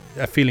it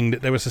a feeling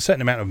that there was a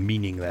certain amount of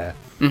meaning there.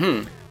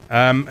 Mm-hmm.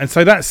 And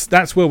so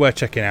that's well worth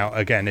checking out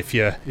again if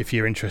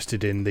you're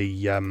interested in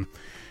the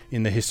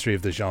history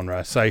of the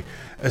genre. So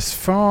as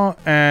far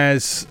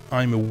as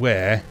I'm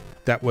aware,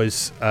 that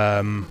was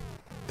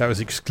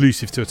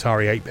exclusive to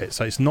Atari 8-bit,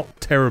 so it's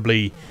not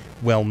terribly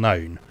well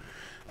known.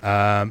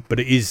 But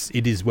it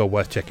is well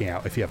worth checking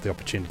out if you have the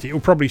opportunity. It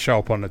will probably show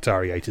up on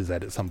Atari A to Z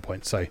at some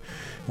point, so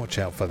watch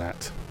out for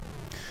that.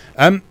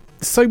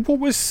 So what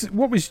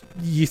was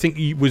you think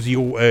was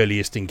your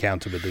earliest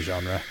encounter with the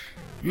genre?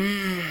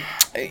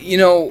 You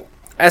know,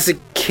 as a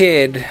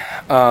kid,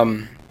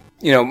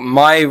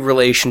 my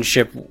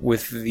relationship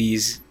with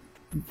these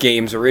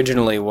games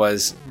originally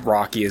was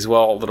rocky as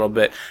well a little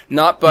bit.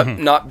 Not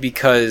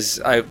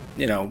because I,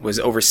 was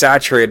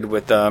oversaturated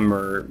with them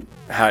or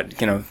had,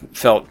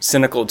 felt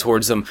cynical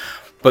towards them,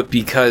 but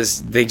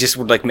because they just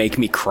would like make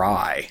me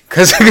cry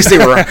because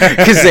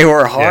they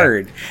were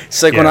hard.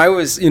 It's like when I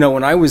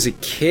was a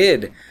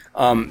kid,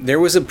 there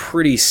was a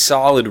pretty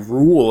solid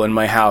rule in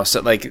my house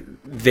that like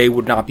they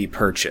would not be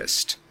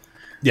purchased.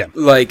 Yeah.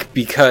 Like,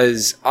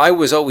 because I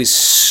was always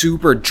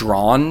super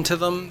drawn to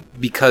them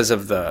because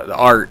of the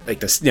art, like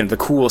the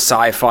cool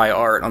sci-fi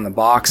art on the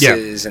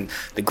boxes and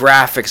the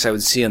graphics I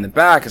would see on the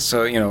back.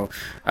 So,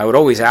 I would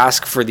always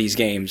ask for these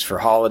games for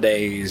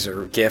holidays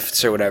or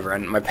gifts or whatever.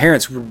 And my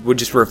parents would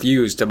just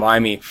refuse to buy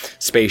me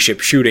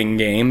spaceship shooting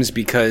games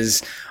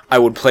because I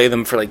would play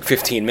them for like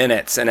 15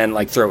 minutes and then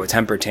like throw a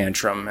temper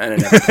tantrum and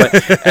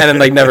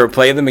then never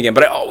play them again.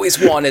 But I always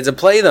wanted to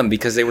play them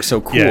because they were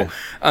so cool.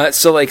 Yeah.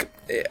 So like,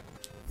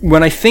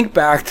 when I think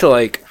back to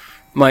like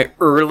my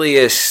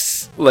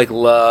earliest like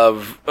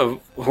love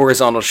of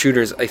horizontal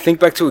shooters, I think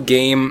back to a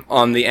game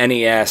on the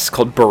NES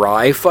called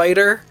Beakf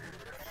Fighter.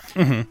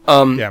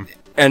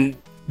 And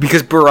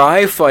because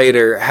Beakf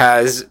Fighter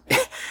has,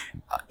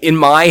 in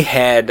my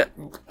head,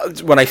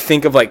 when I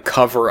think of like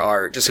cover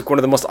art, just like one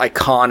of the most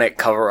iconic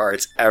cover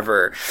arts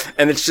ever,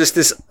 and it's just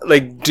this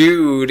like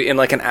dude in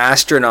like an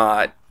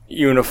astronaut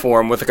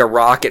uniform with like a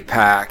rocket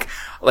pack,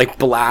 like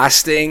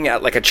blasting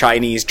at like a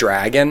Chinese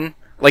dragon.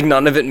 Like,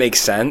 none of it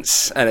makes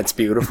sense, and it's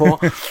beautiful.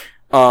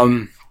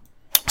 So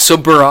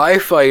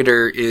Beakf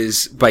Fighter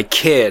is by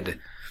Kid,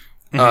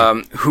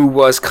 who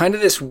was kind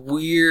of this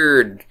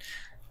weird,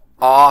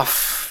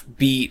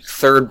 offbeat,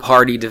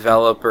 third-party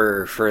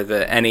developer for the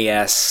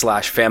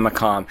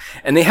NES/Famicom,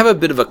 and they have a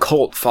bit of a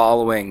cult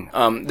following.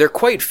 They're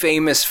quite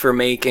famous for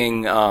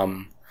making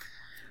one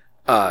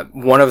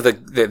of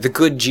the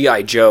good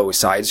G.I. Joe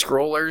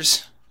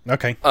side-scrollers.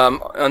 Okay.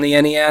 On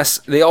the NES,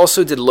 they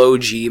also did Low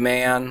G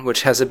Man,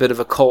 which has a bit of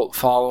a cult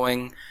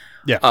following.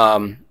 Yeah.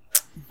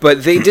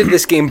 But they did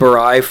this game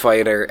Beakf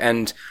Fighter,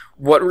 and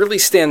what really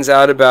stands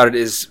out about it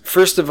is,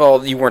 first of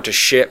all, you weren't a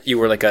ship. You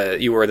were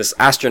this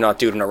astronaut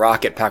dude in a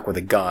rocket pack with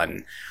a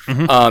gun.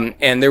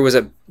 And there was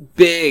a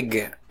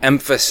big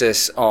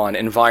emphasis on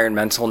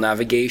environmental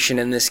navigation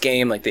in this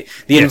game. Like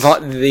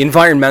the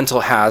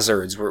environmental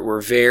hazards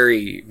were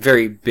very,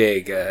 very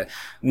big.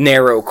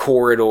 Narrow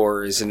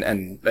corridors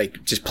and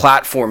like just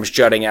platforms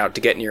jutting out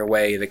to get in your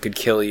way that could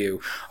kill you.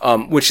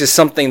 Which is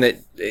something that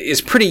is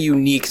pretty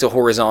unique to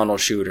horizontal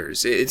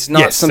shooters. It's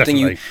not something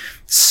definitely.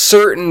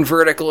 Certain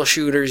vertical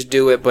shooters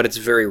do it, but it's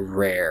very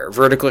rare.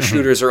 Vertical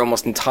shooters are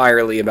almost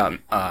entirely about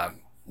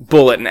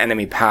bullet and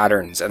enemy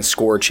patterns and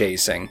score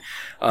chasing.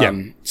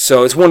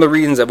 So it's one of the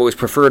reasons I've always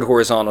preferred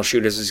horizontal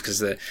shooters is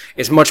because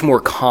it's much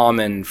more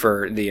common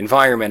for the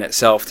environment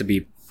itself to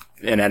be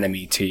an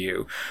enemy to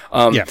you.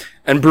 And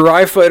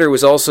Beakf Fighter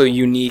was also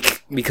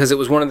unique because it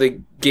was one of the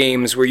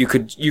games where you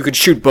could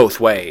shoot both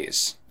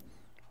ways.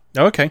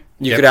 Oh, okay.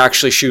 You could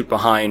actually shoot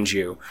behind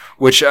you,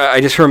 which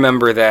I just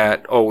remember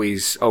that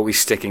always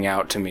sticking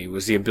out to me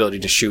was the ability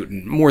to shoot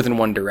in more than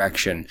one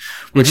direction,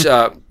 which,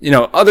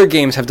 other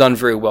games have done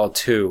very well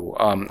too.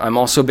 I'm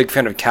also a big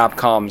fan of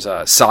Capcom's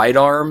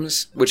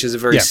Sidearms, which is a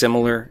very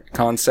similar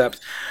concept.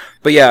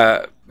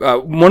 But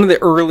one of the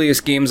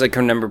earliest games I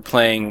can remember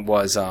playing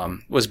was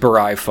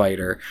Beakf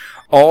Fighter.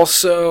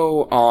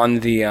 Also on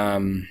the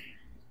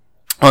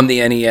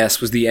NES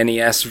was the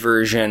NES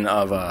version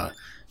of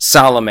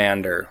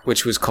Salamander,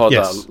 which was called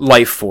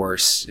Life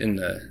Force in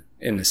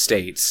the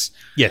States.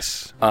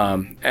 Yes.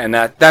 And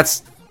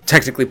that's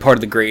technically part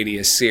of the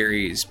Gradius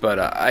series, but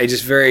I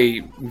just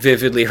very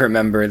vividly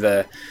remember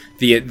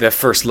the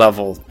first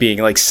level being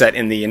like set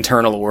in the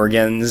internal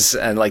organs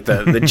and like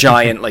the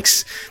giant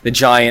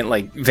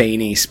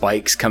veiny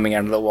spikes coming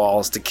out of the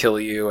walls to kill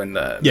you, and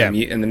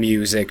the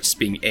music just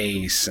being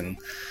ace, and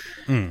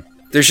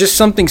there's just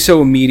something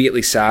so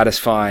immediately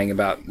satisfying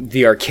about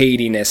the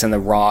arcadiness and the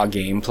raw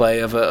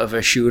gameplay of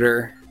a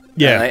shooter.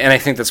 And I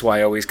think that's why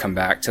I always come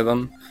back to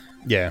them.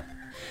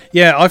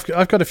 I've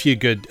got a few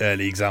good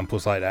early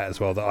examples like that as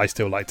well that I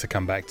still like to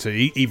come back to,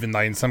 even though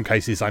in some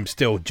cases I'm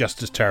still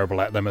just as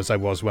terrible at them as I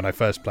was when I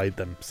first played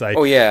them. So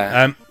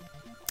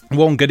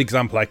one good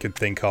example I could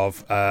think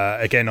of,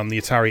 again on the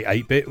Atari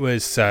 8-bit,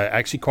 was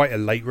actually quite a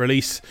late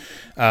release.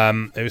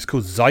 It was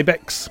called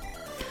Zybex.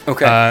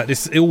 Okay.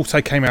 It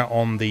also came out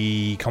on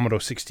the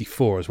Commodore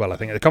 64 as well, I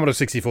think. The Commodore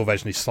 64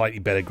 version is slightly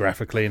better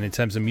graphically and in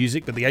terms of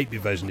music, but the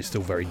 8-bit version is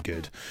still very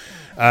good.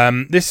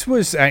 This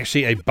was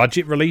actually a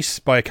budget release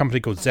by a company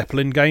called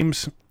Zeppelin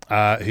Games,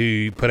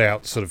 who put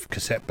out sort of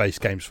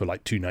cassette-based games for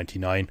like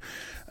 $2.99.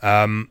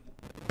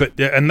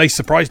 And they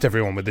surprised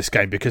everyone with this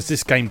game because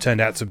this game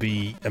turned out to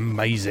be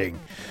amazing.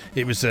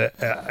 It was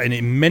an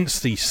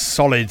immensely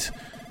solid,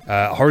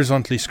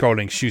 horizontally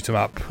scrolling shoot 'em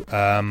up,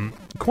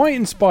 quite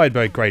inspired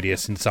by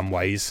Gradius in some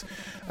ways.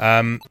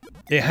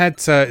 It had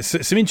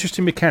some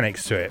interesting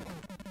mechanics to it.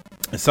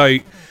 So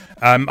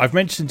I've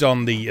mentioned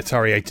on the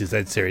Atari A to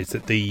Z series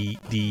that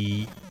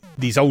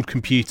these old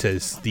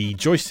computers, the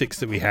joysticks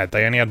that we had,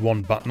 they only had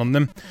one button on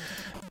them.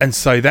 And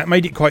so that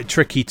made it quite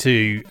tricky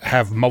to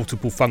have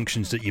multiple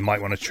functions that you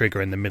might want to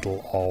trigger in the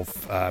middle of,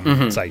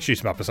 say, shoot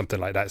 'em up or something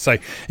like that. So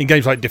in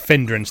games like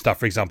Defender and stuff,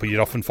 for example, you'd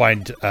often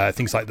find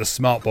things like the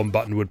smart bomb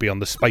button would be on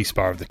the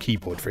spacebar of the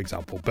keyboard, for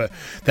example. But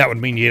that would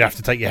mean you'd have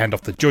to take your hand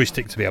off the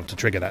joystick to be able to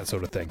trigger that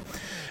sort of thing.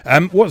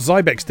 What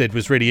Zybex did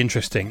was really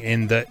interesting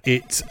in that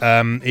it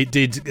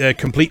did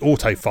complete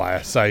auto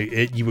fire. So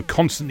you were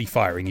constantly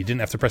firing. You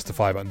didn't have to press the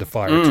fire button to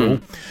fire at all.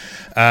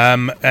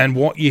 And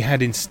what you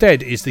had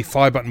instead is the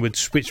fire button would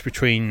switch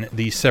between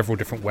these several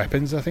different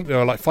weapons. I think there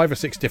were like 5 or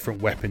 6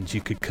 different weapons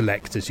you could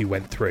collect as you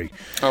went through.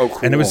 Oh, cool.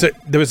 And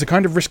there was a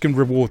kind of risk and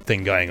reward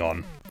thing going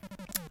on.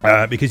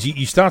 Because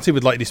you started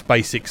with like this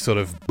basic sort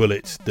of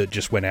bullet that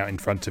just went out in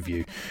front of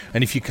you,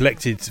 and if you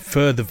collected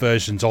further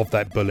versions of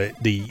that bullet,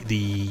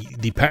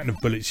 the pattern of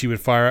bullets you would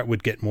fire at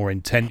would get more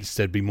intense.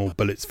 There'd be more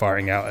bullets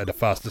firing out at a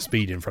faster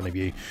speed in front of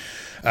you.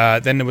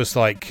 Then there was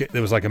like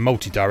a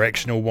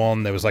multi-directional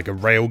one. There was like a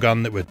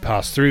railgun that would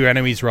pass through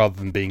enemies rather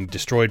than being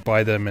destroyed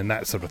by them, and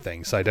that sort of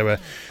thing. So there were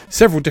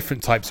several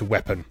different types of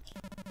weapon.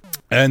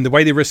 And the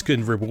way the risk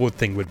and reward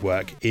thing would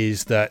work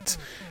is that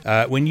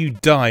when you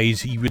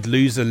died, you would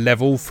lose a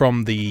level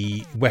from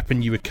the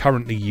weapon you were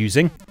currently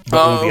using, but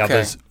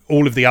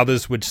all of the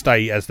others would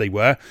stay as they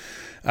were.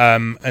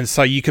 And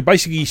so you could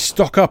basically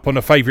stock up on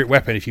a favourite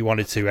weapon if you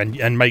wanted to,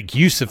 and make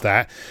use of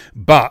that.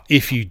 But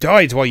if you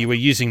died while you were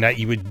using that,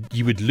 you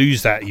would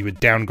lose that. You would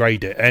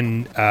downgrade it.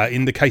 And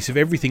in the case of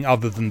everything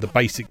other than the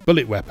basic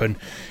bullet weapon,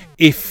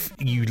 if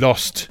you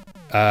lost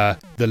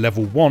the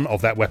level 1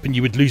 of that weapon,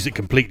 you would lose it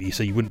completely,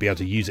 so you wouldn't be able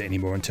to use it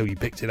anymore until you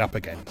picked it up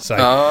again.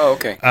 So,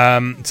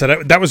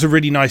 so that was a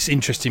really nice,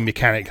 interesting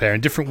mechanic there.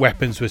 And different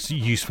weapons were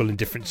useful in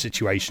different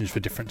situations for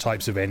different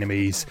types of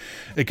enemies.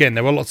 Again,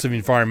 there were lots of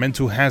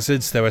environmental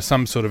hazards. There were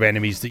some sort of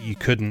enemies that you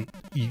couldn't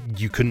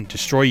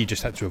destroy. You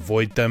just had to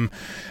avoid them.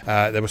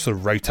 There were sort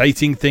of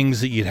rotating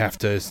things that you'd have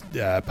to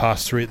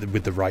pass through it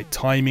with the right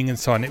timing and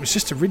so on. It was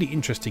just a really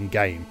interesting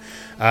game.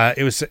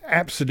 It was an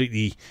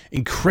absolutely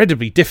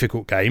incredibly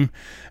difficult game.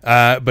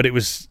 But it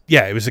was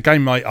a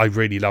game I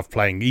really loved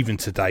playing, even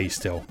today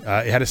still.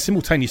 It had a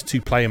simultaneous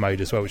 2-player mode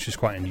as well, which was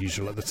quite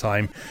unusual at the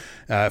time,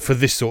 for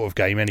this sort of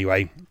game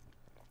anyway.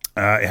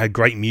 It had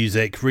great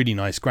music, really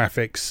nice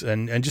graphics,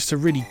 and just a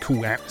really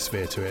cool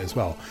atmosphere to it as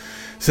well.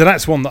 So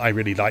that's one that I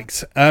really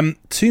liked.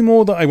 2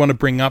 more that I want to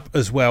bring up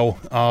as well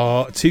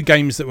are 2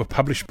 games that were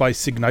published by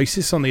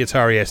Psygnosis on the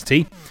Atari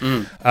ST.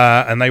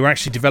 And they were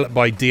actually developed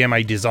by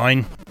DMA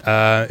Design,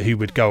 who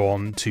would go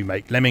on to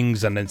make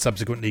Lemmings and then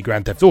subsequently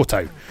Grand Theft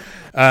Auto.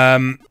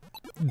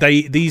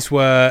 These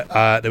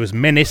were there was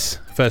Menace,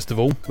 first of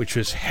all, which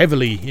was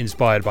heavily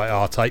inspired by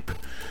R-Type.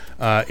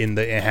 In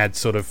that it had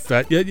sort of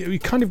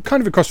kind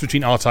of a cross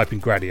between R-Type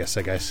and Gradius,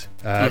 I guess,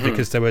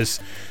 because there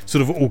was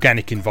sort of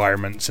organic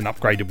environments and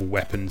upgradable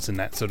weapons and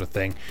that sort of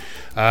thing.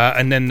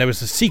 And then there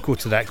was a sequel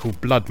to that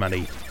called Blood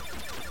Money.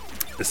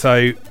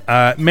 So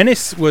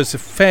Menace was a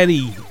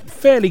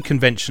fairly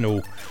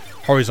conventional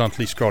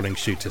horizontally scrolling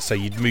shooter. So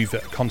you'd move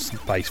at a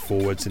constant pace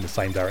forwards in the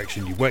same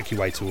direction. You work your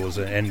way towards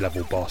an end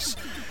level boss,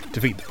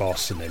 defeat the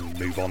boss, and then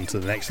move on to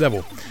the next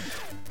level.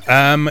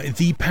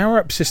 The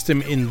power-up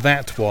system in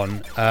that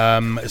one,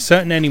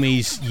 certain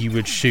enemies you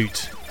would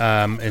shoot,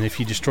 and if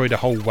you destroyed a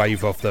whole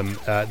wave of them,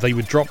 they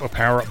would drop a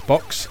power-up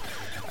box,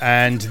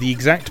 and the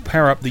exact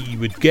power-up that you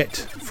would get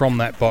from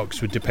that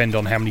box would depend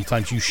on how many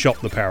times you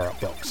shot the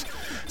power-up box.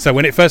 So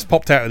when it first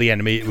popped out of the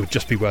enemy, it would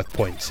just be worth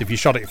points. If you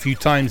shot it a few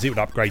times, it would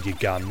upgrade your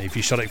gun. If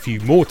you shot it a few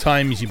more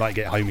times, you might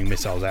get homing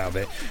missiles out of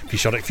it. If you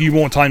shot it a few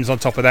more times on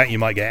top of that, you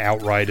might get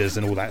outriders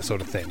and all that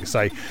sort of thing.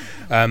 So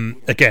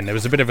again, there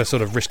was a bit of a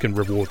sort of risk and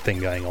reward thing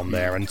going on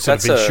there, and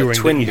sort of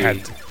ensuring that you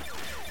had.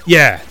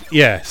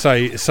 Yeah.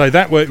 So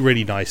that worked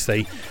really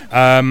nicely.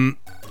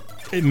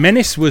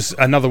 Menace was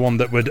another one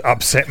that would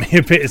upset me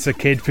a bit as a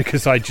kid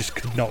because I just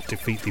could not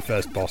defeat the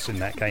first boss in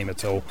that game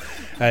at all.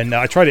 And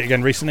I tried it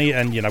again recently,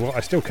 and you know what? I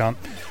still can't.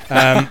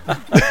 But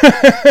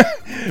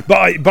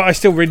I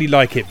still really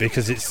like it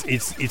because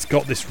it's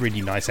got this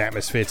really nice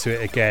atmosphere to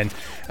it again.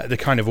 The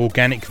kind of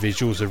organic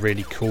visuals are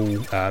really cool.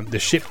 The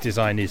ship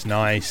design is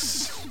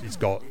nice. It's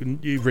got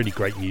really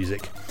great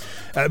music.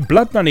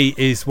 Blood Money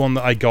is one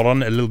that I got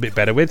on a little bit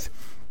better with.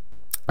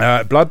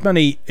 Blood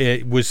Money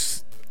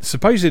was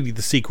supposedly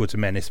the sequel to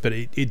Menace, but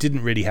it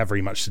didn't really have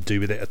very much to do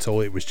with it at all.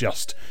 It was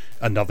just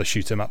another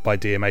shoot 'em up by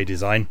DMA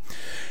Design.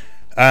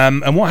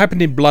 And what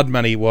happened in Blood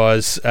Money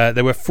was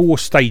there were 4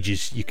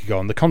 stages you could go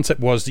on. The concept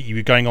was that you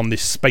were going on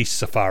this space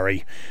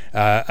safari,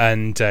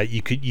 and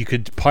you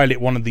could pilot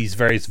one of these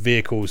various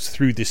vehicles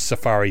through this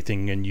safari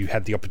thing, and you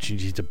had the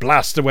opportunity to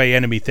blast away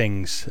enemy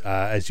things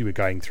as you were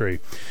going through.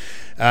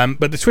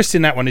 But the twist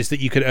in that one is that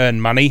you could earn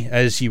money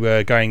as you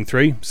were going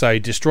through. So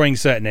destroying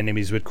certain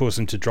enemies would cause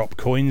them to drop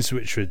coins,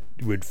 which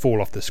would fall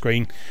off the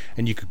screen,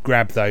 and you could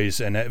grab those.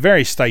 And at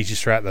various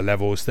stages throughout the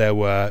levels, there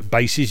were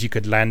bases you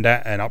could land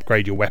at and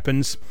upgrade your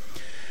weapons.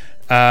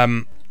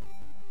 But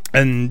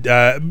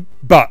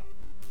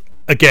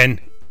again,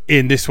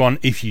 in this one,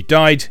 if you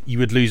died, you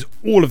would lose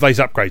all of those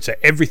upgrades. So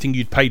everything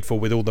you'd paid for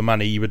with all the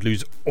money, you would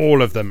lose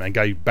all of them and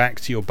go back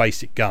to your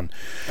basic gun.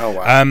 Oh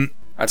wow!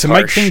 That's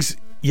harsh. Make things,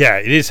 yeah,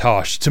 it is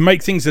harsh. To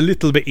make things a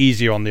little bit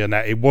easier on the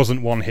net, it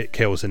wasn't one-hit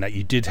kills in that.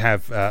 You did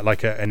have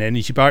like an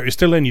energy bar. It was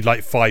still only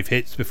like 5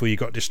 hits before you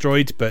got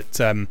destroyed, but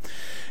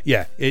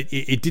yeah,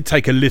 it did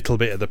take a little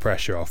bit of the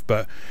pressure off.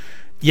 But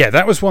yeah,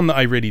 that was one that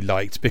I really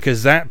liked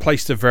because that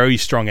placed a very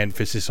strong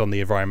emphasis on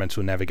the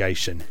environmental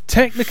navigation.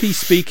 Technically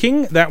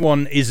speaking, that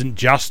one isn't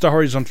just a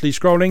horizontally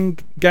scrolling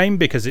game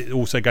because it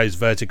also goes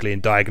vertically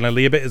and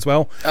diagonally a bit as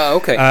well. Oh,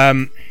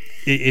 okay.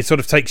 It sort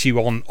of takes you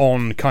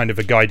on kind of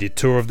a guided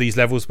tour of these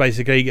levels,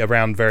 basically,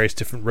 around various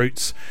different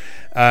routes.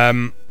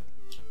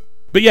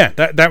 But yeah,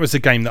 that was a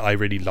game that I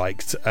really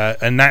liked,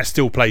 and that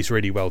still plays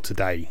really well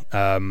today.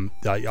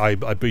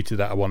 I booted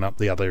that one up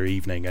the other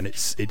evening, and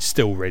it's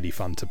still really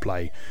fun to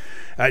play.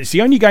 It's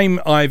the only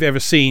game I've ever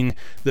seen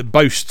that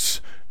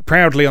boasts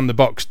proudly on the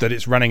box that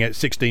it's running at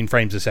 16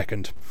 frames a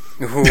second.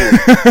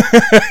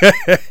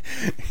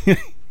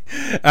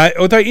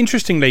 Although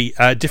interestingly,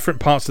 different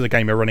parts of the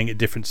game are running at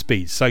different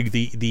speeds. So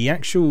the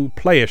actual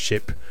player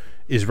ship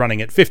is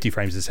running at 50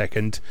 frames a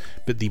second,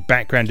 but the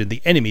background and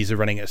the enemies are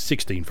running at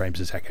 16 frames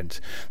a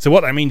second. So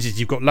what that means is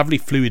you've got lovely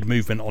fluid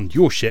movement on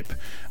your ship,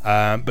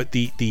 but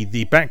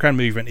the background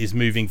movement is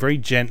moving very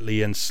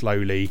gently and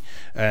slowly,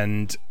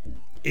 and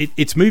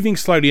it's moving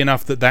slowly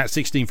enough that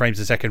 16 frames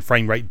a second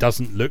frame rate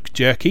doesn't look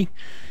jerky.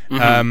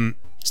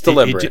 It's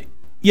deliberate.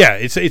 Yeah,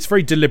 it's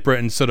very deliberate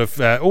and sort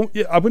of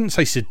I wouldn't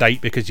say sedate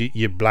because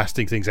you're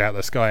blasting things out of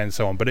the sky and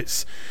so on, but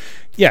it's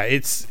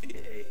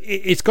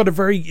got a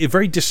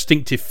very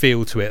distinctive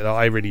feel to it that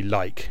I really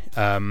like.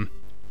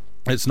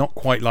 It's not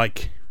quite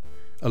like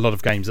a lot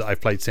of games that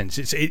I've played since.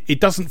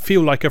 It doesn't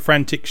feel like a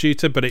frantic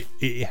shooter, but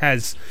it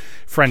has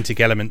frantic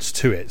elements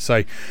to it.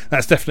 So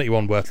that's definitely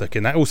one worth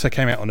looking. That also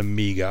came out on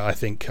Amiga, I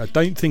think. I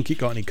don't think it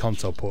got any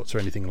console ports or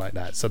anything like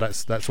that. So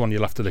that's one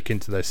you'll have to look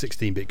into those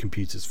 16-bit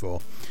computers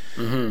for.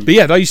 But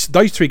yeah, those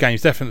 3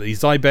 games definitely.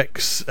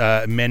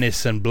 Zybex,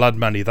 Menace, and Blood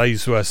Money.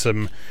 Those were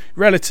some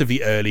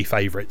relatively early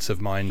favourites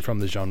of mine from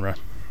the genre.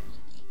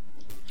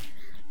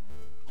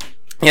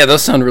 Yeah,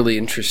 those sound really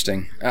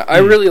interesting. I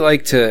really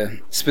like to,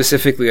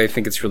 specifically, I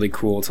think it's really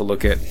cool to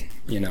look at,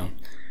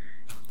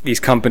 these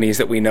companies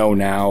that we know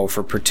now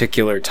for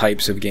particular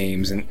types of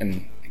games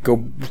and go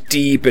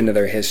deep into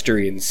their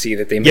history and see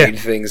that they made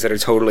things that are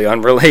totally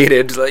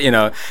unrelated.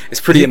 It's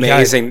pretty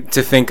amazing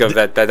to think of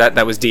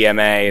that was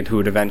DMA and who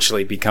would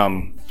eventually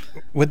become.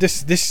 Well,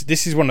 this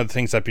is one of the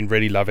things I've been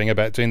really loving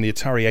about doing the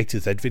Atari A to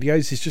Z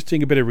videos, is just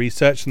doing a bit of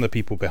research on the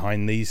people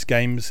behind these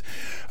games.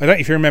 I don't know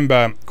if you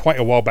remember, quite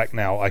a while back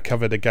now, I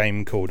covered a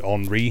game called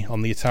Henri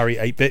on the Atari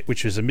 8-bit,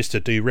 which was a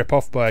Mr. Do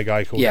ripoff by a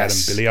guy called Adam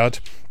Billiard.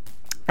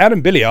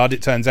 Adam Billiard,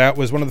 it turns out,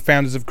 was one of the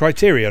founders of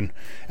Criterion,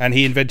 and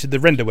he invented the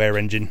Renderware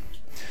engine.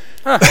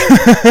 Huh.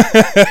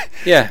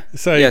 Yeah,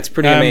 so it's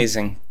pretty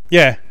amazing.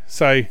 Yeah,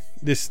 so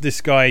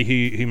this guy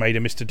who made a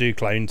Mr. Do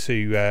clone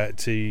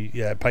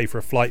to pay for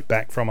a flight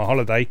back from a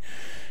holiday,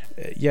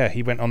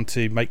 he went on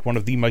to make one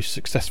of the most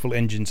successful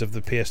engines of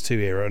the PS2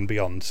 era and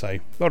beyond. So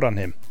well done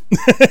him.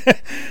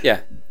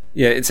 yeah,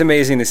 it's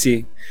amazing to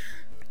see.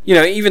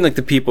 Even like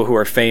the people who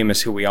are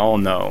famous, who we all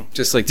know,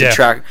 just like to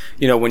track.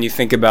 When you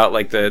think about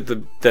like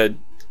the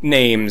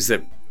names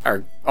that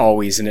are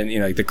always in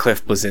it, like the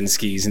Cliff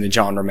Blazinskis and the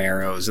John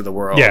Romeros of the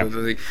world,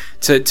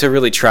 to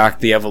really track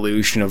the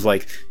evolution of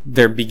like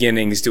their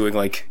beginnings doing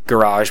like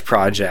garage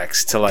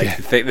projects to like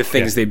the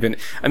things they've been.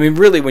 I mean,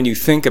 really, when you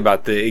think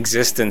about the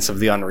existence of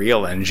the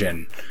Unreal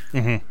Engine,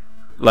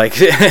 like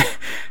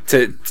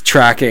to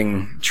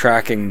tracking,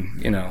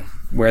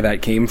 where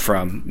that came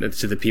from,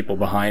 to the people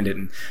behind it,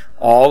 and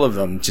all of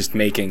them just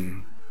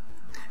making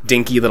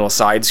dinky little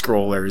side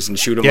scrollers and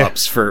shoot 'em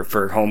ups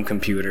for home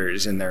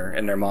computers in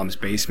their mom's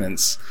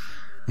basements.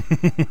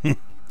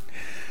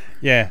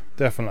 Yeah,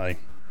 definitely.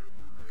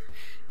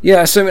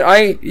 Yeah, so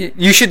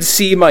you should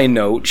see my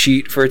note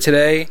sheet for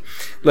today.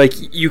 Like,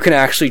 you can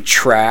actually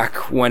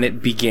track when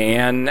it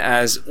began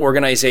as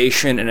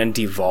organization and then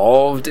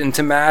devolved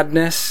into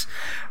madness.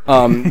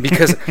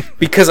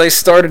 Because I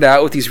started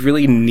out with these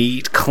really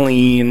neat,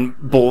 clean,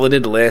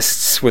 bulleted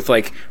lists with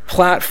like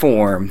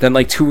platform, then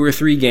like 2 or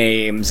 3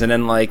 games, and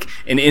then like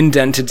an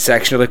indented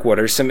section of like what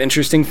are some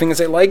interesting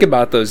things I like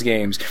about those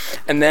games.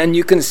 And then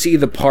you can see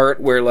the part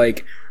where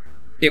like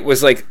it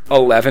was like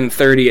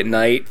 11:30 at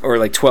night or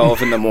like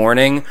 12 in the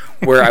morning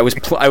where I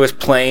was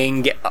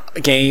playing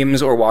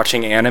games or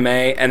watching anime,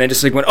 and I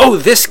just like went, oh,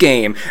 this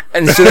game.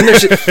 And so then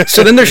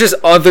there's just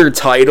other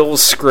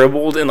titles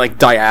scribbled in like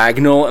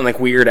diagonal and like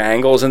weird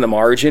angles in the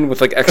margin with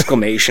like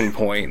exclamation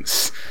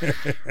points.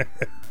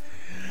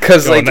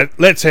 Cuz like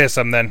let's hear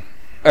some then.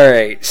 All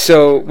right,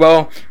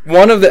 so,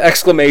 one of the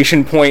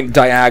exclamation point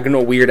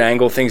diagonal weird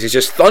angle things is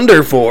just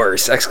Thunder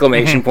Force,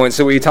 exclamation point.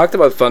 So we talked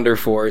about Thunder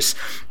Force.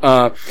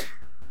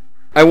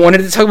 I wanted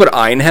to talk about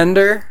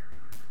Einhänder.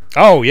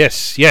 Oh,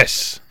 yes.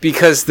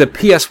 Because the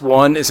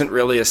PS1 isn't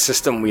really a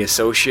system we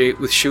associate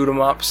with shoot 'em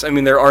ups. I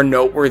mean, there are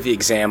noteworthy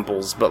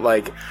examples, but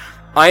like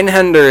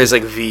Einhänder is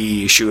like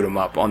the shoot 'em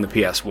up on the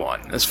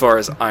PS1, as far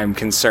as I'm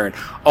concerned.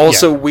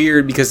 Also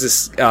weird because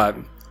this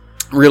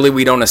really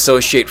we don't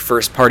associate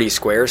first party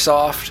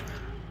Squaresoft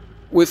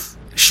with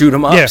shoot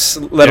 'em ups,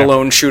 let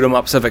alone shoot 'em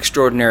ups of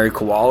extraordinary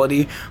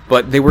quality.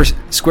 But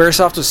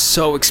Squaresoft was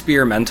so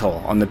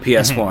experimental on the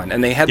PS1,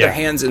 and they had their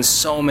hands in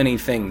so many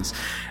things.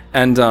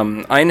 And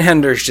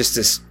Einhänder is just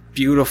this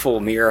beautiful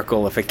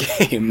miracle of a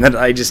game that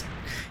I just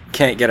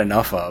can't get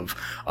enough of.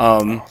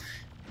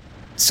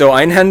 So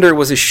Einhänder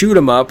was a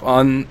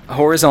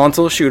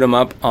horizontal shoot 'em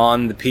up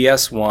on the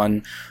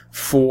PS1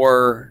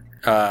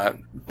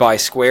 by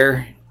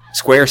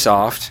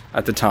Squaresoft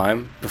at the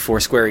time, before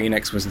Square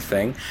Enix was a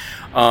thing.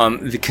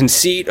 The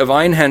conceit of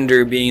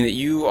Einhänder being that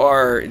you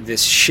are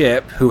this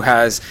ship who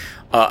has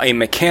a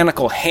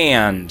mechanical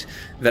hand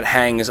that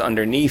hangs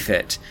underneath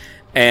it.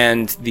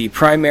 And the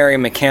primary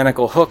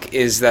mechanical hook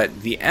is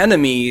that the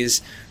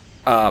enemies,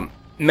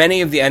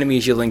 many of the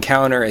enemies you'll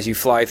encounter as you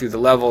fly through the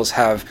levels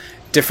have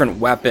different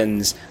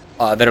weapons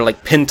that are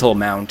like pintle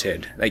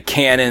mounted, like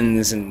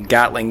cannons and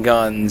Gatling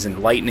guns and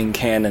lightning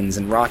cannons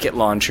and rocket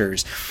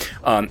launchers.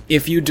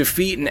 If you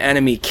defeat an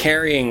enemy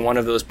carrying one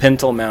of those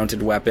pintle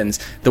mounted weapons,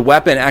 the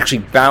weapon actually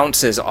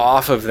bounces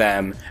off of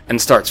them and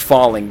starts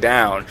falling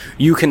down.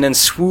 You can then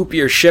swoop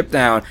your ship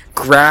down,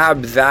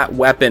 grab that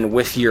weapon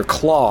with your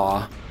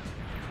claw,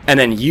 and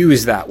then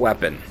use that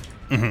weapon.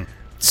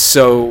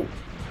 So,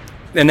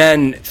 and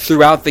then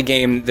throughout the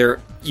game,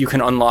 you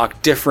can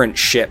unlock different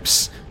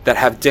ships that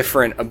have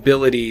different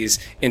abilities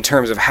in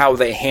terms of how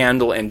they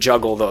handle and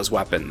juggle those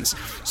weapons.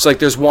 So like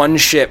there's one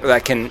ship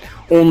that can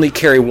only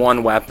carry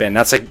one weapon.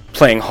 That's like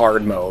playing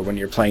hard mode when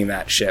you're playing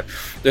that ship.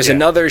 There's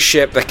another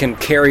ship that can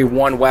carry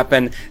one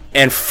weapon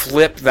and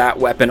flip that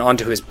weapon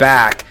onto his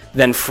back,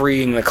 then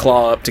freeing the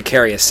claw up to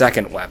carry a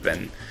second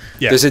weapon.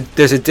 Yeah.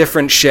 There's a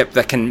different ship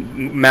that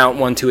can mount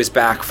one to his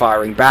back,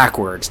 firing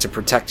backwards to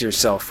protect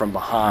yourself from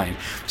behind.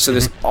 So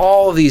there's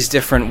all these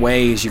different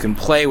ways you can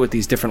play with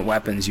these different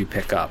weapons you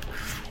pick up.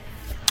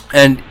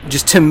 And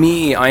just to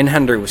me,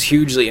 Einhänder was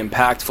hugely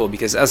impactful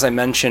because, as I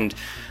mentioned,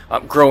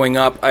 growing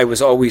up, I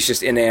was always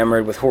just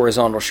enamored with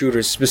horizontal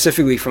shooters,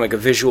 specifically from like a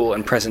visual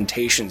and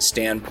presentation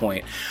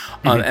standpoint.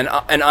 And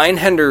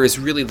Einhänder is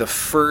really the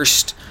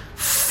first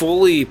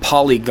fully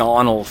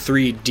polygonal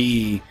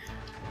 3D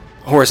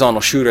horizontal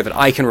shooter that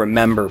I can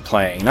remember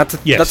playing. Not to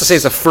say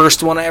it's the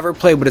first one I ever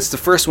played, but it's the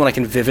first one I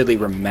can vividly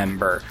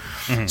remember.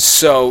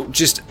 So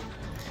just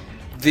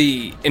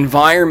the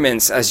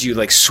environments as you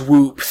like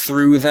swoop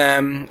through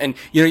them, and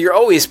you're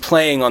always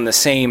playing on the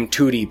same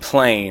 2D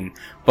plane,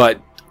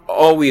 but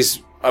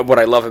always what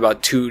I love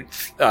about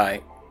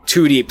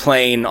 2D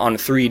plane on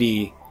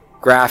 3D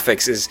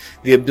graphics is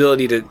the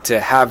ability to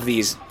have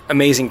these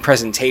amazing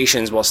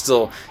presentations while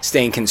still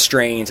staying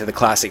constrained to the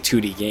classic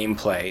 2D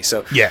gameplay.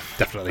 So yeah,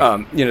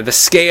 definitely. The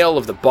scale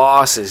of the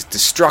bosses,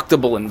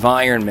 destructible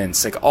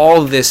environments, like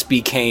all this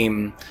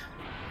became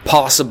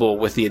possible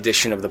with the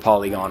addition of the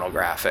polygonal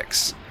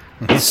graphics.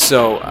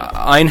 So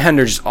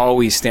Einhänder just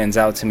always stands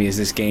out to me as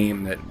this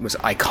game that was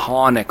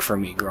iconic for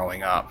me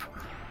growing up.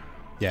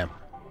 Yeah,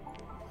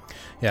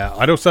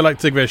 I'd also like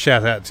to give a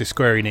shout out to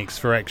Square Enix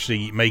for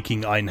actually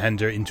making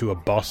Einhänder into a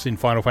boss in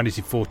Final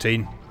Fantasy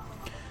XIV.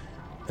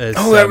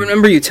 I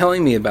remember you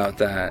telling me about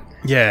that.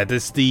 Yeah,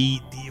 there's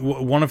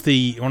one of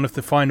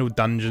the final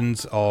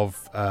dungeons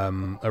of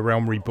A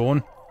Realm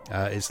Reborn.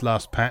 Its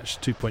last patch,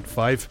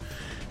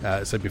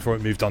 2.5. So before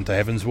it moved on to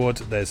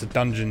Heavensward, there's a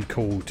dungeon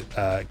called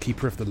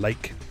Keeper of the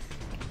Lake.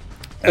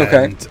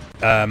 And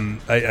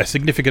a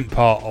significant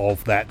part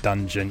of that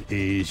dungeon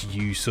is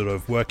you sort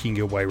of working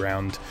your way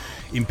around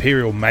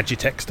Imperial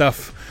Magitech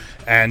stuff.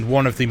 And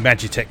one of the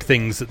Magitech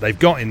things that they've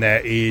got in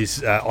there is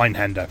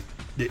Einhänder,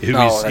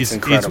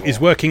 who is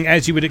working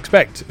as you would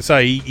expect. So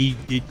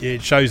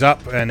it shows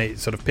up and it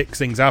sort of picks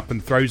things up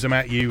and throws them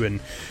at you and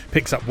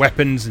picks up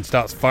weapons and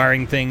starts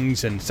firing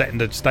things and setting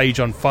the stage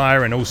on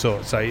fire and all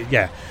sorts. So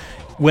yeah,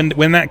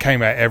 when that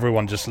came out,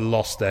 everyone just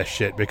lost their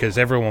shit because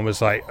everyone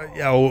was like,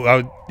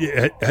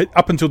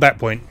 up until that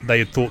point, they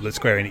had thought that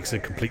Square Enix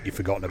had completely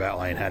forgotten about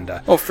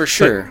Einhänder. Oh, for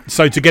sure.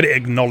 So to get it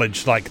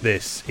acknowledged like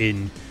this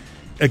in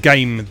a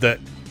game that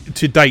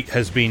to date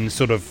has been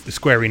sort of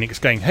Square Enix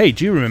going, hey,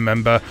 do you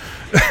remember?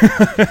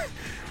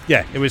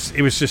 Yeah, it was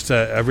just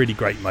a really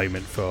great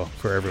moment for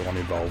everyone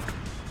involved.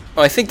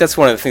 Well, I think that's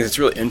one of the things that's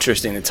really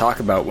interesting to talk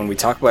about when we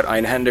talk about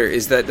Einhänder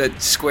is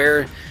that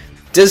Square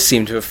does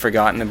seem to have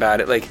forgotten about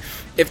it. Like,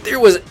 if there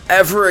was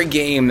ever a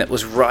game that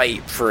was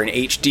ripe for an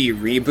HD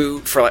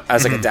reboot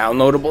as like a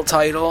downloadable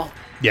title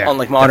on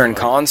like modern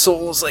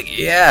consoles, like,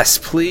 yes,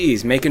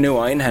 please make a new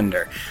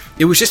Einhänder.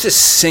 It was just a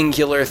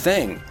singular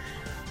thing.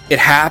 It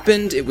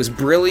happened. It was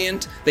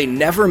brilliant. They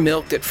never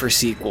milked it for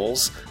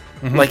sequels.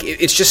 Like,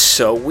 it's just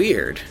so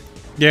weird.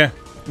 Yeah.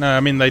 No,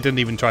 I mean, they didn't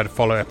even try to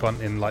follow up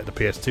in like the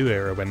PS2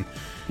 era when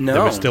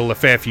there were still a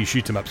fair few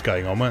shoot-'em-ups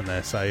going on, weren't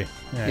there? So,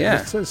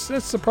 yeah.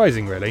 It's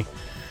surprising, really.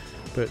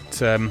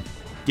 But,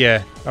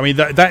 Yeah, I mean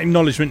that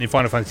acknowledgement in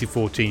Final Fantasy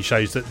XIV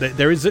shows that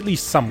there is at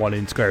least someone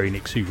in Square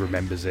Enix who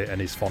remembers it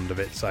and is fond of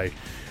it. So,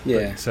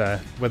 yeah. But,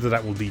 whether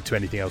that will lead to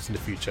anything else in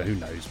the future, who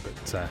knows?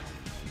 But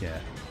yeah.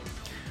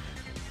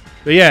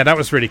 But yeah, that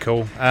was really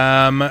cool.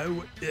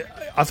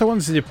 Other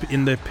ones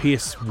in the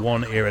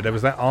PS1 era, there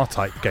was that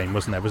R-Type game,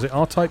 wasn't there? Was it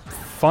R-Type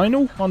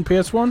Final on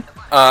PS1?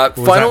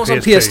 Final was on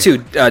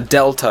PS2.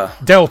 Delta.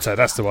 Delta,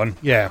 that's the one.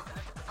 Yeah,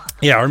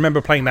 yeah. I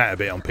remember playing that a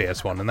bit on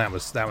PS1, and that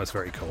was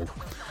very cool.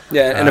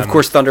 Yeah, and of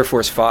course Thunder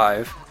Force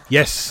 5.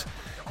 Yes.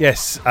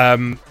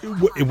 One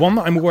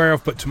that I'm aware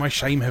of, but to my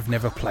shame, have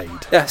never played.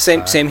 Yeah,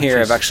 same here.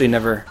 I've actually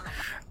never.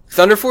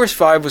 Thunder Force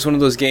 5 was one of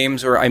those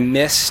games where I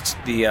missed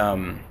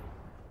the.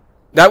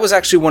 That was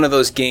actually one of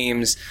those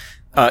games,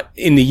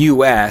 in the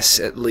US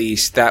at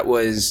least, that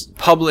was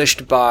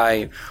published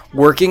by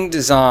Working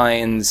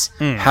Designs,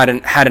 had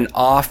an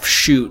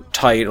offshoot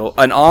title,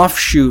 an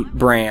offshoot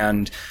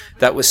brand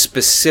that was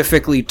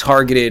specifically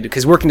targeted,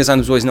 because Working Designs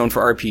was always known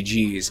for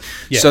RPGs.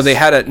 Yes. So they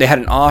had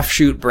an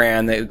offshoot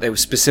brand that they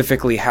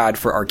specifically had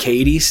for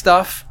arcadey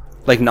stuff,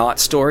 like not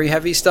story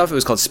heavy stuff. It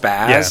was called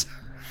Spaz. Yeah.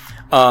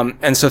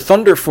 And so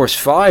Thunder Force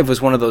 5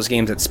 was one of those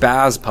games that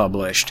Spaz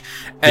published,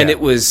 and it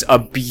was a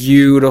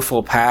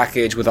beautiful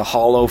package with a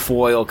hollow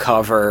foil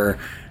cover,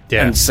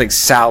 and it's like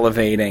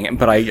salivating,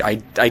 but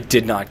I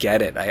did not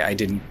get it. I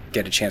didn't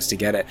get a chance to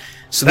get it.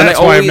 So that's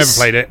why I've never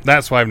played it.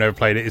 That's why I've never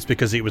played it. It's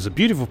because it was a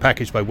beautiful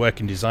package by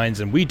Working Designs,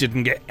 and we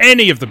didn't get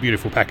any of the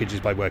beautiful packages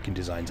by Working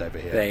Designs over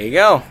here. There you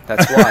go.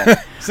 That's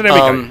why. So there we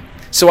go.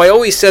 So I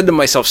always said to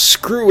myself,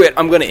 "Screw it!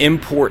 I'm going to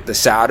import the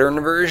Saturn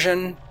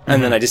version,"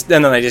 and then I just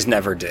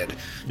never did.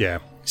 Yeah.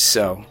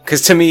 So,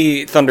 because to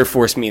me, Thunder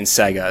Force means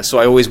Sega, so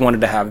I always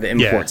wanted to have the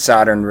import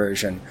Saturn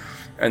version,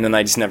 and then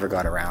I just never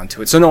got around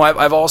to it. So no,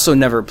 I've also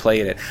never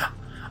played it.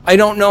 I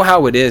don't know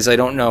how it is. I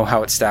don't know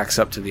how it stacks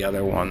up to the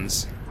other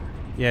ones.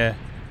 Yeah.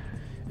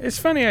 It's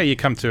funny how you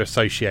come to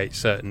associate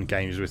certain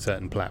games with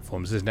certain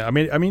platforms, isn't it?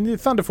 I mean, the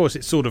Thunder Force,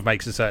 it sort of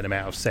makes a certain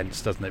amount of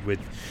sense, doesn't it?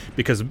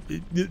 Because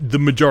the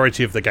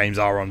majority of the games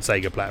are on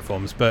Sega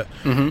platforms, but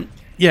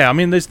yeah, I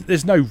mean,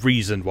 there's no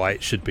reason why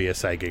it should be a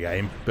Sega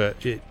game,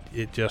 but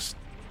it just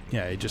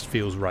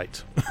feels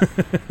right.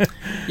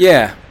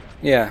 Yeah.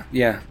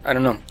 I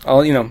don't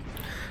know.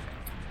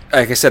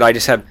 Like I said, I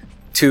just have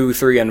 2,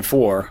 3, and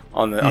 4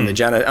 on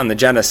the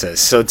Genesis.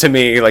 So to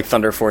me, like,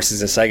 Thunder Force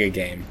is a Sega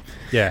game.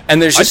 Yeah,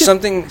 and there's just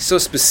something so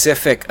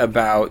specific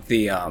about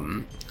the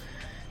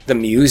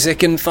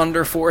music in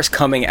Thunder Force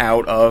coming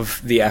out of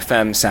the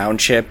FM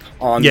sound chip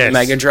on the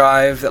Mega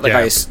Drive.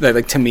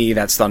 That to me,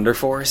 that's Thunder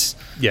Force.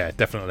 Yeah,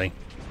 definitely.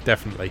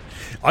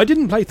 I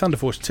didn't play Thunder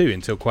Force 2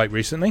 until quite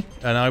recently,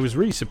 and I was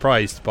really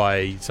surprised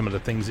by some of the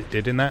things it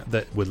did in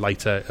that were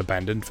later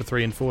abandoned for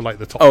 3 and 4, like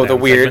the top. Oh, the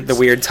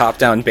weird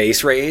top-down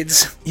bass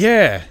raids.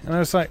 Yeah, and I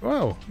was like,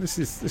 "Whoa, this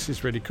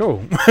is really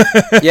cool."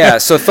 Yeah,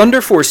 so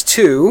Thunder Force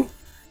 2.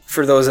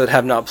 For those that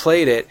have not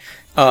played it,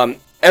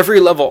 every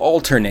level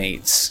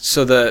alternates.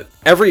 So the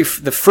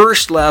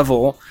first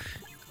level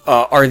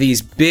are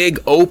these big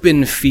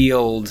open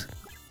field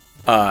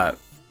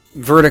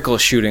vertical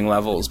shooting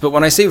levels. But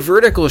when I say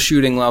vertical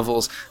shooting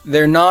levels,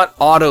 they're not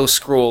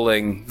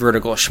auto-scrolling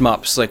vertical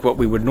shmups like what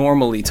we would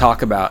normally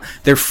talk about.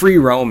 They're free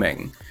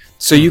roaming.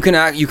 So you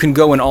can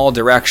go in all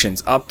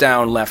directions, up,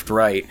 down, left,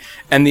 right.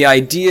 And the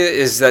idea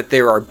is that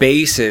there are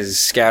bases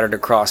scattered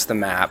across the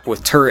map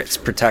with turrets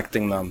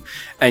protecting them.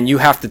 And you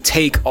have to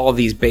take all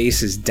these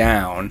bases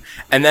down.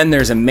 And then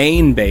there's a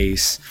main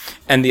base.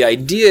 And the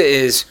idea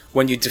is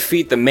when you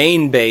defeat the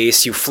main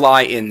base, you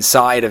fly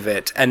inside of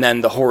it. And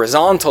then the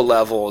horizontal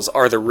levels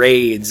are the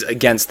raids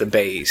against the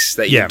base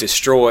that you've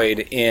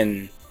destroyed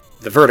in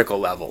the vertical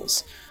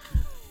levels.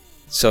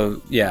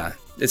 So, yeah,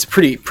 it's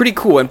pretty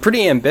cool and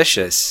pretty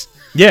ambitious.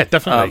 Yeah,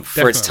 definitely.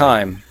 For its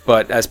time.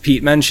 But as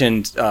Pete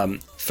mentioned,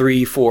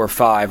 3, 4,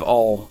 5,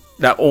 all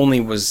that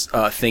only was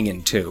a thing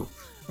in 2.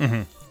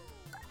 Mm-hmm.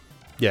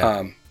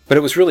 Yeah. But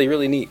it was really,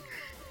 really neat.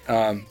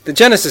 The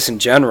Genesis in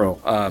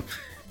general,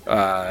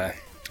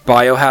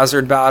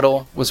 Biohazard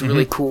Battle was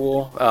really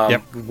cool.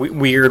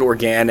 Weird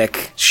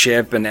organic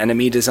ship and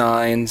enemy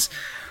designs.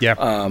 Yeah.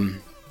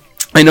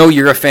 I know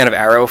you're a fan of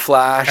Arrow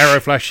Flash. Arrow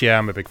Flash, yeah,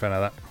 I'm a big fan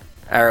of that.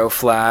 Arrow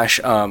Flash.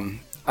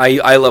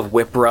 I love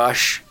Whip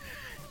Rush.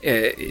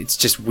 It's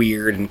just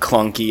weird and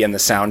clunky, and the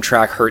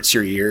soundtrack hurts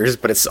your ears,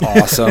 but it's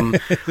awesome.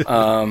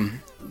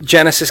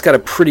 Genesis got a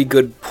pretty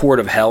good port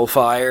of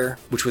Hellfire,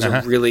 which was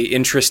a really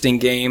interesting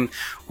game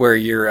where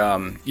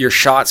your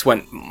shots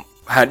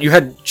you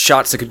had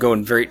shots that could go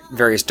in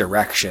various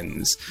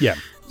directions. Yeah.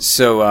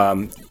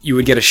 So you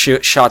would get a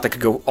shot that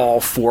could go all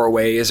 4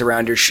 ways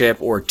around your ship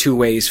or 2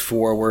 ways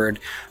forward.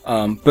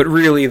 But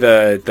really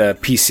the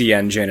PC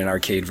Engine and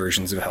arcade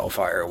versions of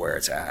Hellfire are where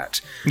it's at.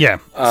 Yeah.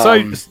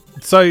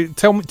 So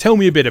tell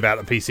me a bit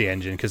about the PC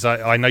Engine, because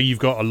I know you've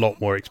got a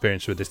lot more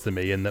experience with this than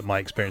me, and that my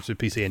experience with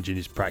PC Engine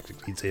is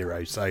practically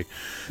zero.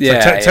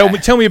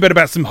 Tell me a bit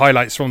about some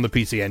highlights from the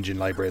PC Engine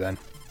library then.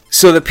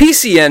 So the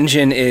PC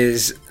Engine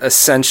is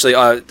essentially,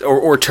 or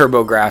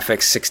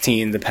TurboGrafx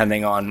 16,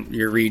 depending on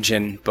your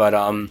region. But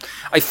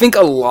I think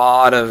a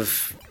lot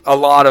of a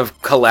lot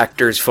of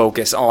collectors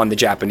focus on the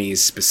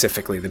Japanese,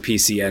 specifically the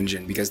PC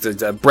Engine, because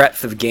the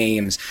breadth of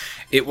games,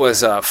 it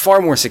was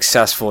far more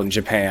successful in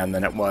Japan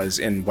than it was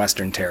in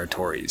Western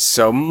territories.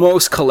 So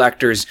most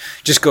collectors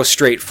just go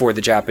straight for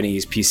the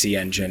Japanese PC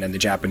Engine and the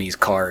Japanese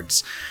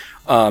cards.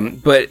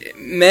 But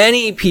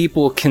many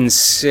people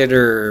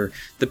consider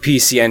the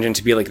PC Engine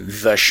to be like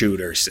the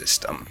shooter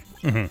system.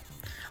 Mm-hmm.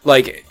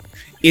 Like,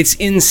 it's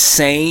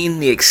insane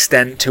the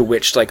extent to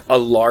which like a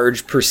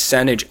large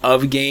percentage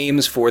of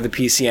games for the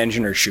PC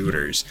Engine are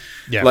shooters.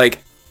 Yeah. Like,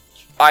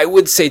 I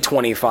would say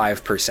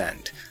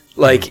 25%.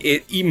 Like,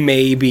 it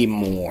may be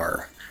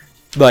more.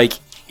 Like,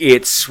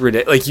 it's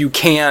ridiculous. Like,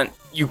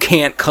 you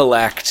can't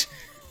collect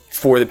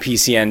for the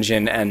PC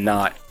Engine and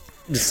not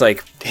just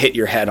like hit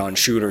your head on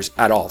shooters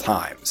at all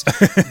times.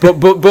 but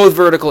both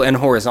vertical and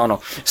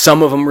horizontal.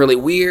 Some of them really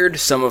weird,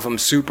 some of them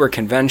super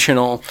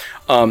conventional.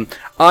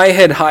 I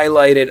had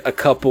highlighted a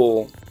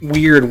couple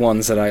weird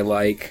ones that I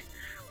like,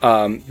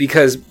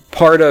 because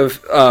part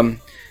of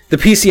the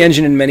PC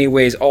Engine in many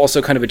ways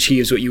also kind of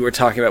achieves what you were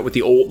talking about with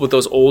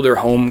those older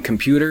home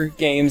computer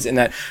games, in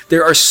that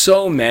there are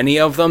so many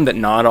of them that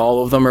not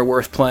all of them are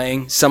worth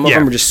playing. Some of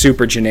them are just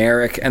super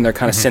generic and they're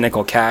kind of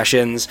cynical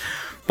cash-ins.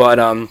 But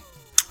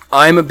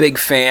I'm a big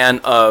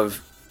fan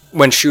of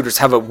when shooters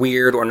have a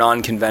weird or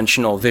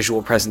non-conventional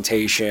visual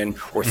presentation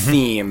or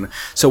theme.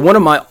 So one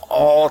of my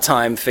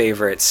all-time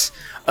favorites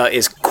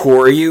is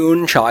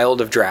Koryun,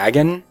 Child of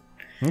Dragon.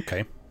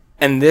 Okay.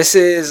 And this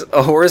is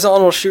a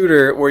horizontal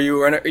shooter where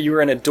you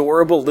are an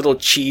adorable little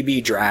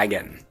chibi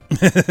dragon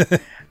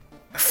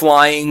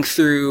flying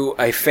through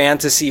a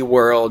fantasy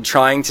world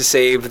trying to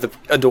save the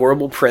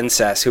adorable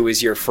princess who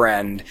is your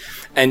friend.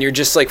 And you're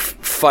just like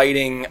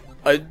fighting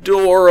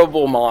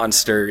adorable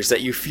monsters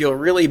that you feel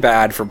really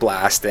bad for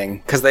blasting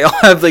because they all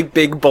have like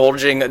big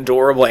bulging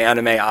adorable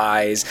anime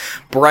eyes,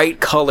 bright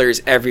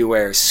colors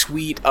everywhere,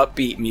 sweet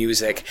upbeat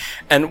music.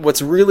 And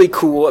what's really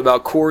cool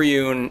about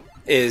Koryun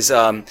is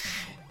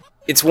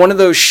it's one of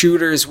those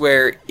shooters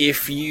where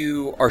if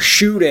you are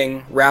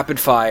shooting rapid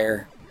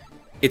fire,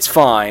 it's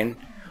fine.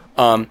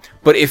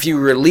 But if you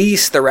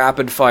release the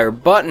rapid fire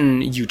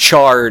button, you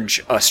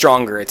charge a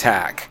stronger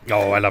attack.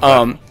 Oh, I love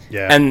that.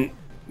 Yeah. And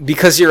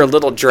because you're a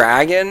little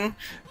dragon,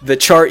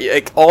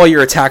 like, all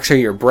your attacks are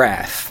your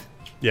breath,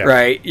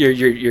 right?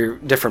 Your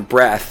different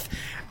breath.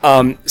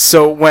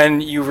 So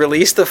when you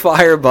release the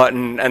fire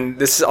button, and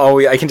this is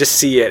always, I can just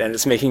see it, and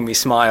it's making me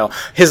smile.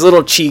 His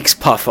little cheeks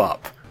puff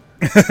up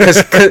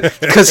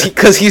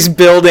because he's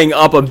building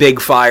up a big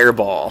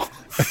fireball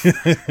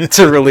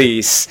to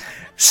release.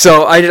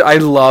 So I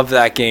love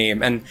that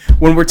game. And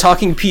when we're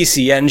talking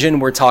PC Engine,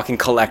 we're talking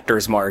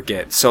collector's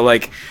market. So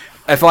like,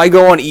 if I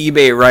go on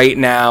eBay right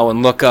now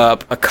and look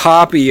up a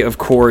copy of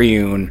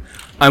Koryun,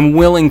 I'm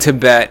willing to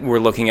bet we're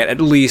looking at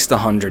least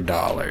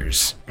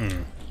 $100.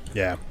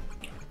 Yeah.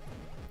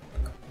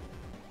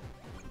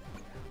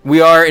 We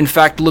are, in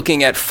fact,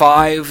 looking at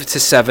 $500 to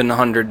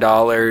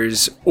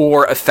 $700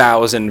 or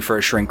 $1,000 for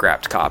a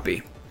shrink-wrapped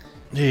copy.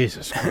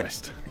 Jesus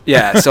Christ.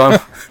 Yeah,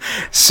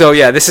 so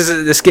yeah,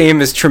 this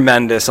game is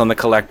tremendous on the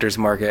collector's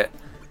market.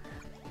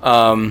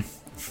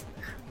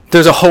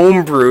 There's a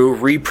homebrew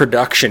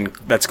reproduction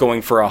that's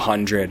going for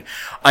 $100.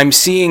 I'm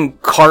seeing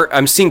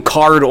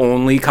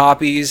card-only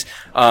copies.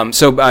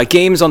 So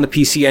games on the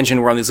PC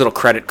Engine were on these little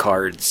credit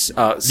cards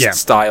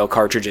style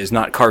cartridges,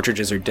 not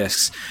cartridges or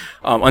discs,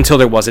 until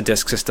there was a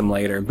disc system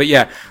later. But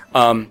yeah,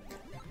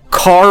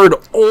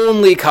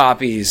 card-only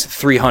copies,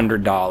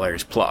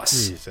 $300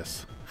 plus.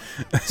 Jesus.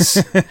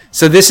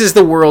 So this is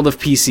the world of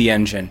PC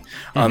Engine.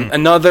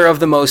 Another of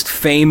the most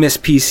famous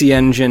PC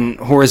Engine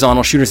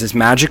horizontal shooters is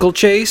Magical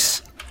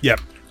Chase. Yep.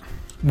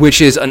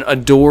 Which is an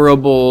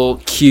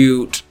adorable,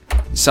 cute,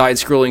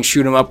 side-scrolling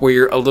shoot-'em-up where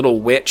you're a little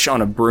witch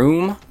on a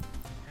broom.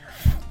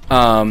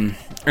 And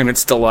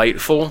it's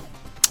delightful.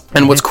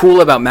 And what's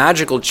cool about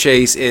Magical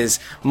Chase is,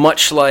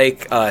 much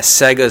like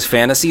Sega's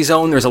Fantasy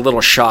Zone, there's a little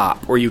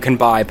shop where you can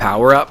buy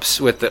power-ups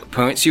with the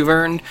points you've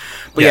earned.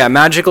 But yeah,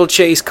 Magical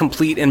Chase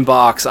complete in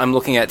box, I'm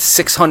looking at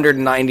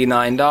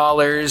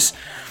 $699.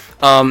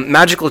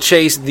 Magical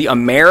Chase, the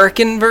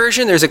American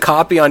version, there's a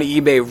copy on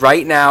eBay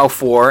right now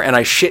for, and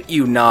I shit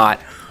you not,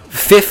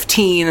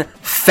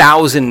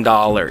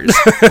 $15,000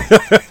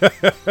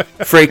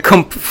 for a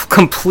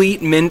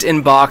complete mint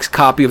in box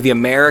copy of the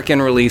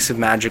American release of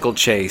Magical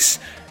Chase.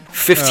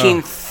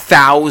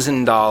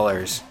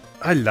 $15,000.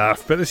 I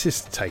laugh, but this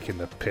is taking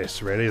the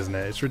piss, really, isn't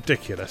it? It's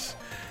ridiculous.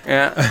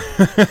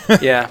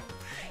 Yeah.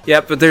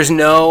 Yeah, but there's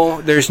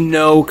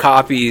no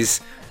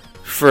copies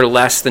for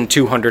less than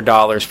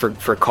 $200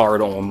 for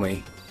card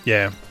only.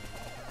 Yeah.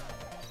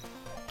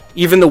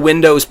 Even the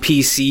Windows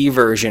PC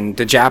version,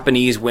 the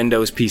Japanese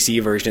Windows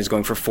PC version, is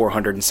going for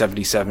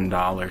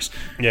 $477.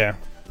 Yeah.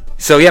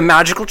 So yeah,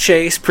 Magical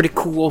Chase, pretty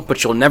cool,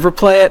 but you'll never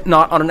play it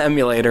not on an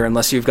emulator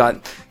unless you've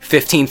got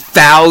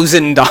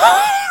 $15,000.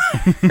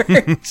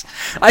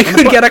 I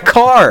could get a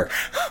car,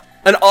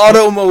 an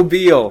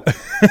automobile,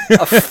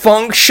 a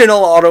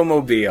functional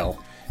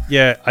automobile.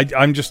 Yeah,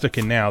 I'm just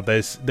looking now.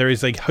 There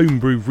is a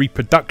homebrew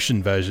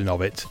reproduction version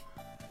of it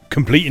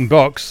complete in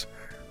box,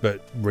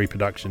 but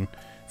reproduction,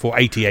 for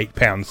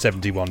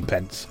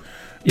 £88.71.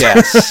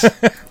 Yes.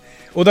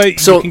 Although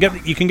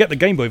you can get the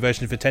Game Boy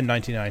version for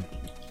 $10.99.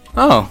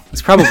 Oh,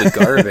 it's probably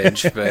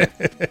garbage, but...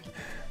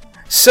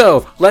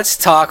 So, let's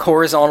talk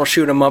horizontal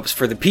shoot-'em-ups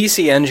for the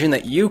PC Engine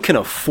that you can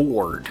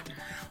afford.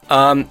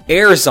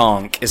 Air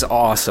Zonk is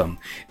awesome.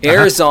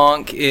 Air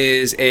Zonk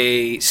is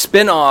a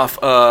spin-off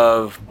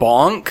of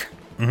Bonk,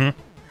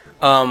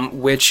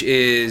 which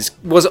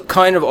was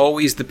kind of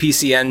always the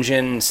PC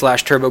Engine /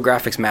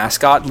 TurboGrafx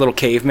mascot, little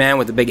caveman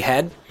with a big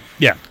head.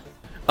 Yeah.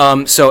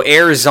 So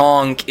Air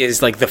Zonk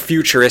is like the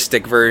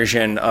futuristic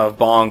version of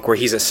Bonk, where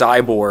he's a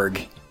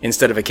cyborg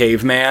instead of a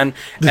caveman,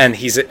 and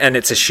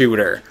it's a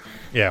shooter.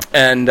 Yeah.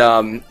 And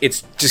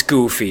it's just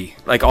goofy.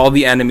 Like, all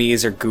the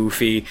enemies are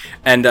goofy,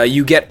 and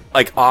you get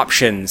like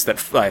options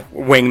that like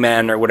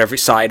wingmen or whatever,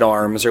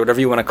 sidearms or whatever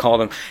you want to call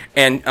them.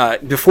 And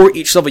before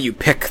each level, you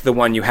pick the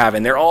one you have,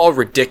 and they're all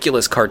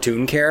ridiculous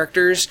cartoon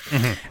characters.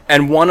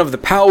 And one of the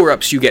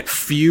power-ups you get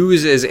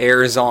fuses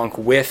Air Zonk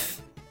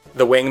with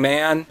the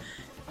wingman.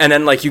 And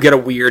then, like, you get a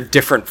weird,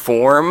 different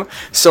form.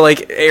 So,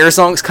 like, Air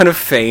Zonk's kind of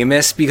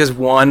famous because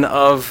one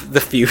of the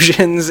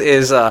fusions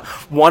is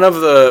one of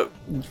the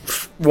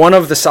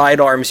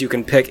sidearms you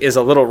can pick is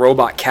a little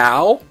robot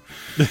cow.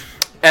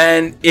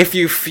 And if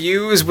you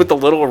fuse with the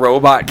little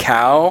robot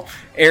cow,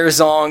 Air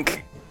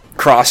Zonk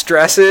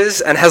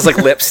cross-dresses and has like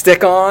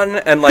lipstick on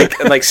and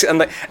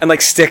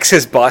sticks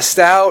his bust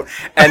out,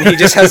 and he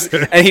just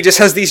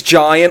has these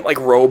giant like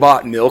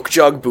robot milk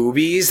jug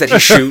boobies that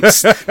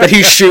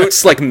he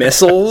shoots like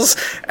missiles,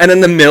 and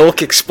then the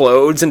milk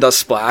explodes and does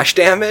splash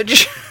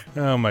damage.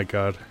 Oh my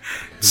god.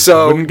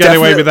 So wouldn't get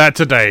away with that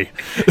today.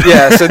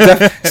 Yeah,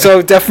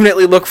 so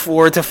definitely look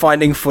forward to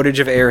finding footage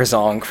of Air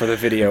Zonk for the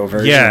video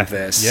version of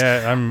this.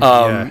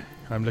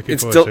 I'm looking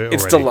forward to it.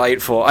 It's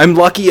delightful. I'm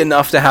lucky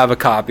enough to have a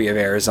copy of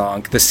Air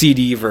Zonk, the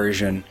CD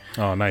version.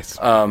 Oh, nice.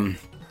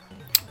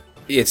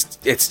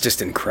 It's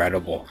just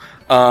incredible.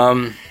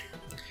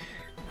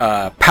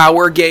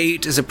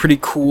 Powergate is a pretty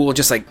cool,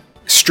 just like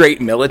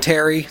straight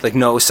military, like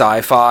no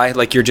sci-fi,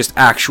 like you're just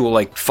actual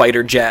like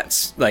fighter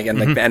jets, like, and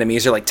like the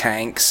enemies are like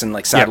tanks and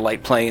like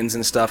satellite planes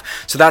and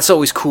stuff. So that's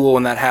always cool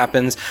when that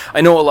happens.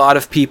 I know a lot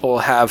of people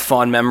have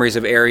fond memories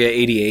of Area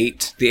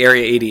 88, the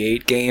Area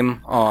 88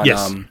 game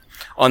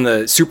on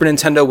the Super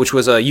Nintendo, which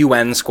was a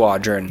UN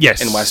squadron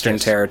in Western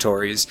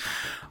territories.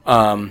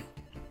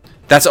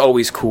 That's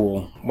always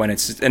cool when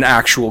it's an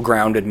actual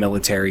grounded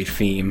military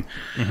theme.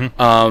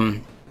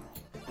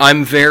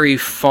 I'm very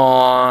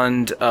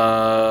fond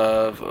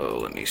of...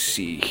 let me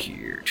see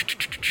here.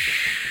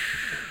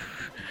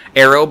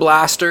 Aero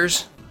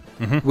Blasters,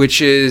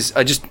 which is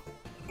just...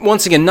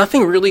 Once again,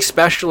 nothing really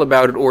special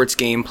about it or its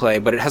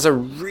gameplay, but it has a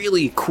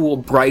really cool,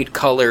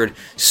 bright-colored,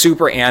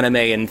 super anime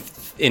and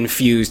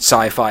infused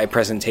sci-fi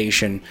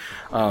presentation.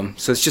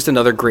 So it's just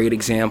another great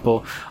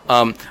example.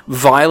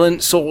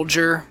 Violent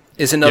Soldier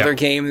is another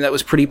game that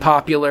was pretty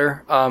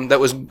popular, that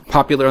was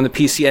popular on the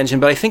PC Engine,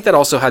 but I think that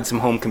also had some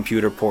home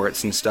computer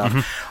ports and stuff.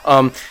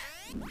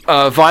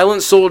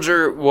 Violent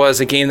Soldier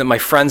was a game that my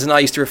friends and I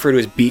used to refer to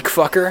as Beakf.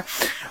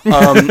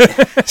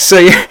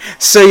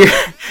 So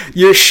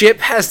your ship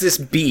has this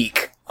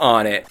beak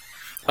on it.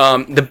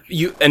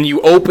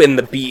 You open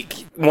the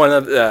beak. One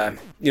of the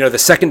the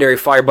secondary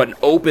fire button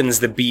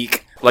opens the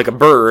beak like a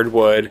bird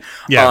would.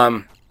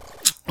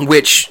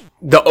 Which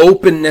the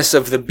openness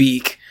of the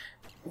beak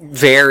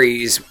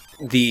varies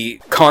the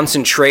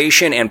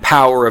concentration and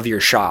power of your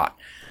shot.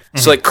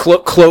 So like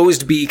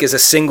closed beak is a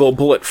single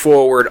bullet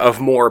forward of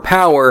more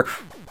power.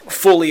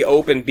 Fully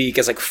open beak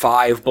is like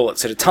 5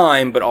 bullets at a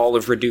time, but all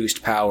of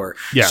reduced power.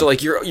 So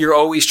like you're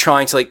always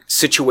trying to like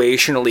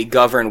situationally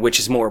govern which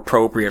is more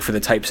appropriate for the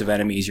types of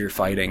enemies you're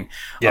fighting.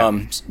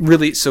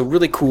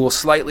 Really cool,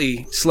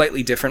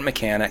 slightly different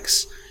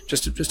mechanics.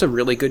 Just a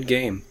really good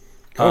game.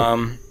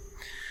 Cool.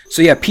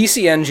 So yeah,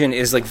 PC Engine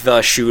is like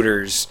the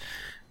shooter's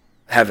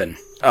heaven.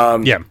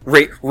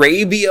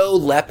 Rabio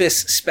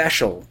Lepus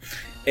Special.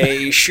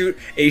 A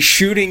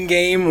shooting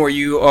game where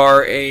you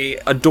are a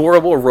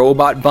adorable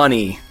robot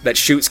bunny that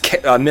shoots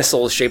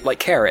missiles shaped like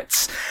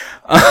carrots.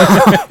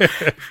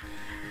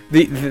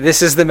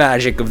 This is the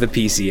magic of the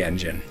PC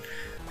Engine.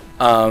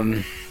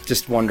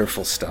 Just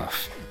wonderful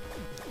stuff.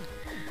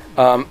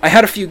 I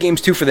had a few games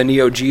too for the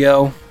Neo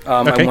Geo.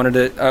 I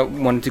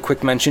wanted to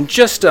quick mention.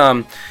 Just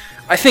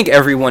I think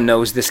everyone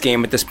knows this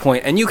game at this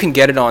point, and you can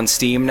get it on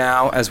Steam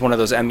now as one of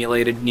those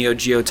emulated Neo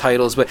Geo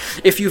titles. But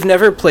if you've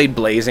never played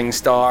Blazing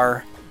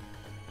Star,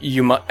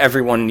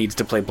 everyone needs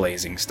to play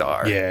Blazing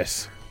Star.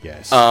 Yes.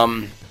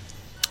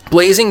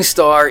 Blazing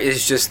Star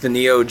is just the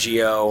Neo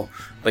Geo,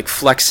 like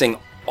flexing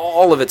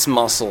all of its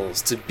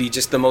muscles to be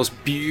just the most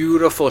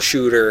beautiful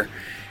shooter.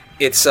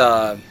 It's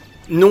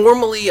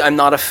normally I'm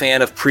not a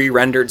fan of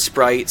pre-rendered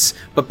sprites,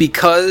 but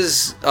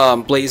because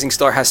Blazing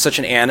Star has such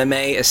an anime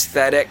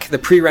aesthetic, the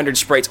pre-rendered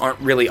sprites aren't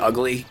really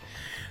ugly.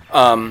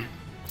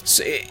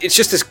 So it's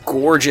just this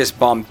gorgeous,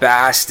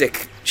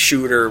 bombastic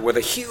shooter with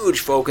a huge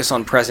focus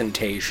on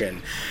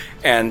presentation.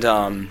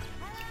 And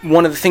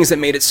one of the things that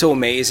made it so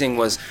amazing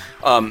was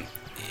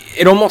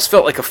it almost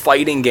felt like a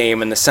fighting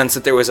game in the sense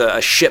that there was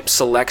a ship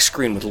select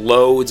screen with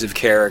loads of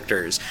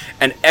characters,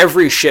 and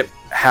every ship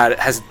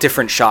has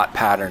different shot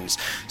patterns.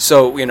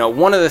 So,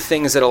 one of the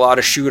things that a lot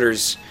of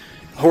shooters,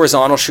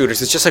 horizontal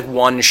shooters, is just like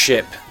one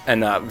ship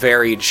and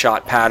varied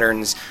shot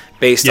patterns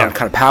based on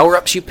kind of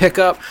power-ups you pick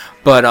up.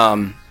 But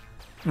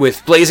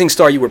with Blazing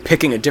Star, you were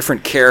picking a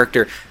different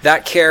character.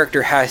 That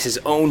character has his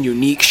own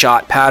unique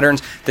shot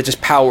patterns that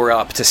just power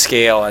up to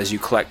scale as you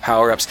collect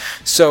power-ups.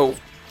 So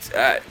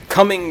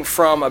coming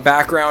from a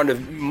background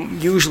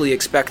of usually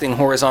expecting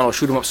horizontal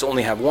shoot-'em-ups to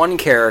only have one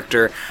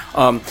character,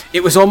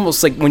 it was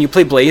almost like when you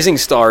play Blazing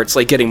Star, it's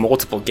like getting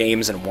multiple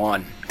games in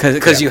one,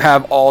 because you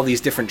have all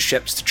these different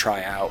ships to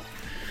try out.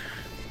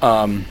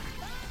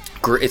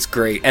 It's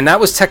great. And that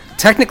was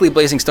technically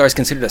Blazing Star is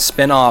considered a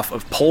spin-off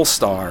of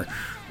Polestar,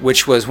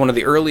 which was one of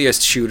the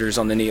earliest shooters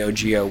on the Neo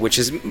Geo, which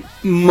is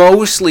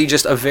mostly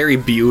just a very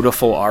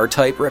beautiful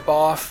R-Type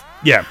ripoff.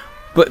 Yeah.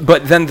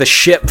 But then the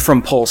ship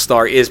from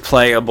Polestar is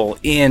playable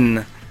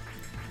in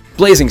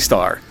Blazing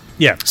Star.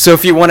 Yeah. So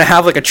if you want to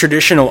have like a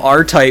traditional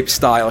R-Type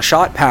style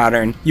shot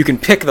pattern, you can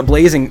pick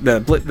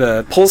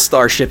the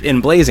Polestar ship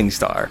in Blazing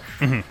Star.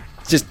 Mm-hmm.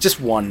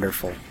 Just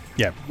wonderful.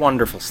 Yeah.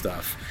 Wonderful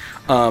stuff.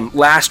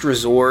 Last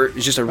Resort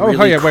is just a really...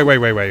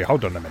 Wait.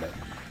 Hold on a minute.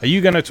 Are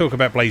you going to talk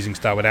about Blazing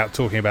Star without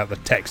talking about the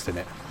text in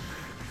it?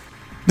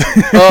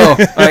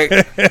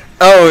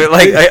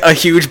 A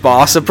huge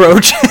boss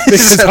approach.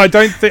 Because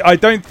I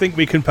don't think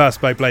we can pass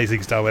by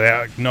Blazing Star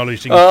without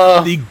acknowledging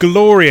the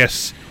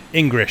glorious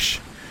English.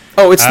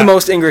 Oh, it's the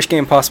most English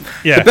game possible.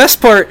 Yeah.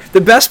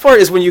 The best part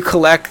is when you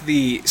collect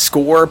the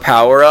score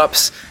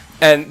power-ups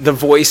and the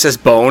voice says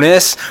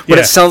bonus, but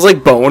it sounds like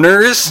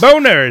boners.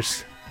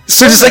 Boners.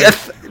 So just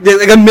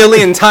like a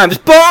million times,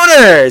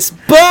 boners,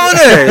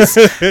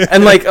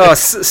 and like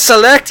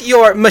select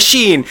your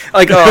machine.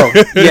 Like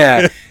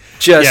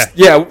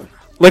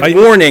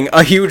warning,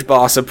 a huge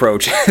boss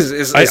approach.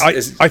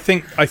 I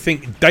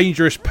think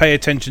dangerous. Pay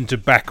attention to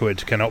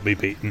backward cannot be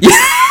beaten.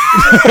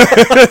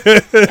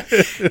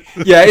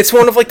 Yeah, it's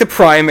one of like the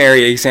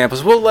primary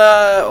examples.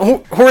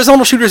 Well,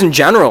 horizontal shooters in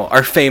general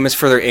are famous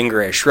for their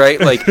English, right?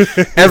 Like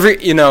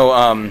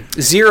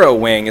Zero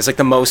Wing is like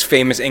the most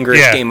famous English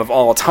game of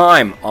all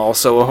time.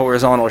 Also a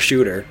horizontal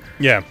shooter.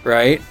 Yeah.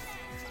 Right.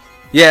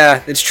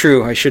 Yeah, it's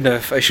true. I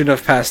shouldn't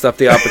have passed up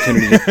the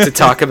opportunity to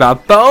talk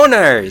about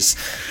boners.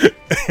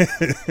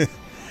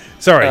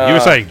 Sorry, you were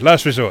saying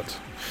Last Resort.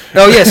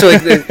 Oh yeah, so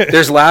like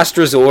there's Last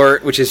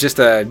Resort, which is just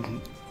a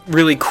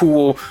really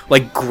cool,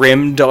 like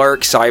grim,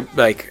 dark,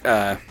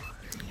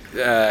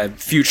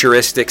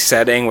 futuristic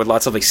setting with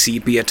lots of like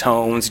sepia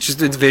tones. It's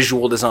just its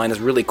visual design is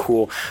really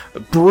cool.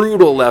 A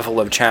brutal level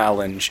of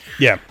challenge.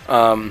 Yeah.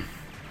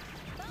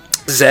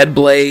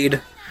 Zedblade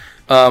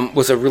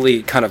was a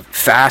really kind of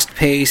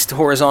fast-paced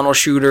horizontal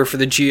shooter for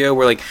the Geo,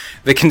 where like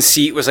the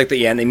conceit was like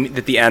the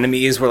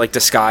enemies were like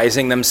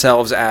disguising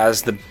themselves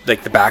as the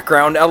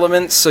background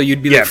elements. So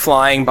you'd be like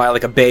flying by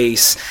like a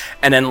base,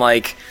 and then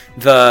like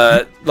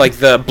the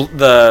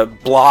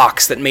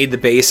blocks that made the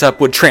base up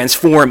would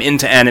transform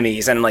into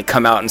enemies and like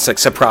come out and like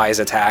surprise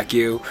attack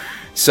you.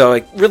 So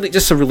like really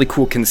just some really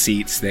cool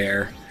conceits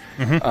there.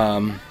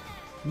 Mm-hmm.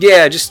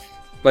 Just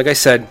like I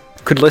said,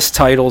 could list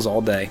titles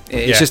all day.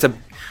 It's just a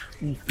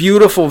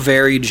beautiful,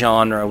 varied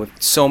genre with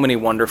so many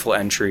wonderful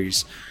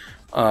entries.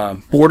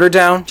 Border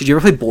Down. Did you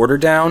ever play Border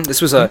Down? This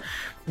was a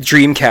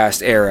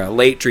Dreamcast era,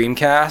 late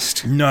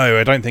Dreamcast. No,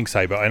 I don't think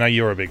so, but I know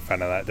you're a big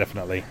fan of that,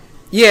 definitely.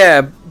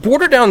 Yeah,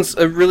 Border Down's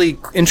a really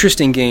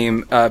interesting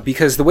game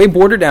because the way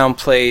Border Down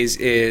plays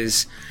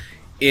is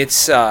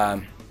it's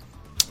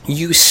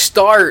you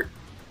start,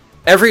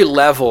 every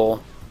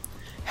level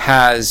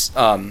has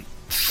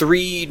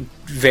 3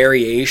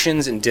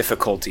 variations in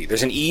difficulty.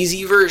 There's an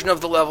easy version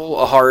of the level,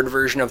 a hard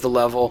version of the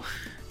level,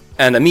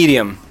 and a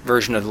medium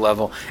version of the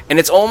level. And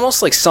it's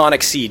almost like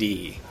Sonic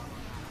CD.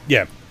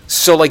 Yeah.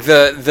 So like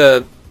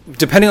the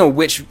depending on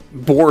which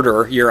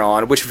border you're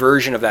on, which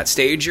version of that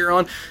stage you're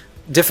on,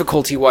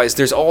 difficulty-wise,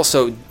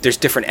 there's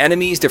different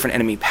enemies, different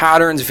enemy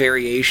patterns,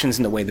 variations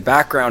in the way the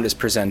background is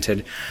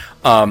presented.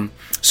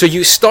 So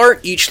you start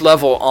each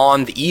level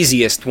on the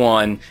easiest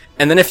one,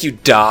 and then if you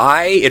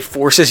die, it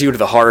forces you to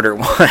the harder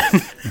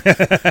one.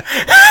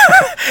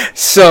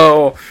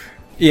 So,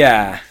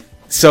 yeah.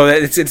 So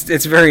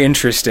it's very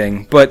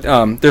interesting, but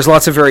there's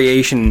lots of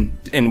variation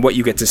in what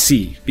you get to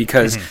see,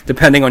 because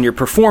depending on your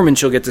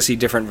performance, you'll get to see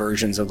different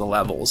versions of the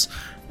levels,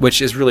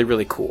 which is really,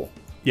 really cool.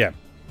 Yeah.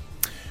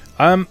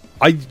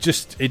 It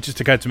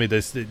just occurred to me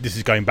this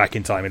is going back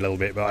in time a little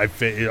bit, but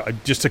it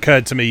just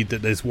occurred to me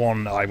that there's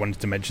one I wanted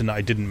to mention that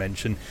I didn't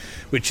mention,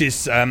 which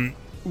is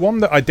one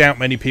that I doubt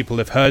many people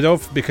have heard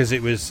of because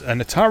it was an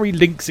Atari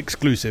Lynx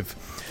exclusive.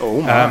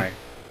 Oh my!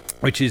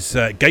 Which is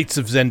Gates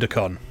of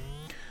Zendikon.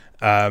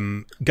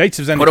 Gates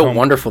of Zendikon. What a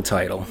wonderful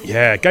title.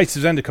 Yeah, Gates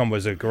of Zendikon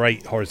was a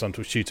great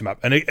horizontal shoot 'em up,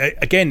 and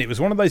again, it was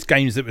one of those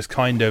games that was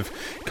kind of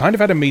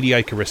had a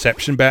mediocre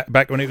reception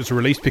back when it was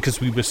released, because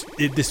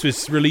this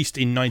was released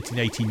in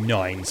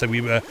 1989, so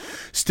we were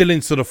still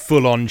in sort of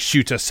full-on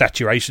shooter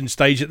saturation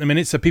stage at the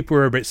minute, so people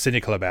were a bit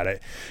cynical about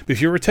it. But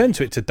if you return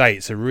to it today,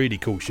 it's a really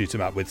cool shoot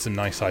 'em up with some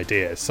nice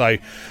ideas. So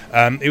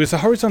it was a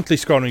horizontally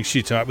scrolling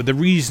shoot 'em up with a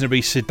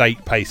reasonably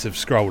sedate pace of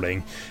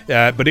scrolling,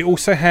 but it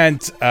also had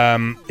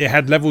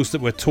levels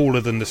that were taller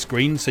than the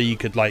screen, so you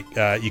could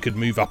you could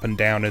move up and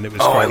down, and it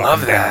was I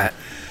love that.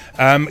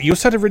 You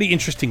also had a really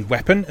interesting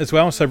weapon as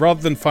well. So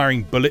rather than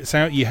firing bullets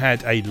out, you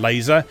had a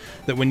laser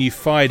that when you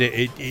fired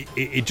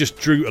it just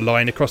drew a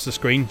line across the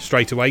screen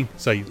straight away.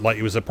 So like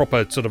it was a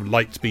proper sort of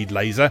light speed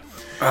laser.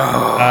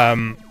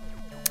 And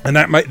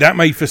that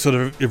made for sort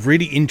of a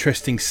really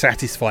interesting,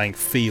 satisfying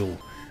feel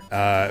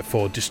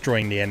for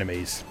destroying the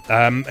enemies.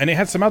 And it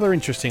had some other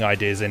interesting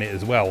ideas in it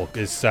as well,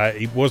 because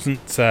it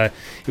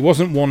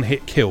wasn't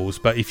one-hit kills,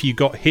 but if you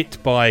got hit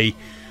by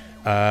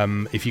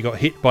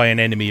an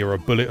enemy or a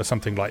bullet or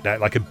something like that,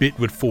 like a bit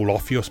would fall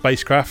off your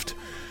spacecraft,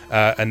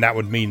 and that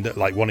would mean that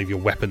like one of your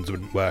weapons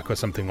wouldn't work or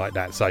something like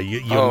that. So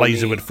your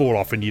laser would fall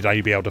off, and you'd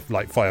only be able to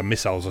like fire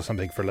missiles or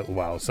something for a little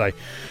while. So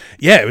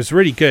yeah, it was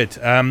really good,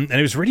 and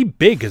it was really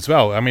big as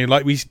well. I mean,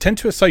 like we tend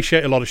to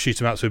associate a lot of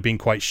shoot 'em ups with being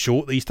quite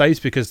short these days,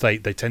 because they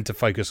tend to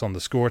focus on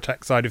the score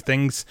attack side of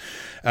things.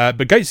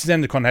 But Gates of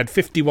Zendikon had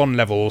 51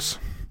 levels.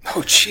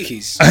 Oh,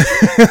 jeez.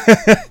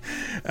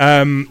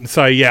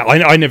 So yeah,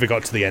 I never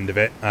got to the end of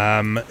it,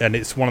 and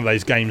it's one of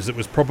those games that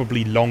was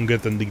probably longer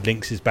than the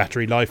Lynx's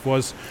battery life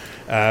was.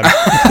 I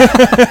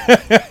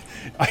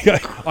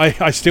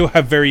still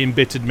have very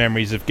embittered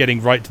memories of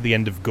getting right to the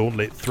end of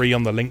Gauntlet 3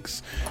 on the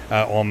Lynx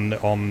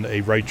on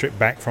a road trip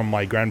back from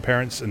my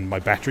grandparents, and my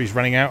battery's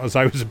running out as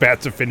I was about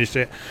to finish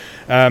it.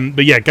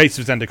 But yeah, Gates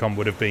of Zendikon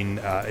would have been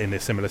in a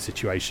similar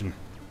situation,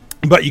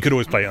 but you could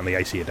always play it on the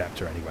AC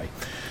adapter anyway.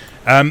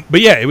 But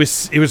yeah, it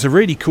was a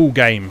really cool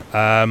game.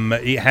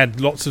 It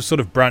had lots of sort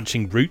of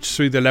branching routes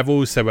through the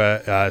levels. There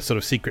were sort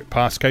of secret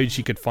passcodes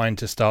you could find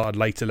to start at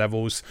later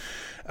levels.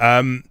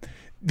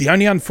 The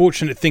only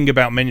unfortunate thing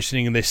about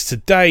mentioning this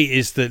today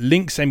is that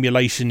Lynx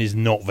emulation is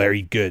not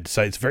very good,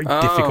 so it's very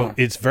difficult.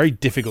 It's very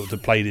difficult to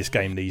play this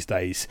game these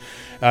days.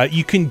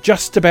 You can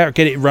just about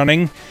get it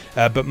running,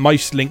 but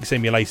most Lynx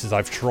emulators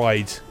I've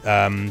tried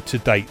to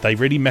date, they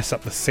really mess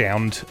up the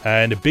sound.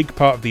 And a big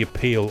part of the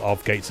appeal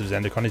of Gates of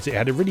Zendikon is it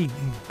had a really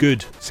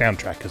good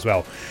soundtrack as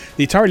well.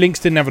 The Atari Lynx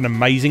didn't have an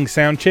amazing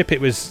sound chip. It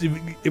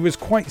was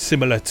quite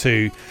similar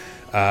to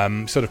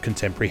sort of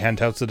contemporary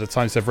handhelds at the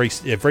time, so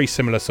a very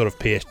similar sort of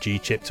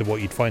PSG chip to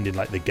what you'd find in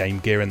like the Game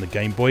Gear and the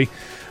Game Boy,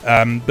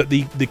 but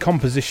the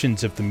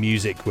compositions of the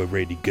music were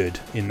really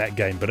good in that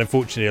game, but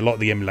unfortunately a lot of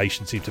the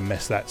emulation seemed to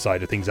mess that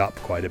side of things up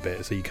quite a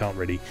bit, so you can't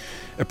really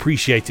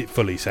appreciate it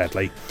fully,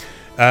 sadly.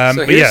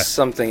 So here's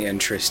something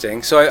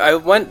interesting. So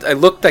I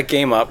looked that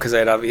game up because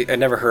I'd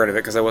never heard of it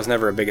because I was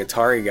never a big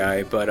Atari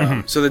guy,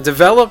 but so the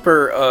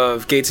developer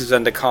of Gates of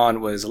Zendikon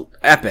was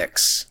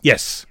Epix.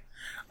 Yes.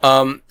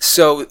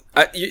 So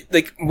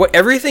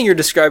everything you're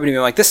describing to me,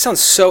 I'm like, this sounds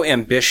so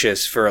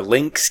ambitious for a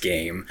Lynx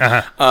game.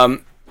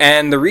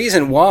 And the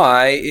reason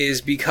why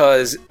is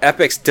because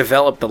Epix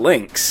developed the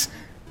Lynx.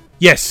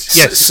 Yes.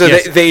 So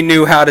they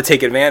knew how to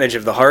take advantage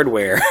of the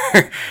hardware.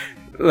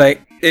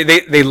 Like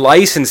they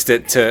licensed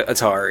it to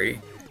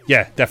Atari.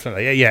 Yeah,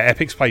 definitely. Yeah,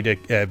 Epix played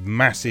a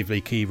massively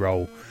key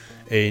role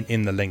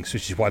in the Lynx,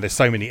 which is why there's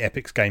so many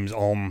Epix games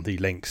on the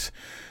Lynx.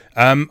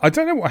 I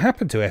don't know what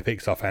happened to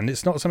Epix offhand.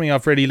 It's not something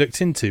I've really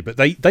looked into, but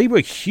they were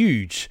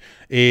huge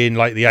in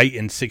like the 8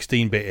 and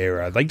 16-bit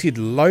era. They did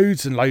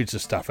loads and loads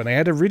of stuff, and they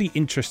had a really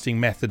interesting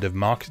method of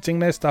marketing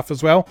their stuff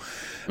as well.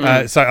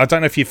 So I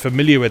don't know if you're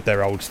familiar with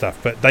their old stuff,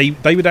 but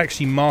they would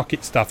actually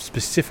market stuff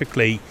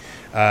specifically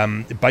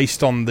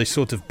based on the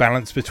sort of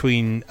balance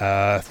between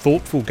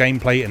thoughtful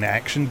gameplay and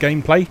action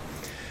gameplay.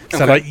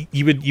 So like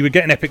you would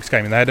get an Epix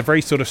game, and they had a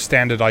very sort of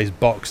standardized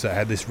box that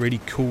had this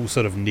really cool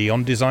sort of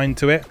neon design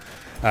to it.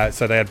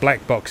 So they had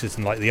black boxes,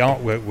 and like the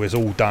artwork was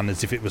all done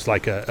as if it was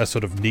like a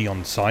sort of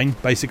neon sign,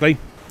 basically.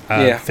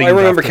 I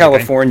remember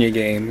California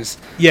games.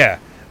 Yeah,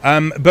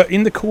 but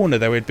in the corner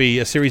there would be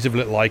a series of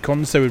little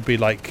icons. There would be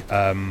like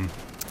some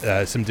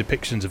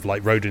depictions of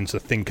like rodents, a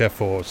thinker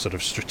for sort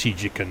of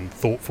strategic and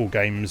thoughtful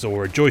games,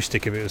 or a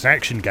joystick if it was an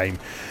action game.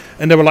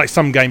 And there were like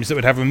some games that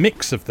would have a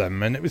mix of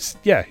them, and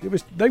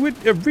they were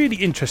a really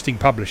interesting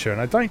publisher,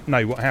 and I don't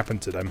know what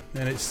happened to them,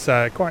 and it's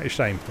quite a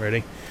shame,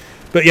 really.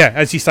 But yeah,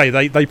 as you say,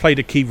 they played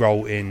a key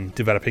role in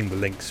developing the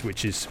Lynx,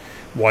 which is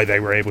why they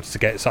were able to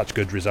get such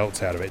good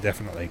results out of it,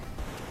 definitely.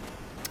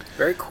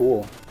 Very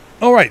cool.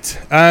 All right,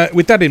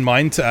 with that in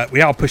mind, we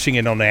are pushing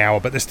in on the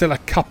hour, but there's still a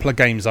couple of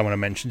games I want to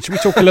mention. Should we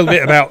talk a little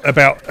bit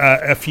about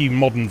a few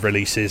modern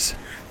releases?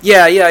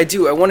 Yeah, I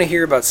do. I want to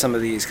hear about some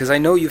of these because I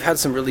know you've had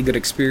some really good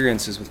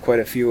experiences with quite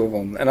a few of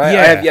them, and I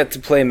have yet to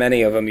play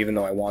many of them, even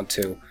though I want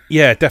to.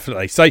 Yeah,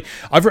 definitely. So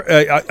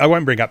I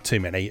won't bring up too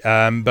many,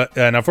 but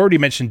I've already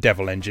mentioned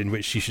Devil Engine,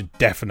 which you should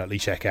definitely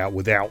check out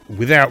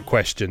without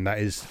question. That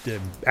is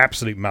an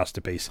absolute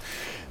masterpiece.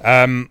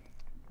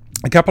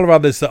 A couple of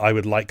others that I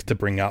would like to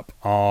bring up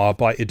are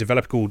by a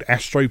developer called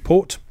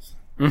Astroport.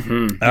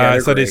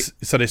 So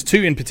there's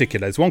two in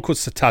particular. There's one called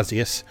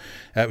Cetasius,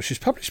 which is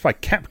published by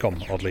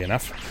Capcom, oddly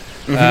enough.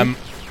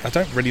 I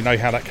don't really know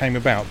how that came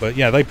about, but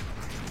yeah, they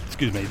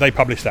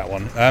published that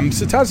one.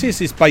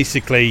 Cetasius is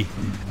basically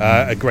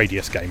a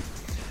Gradius game.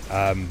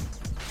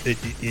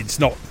 It's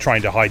not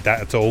trying to hide that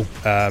at all.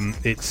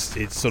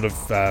 It's sort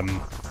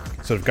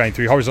of going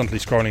through horizontally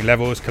scrolling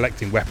levels,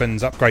 collecting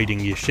weapons,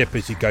 upgrading your ship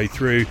as you go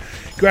through,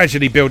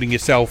 gradually building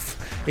yourself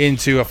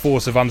into a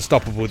force of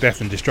unstoppable death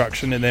and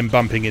destruction, and then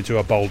bumping into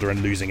a boulder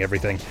and losing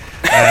everything.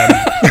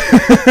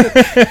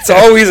 It's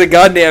always a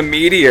goddamn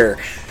meteor.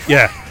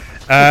 Yeah.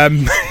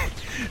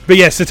 But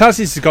yeah,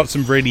 Cetasius has got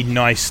some really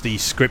nicely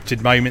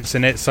scripted moments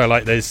in it. So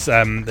like there's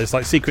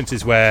like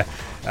sequences where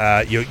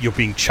you're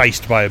being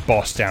chased by a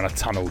boss down a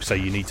tunnel, so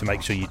you need to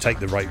make sure you take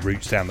the right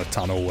routes down the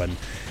tunnel, and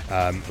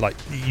like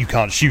you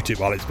can't shoot it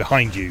while it's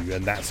behind you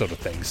and that sort of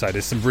thing. So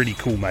there's some really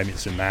cool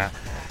moments in that.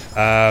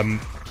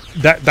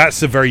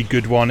 That's a very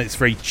good one. It's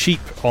very cheap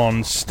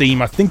on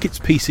Steam. I think it's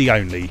PC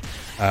only.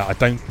 I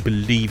don't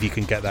believe you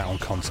can get that on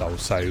console.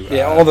 So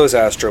yeah, all those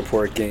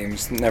Astroport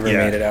games never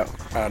made it out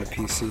of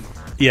PC.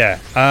 Yeah.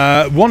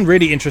 One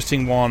really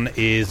interesting one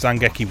is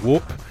Zangeki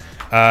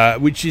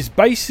Warp, which is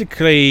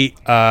basically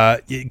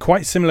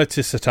quite similar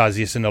to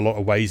Cetasius in a lot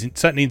of ways.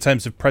 Certainly in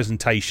terms of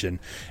presentation,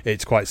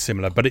 it's quite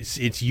similar. But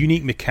its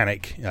unique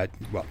mechanic,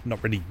 well,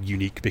 not really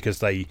unique because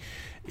they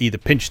either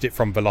pinched it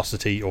from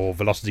Velocity or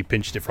Velocity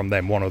pinched it from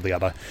them, one or the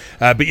other.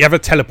 But you have a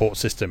teleport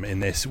system in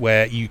this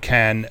where you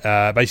can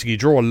basically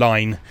draw a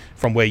line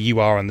from where you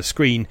are on the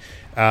screen,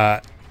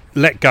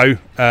 let go,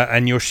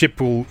 and your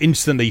ship will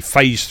instantly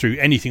phase through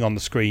anything on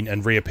the screen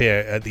and reappear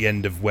at the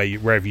end of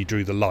wherever you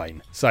drew the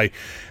line. So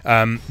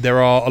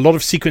there are a lot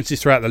of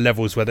sequences throughout the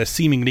levels where there's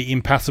seemingly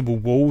impassable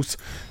walls,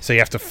 so you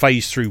have to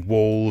phase through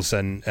walls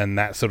and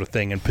that sort of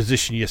thing, and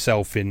position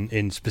yourself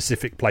in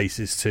specific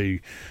places to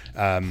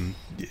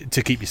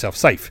keep yourself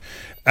safe.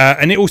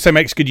 And it also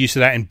makes good use of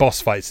that in boss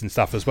fights and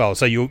stuff as well.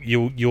 So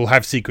you'll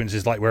have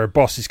sequences like where a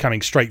boss is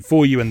coming straight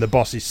for you and the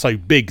boss is so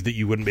big that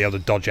you wouldn't be able to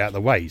dodge out of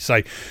the way.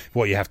 So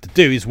what you have to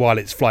do is, while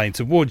it's flying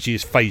towards you,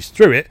 is phase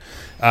through it,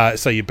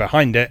 so you're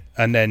behind it,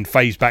 and then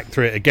phase back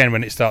through it again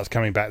when it starts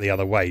coming back the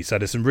other way. So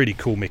there's some really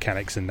cool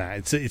mechanics in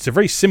that. It's a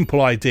very simple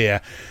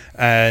idea,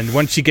 and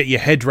once you get your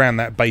head around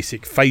that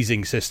basic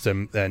phasing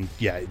system, then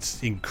yeah,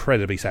 it's an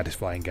incredibly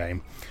satisfying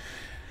game.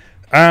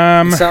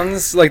 It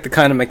sounds like the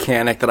kind of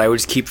mechanic that I would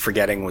just keep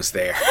forgetting was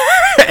there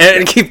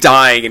and keep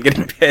dying and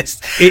getting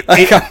pissed.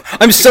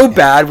 I'm so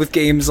bad with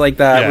games like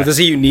that, where there's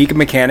a unique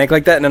mechanic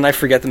like that, and then I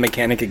forget the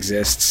mechanic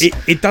exists.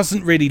 It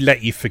doesn't really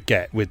let you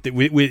forget with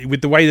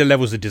the way the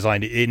levels are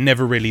designed. It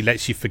never really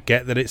lets you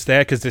forget that it's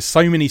there, because there's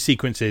so many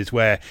sequences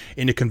where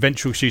in a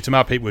conventional shoot 'em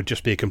up it would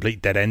just be a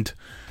complete dead end.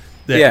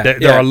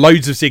 There are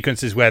loads of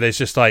sequences where there's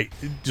just like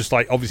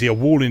obviously a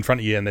wall in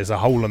front of you, and there's a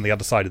hole on the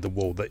other side of the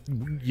wall that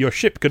your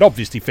ship could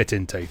obviously fit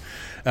into,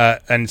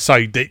 and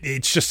so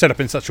it's just set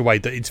up in such a way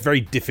that it's very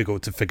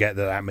difficult to forget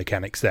that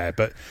mechanic's there.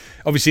 But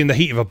obviously in the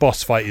heat of a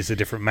boss fight is a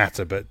different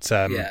matter. But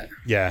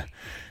yeah,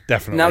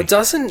 definitely. Now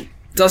doesn't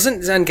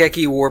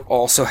Zangeki Warp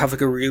also have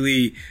like a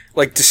really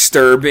like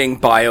disturbing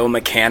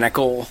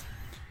biomechanical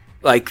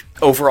like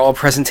overall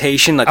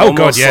presentation, like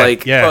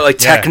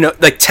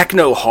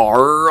techno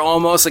horror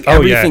almost, like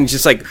everything's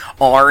just like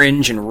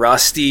orange and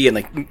rusty and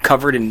like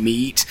covered in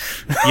meat.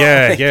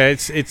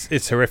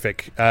 It's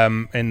horrific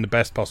in the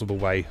best possible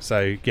way.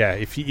 So yeah,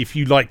 if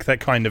you like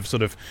that kind of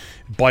sort of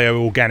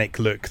bioorganic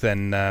look,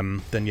 then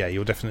yeah,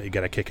 you'll definitely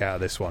get a kick out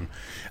of this one.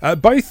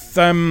 Both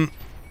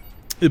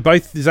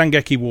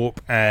Zangeki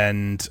Warp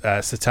and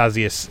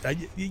Cetasius,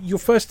 your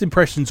first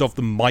impressions of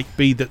them might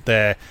be that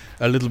they're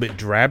a little bit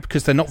drab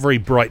because they're not very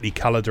brightly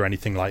coloured or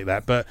anything like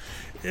that. But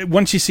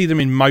once you see them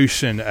in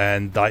motion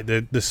and like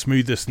the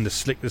smoothness and the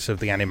slickness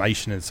of the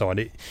animation and so on,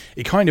 it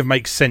kind of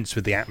makes sense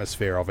with the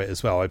atmosphere of it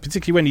as well.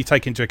 Particularly when you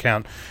take into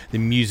account the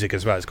music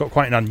as well. It's got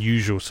quite an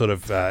unusual sort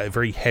of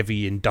very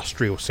heavy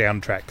industrial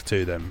soundtrack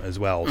to them as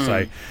well.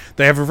 So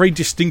they have a very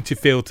distinctive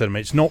feel to them.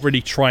 It's not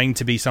really trying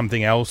to be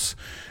something else.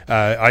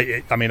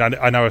 I mean,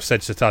 I know I've said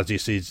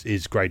Cetasius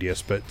is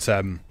Gradius, but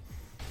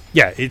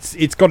yeah,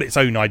 it's got its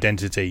own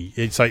identity.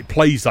 It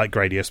plays like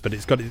Gradius, but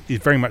it's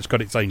very much got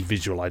its own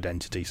visual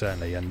identity,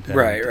 certainly, and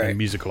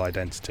musical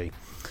identity.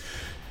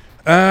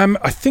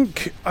 I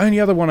think only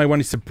other one I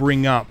wanted to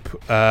bring up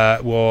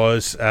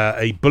was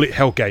a bullet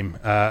hell game,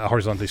 a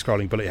horizontally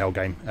scrolling bullet hell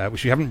game,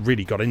 which we haven't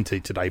really got into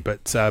today,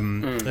 but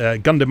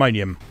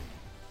Gundemonium.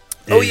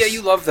 Oh yeah,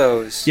 you love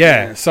those.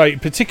 Yeah, so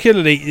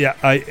particularly,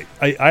 I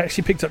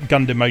actually picked up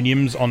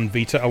Gundamoniums on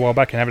Vita a while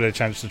back and haven't had a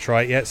chance to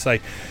try it yet. So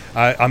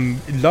I'm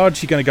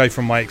largely going to go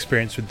from my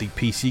experience with the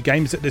PC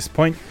games at this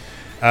point,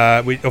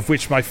 of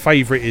which my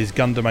favourite is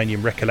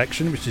Gundamonium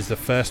Recollection, which is the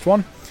first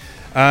one.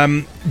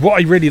 What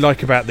I really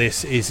like about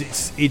this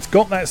is it's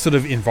got that sort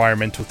of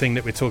environmental thing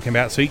that we're talking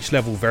about. So each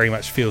level very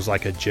much feels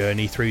like a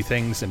journey through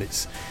things, and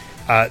it's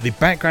the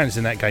backgrounds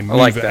in that game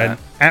move at an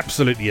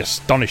absolutely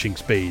astonishing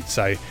speed.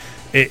 So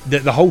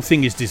the whole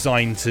thing is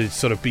designed to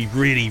sort of be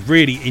really,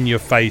 really in your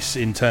face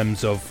in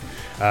terms of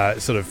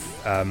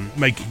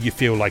making you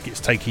feel like it's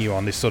taking you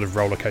on this sort of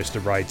roller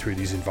coaster ride through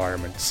these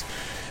environments.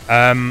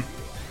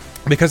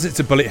 Because it's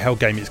a bullet hell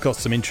game, it's got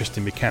some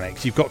interesting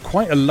mechanics. You've got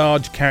quite a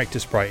large character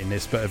sprite in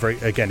this, but a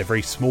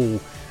very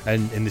small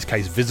and in this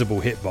case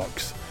visible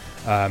hitbox.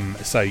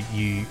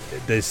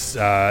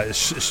 There's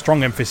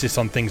strong emphasis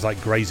on things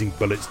like grazing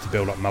bullets to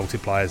build up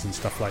multipliers and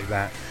stuff like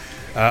that.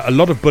 A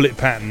lot of bullet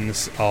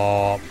patterns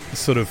are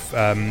sort of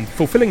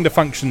fulfilling the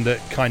function that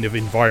kind of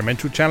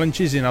environmental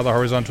challenges in other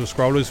horizontal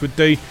scrollers would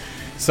do.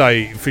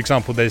 So, for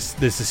example, there's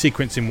a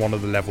sequence in one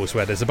of the levels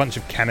where there's a bunch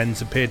of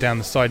cannons appear down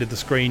the side of the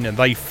screen, and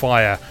they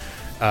fire.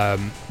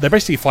 They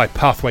basically fire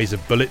pathways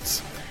of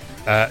bullets,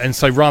 and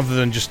so rather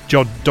than just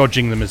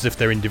dodging them as if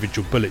they're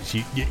individual bullets,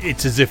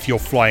 it's as if you're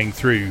flying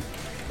through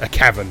a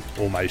cavern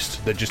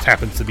almost that just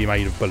happens to be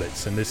made of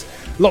bullets. And there's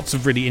lots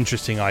of really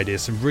interesting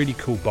ideas, some really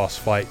cool boss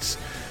fights.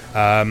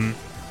 Again,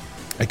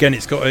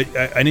 it's got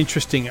an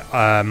interesting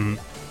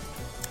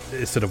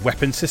sort of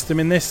weapon system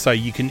in this, so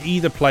you can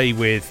either play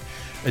with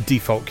a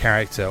default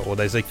character, or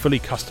there's a fully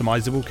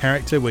customizable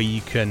character where you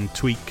can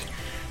tweak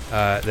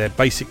their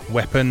basic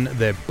weapon,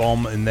 their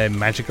bomb, and their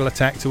magical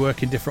attack to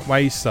work in different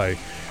ways. So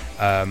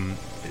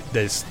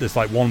there's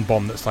like one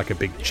bomb that's like a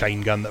big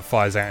chain gun that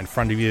fires out in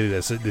front of you.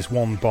 There's this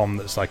one bomb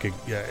that's like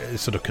a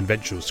sort of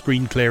conventional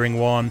screen clearing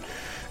one.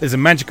 There's a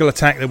magical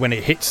attack that when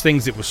it hits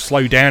things, it will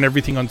slow down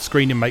everything on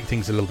screen and make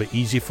things a little bit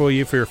easier for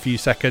you for a few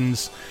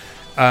seconds.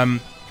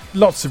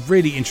 Lots of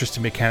really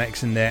interesting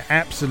mechanics in there.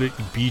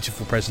 Absolutely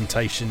beautiful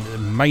presentation,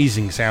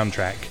 amazing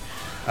soundtrack,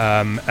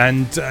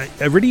 and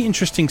a really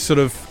interesting sort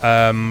of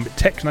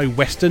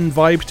techno-western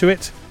vibe to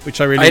it,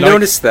 which I really like. I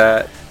noticed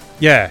that.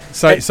 Yeah,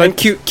 and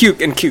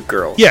cute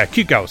girls. Yeah,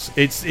 cute girls.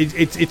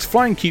 It's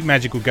flying cute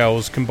magical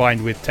girls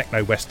combined with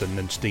techno western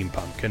and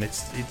steampunk, and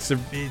it's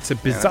a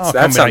bizarre combination.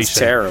 That sounds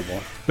terrible.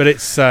 But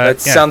it's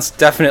sounds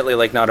definitely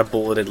like not a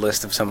bulleted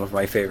list of some of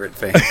my favorite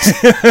things.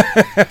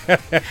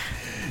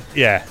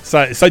 Yeah,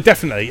 so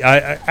definitely,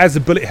 as a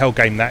bullet hell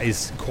game, that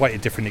is quite a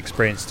different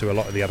experience to a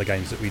lot of the other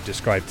games that we've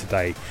described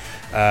today.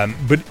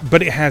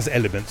 But it has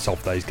elements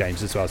of those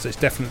games as well, so it's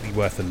definitely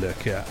worth a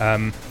look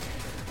at.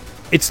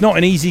 It's not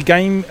an easy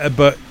game,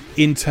 but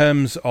in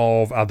terms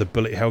of other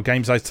bullet hell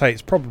games, I'd say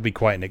it's probably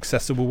quite an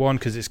accessible one,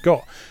 because it's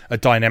got a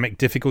dynamic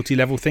difficulty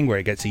level thing where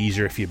it gets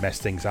easier if you mess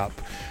things up.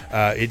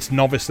 Its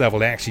novice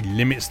level, it actually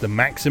limits the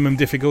maximum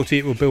difficulty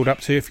it will build up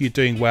to if you're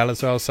doing well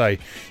as well. So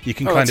you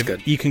can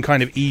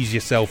kind of ease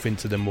yourself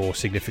into the more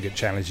significant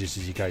challenges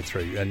as you go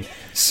through. And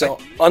so,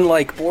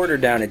 unlike Border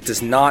Down, it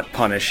does not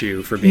punish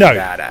you for being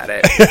bad at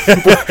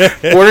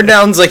it. Border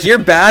Down's like, you're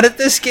bad at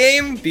this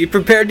game? Be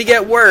prepared to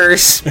get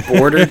worse.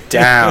 Border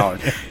Down.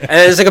 And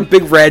there's like a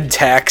big red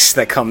text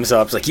that comes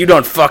up. It's like, you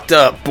done fucked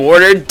up.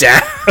 Border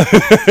Down.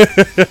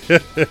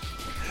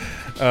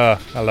 I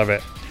love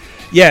it.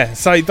 Yeah,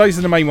 so those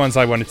are the main ones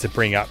I wanted to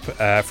bring up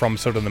from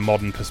sort of the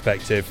modern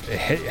perspective.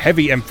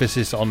 Heavy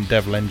emphasis on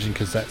Devil Engine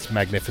because that's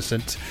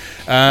magnificent.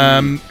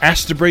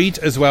 Asterbreed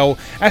as well.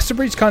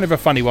 Asterbreed's kind of a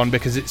funny one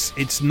because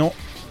it's not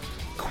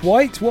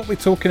quite what we're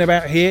talking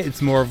about here.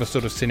 It's more of a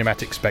sort of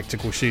cinematic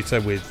spectacle shooter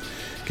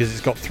because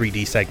it's got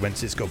 3D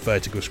segments, it's got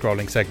vertical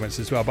scrolling segments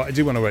as well. But I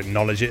do want to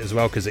acknowledge it as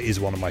well because it is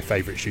one of my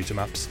favourite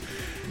shoot-em-ups.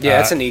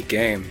 Yeah, it's a neat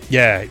game.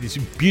 Yeah, it's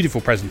a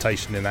beautiful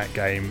presentation in that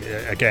game.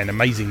 Again,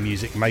 amazing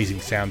music, amazing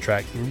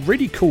soundtrack,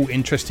 really cool,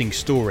 interesting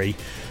story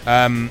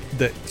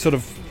that sort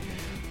of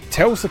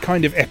tells the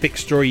kind of epic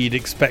story you'd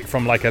expect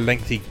from like a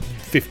lengthy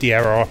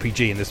 50-hour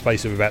RPG in the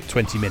space of about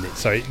 20 minutes.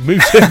 So it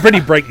moves at a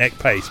pretty breakneck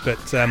pace,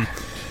 but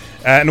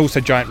and also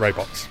giant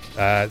robots.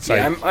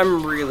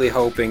 I'm really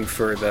hoping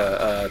for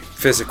the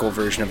physical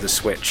version of the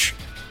Switch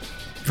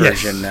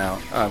version now,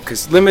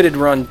 because Limited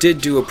Run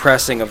did do a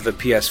pressing of the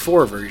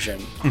PS4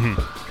 version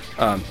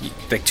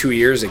like 2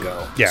 years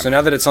ago. Yeah. So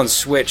now that it's on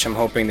Switch, I'm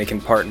hoping they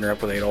can partner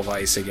up with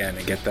Edelweiss again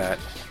and get that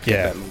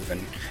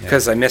moving,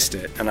 because I missed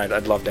it and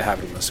I'd love to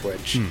have it on the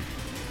Switch.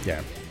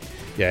 Yeah,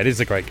 it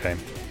is a great game.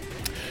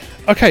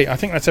 Okay, I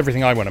think that's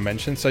everything I want to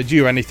mention. So do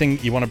you have anything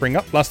you want to bring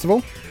up last of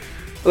all?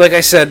 Like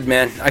I said,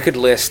 man, I could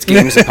list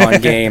games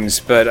upon games,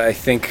 but I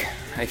think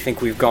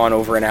we've gone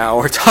over an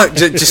hour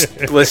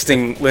just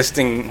listing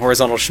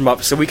horizontal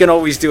shmups, so we can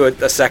always do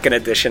a second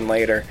edition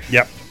later.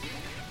 Yep.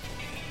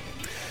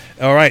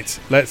 All right,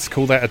 let's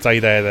call that a day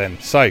there then.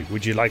 So,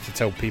 would you like to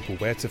tell people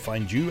where to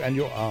find you and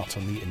your art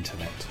on the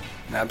internet?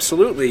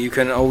 Absolutely. You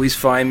can always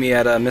find me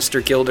at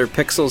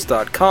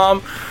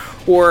MrGilderPixels.com,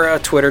 or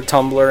Twitter,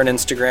 Tumblr, and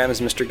Instagram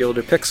as Mr.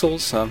 Gilder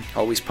Pixels.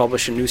 Always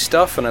publishing new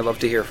stuff, and I love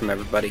to hear from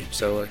everybody.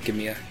 So give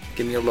me a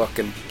look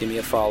and give me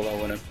a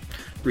follow and a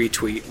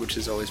retweet, which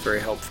is always very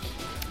helpful.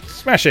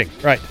 Smashing.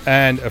 Right,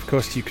 and of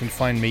course you can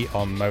find me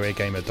on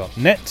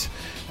moegamer.net.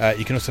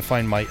 You can also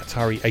find my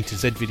Atari A to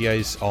Z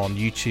videos on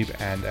YouTube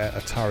and at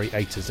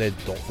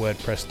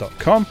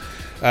atari-a-to-z.wordpress.com.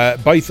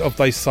 Both of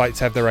those sites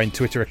have their own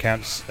Twitter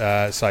accounts,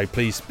 so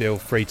please feel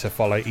free to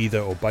follow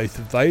either or both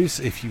of those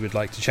if you would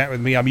like to chat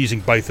with me. I'm using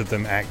both of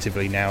them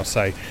actively now,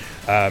 so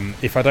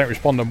if I don't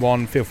respond on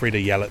one, feel free to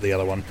yell at the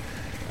other one.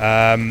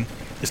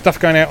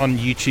 Stuff going out on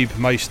YouTube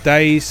most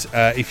days.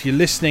 If you're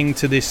listening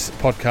to this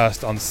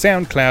podcast on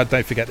SoundCloud,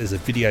 don't forget there's a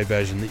video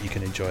version that you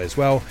can enjoy as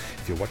well.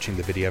 If you're watching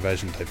the video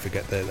version, don't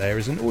forget that there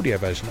is an audio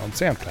version on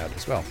SoundCloud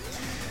as well.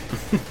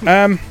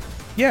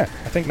 Yeah,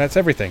 I think that's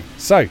everything.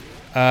 So,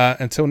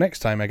 until next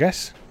time, I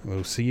guess,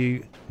 we'll see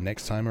you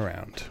next time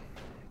around.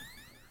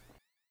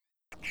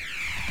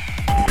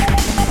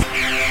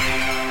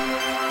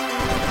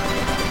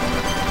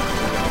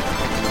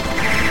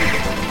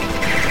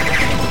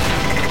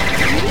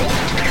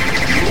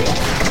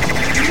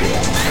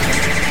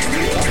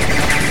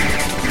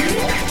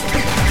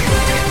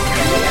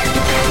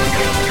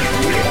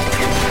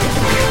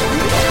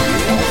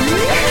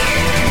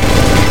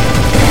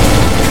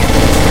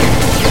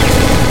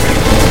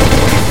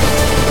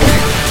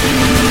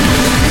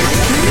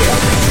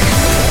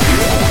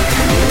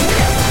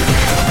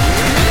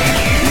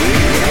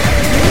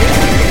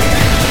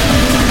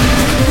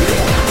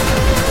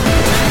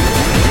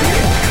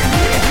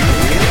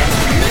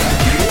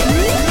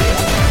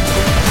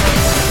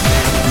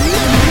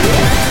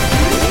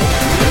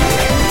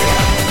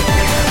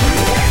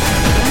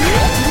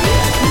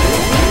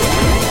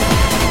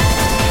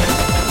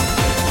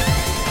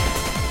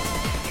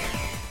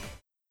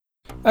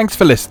 Thanks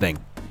for listening.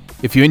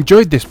 If you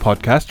enjoyed this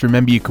podcast,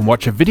 remember you can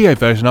watch a video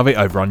version of it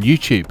over on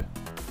YouTube.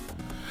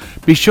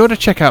 Be sure to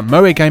check out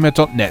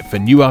moegamer.net for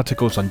new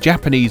articles on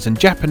Japanese and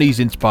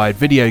Japanese-inspired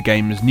video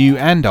games, new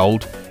and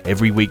old,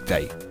 every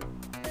weekday.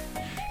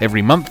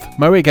 Every month,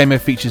 moegamer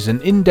features an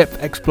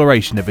in-depth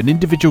exploration of an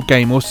individual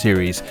game or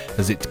series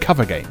as its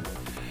cover game,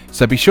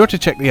 so be sure to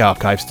check the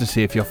archives to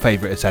see if your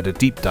favourite has had a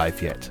deep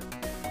dive yet.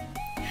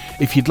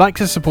 If you'd like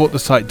to support the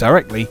site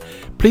directly,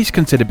 please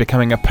consider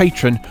becoming a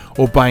patron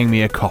or buying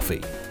me a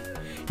coffee.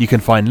 You can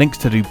find links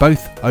to do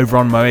both over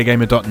on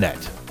moegamer.net.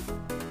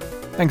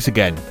 Thanks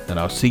again, and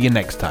I'll see you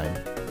next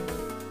time.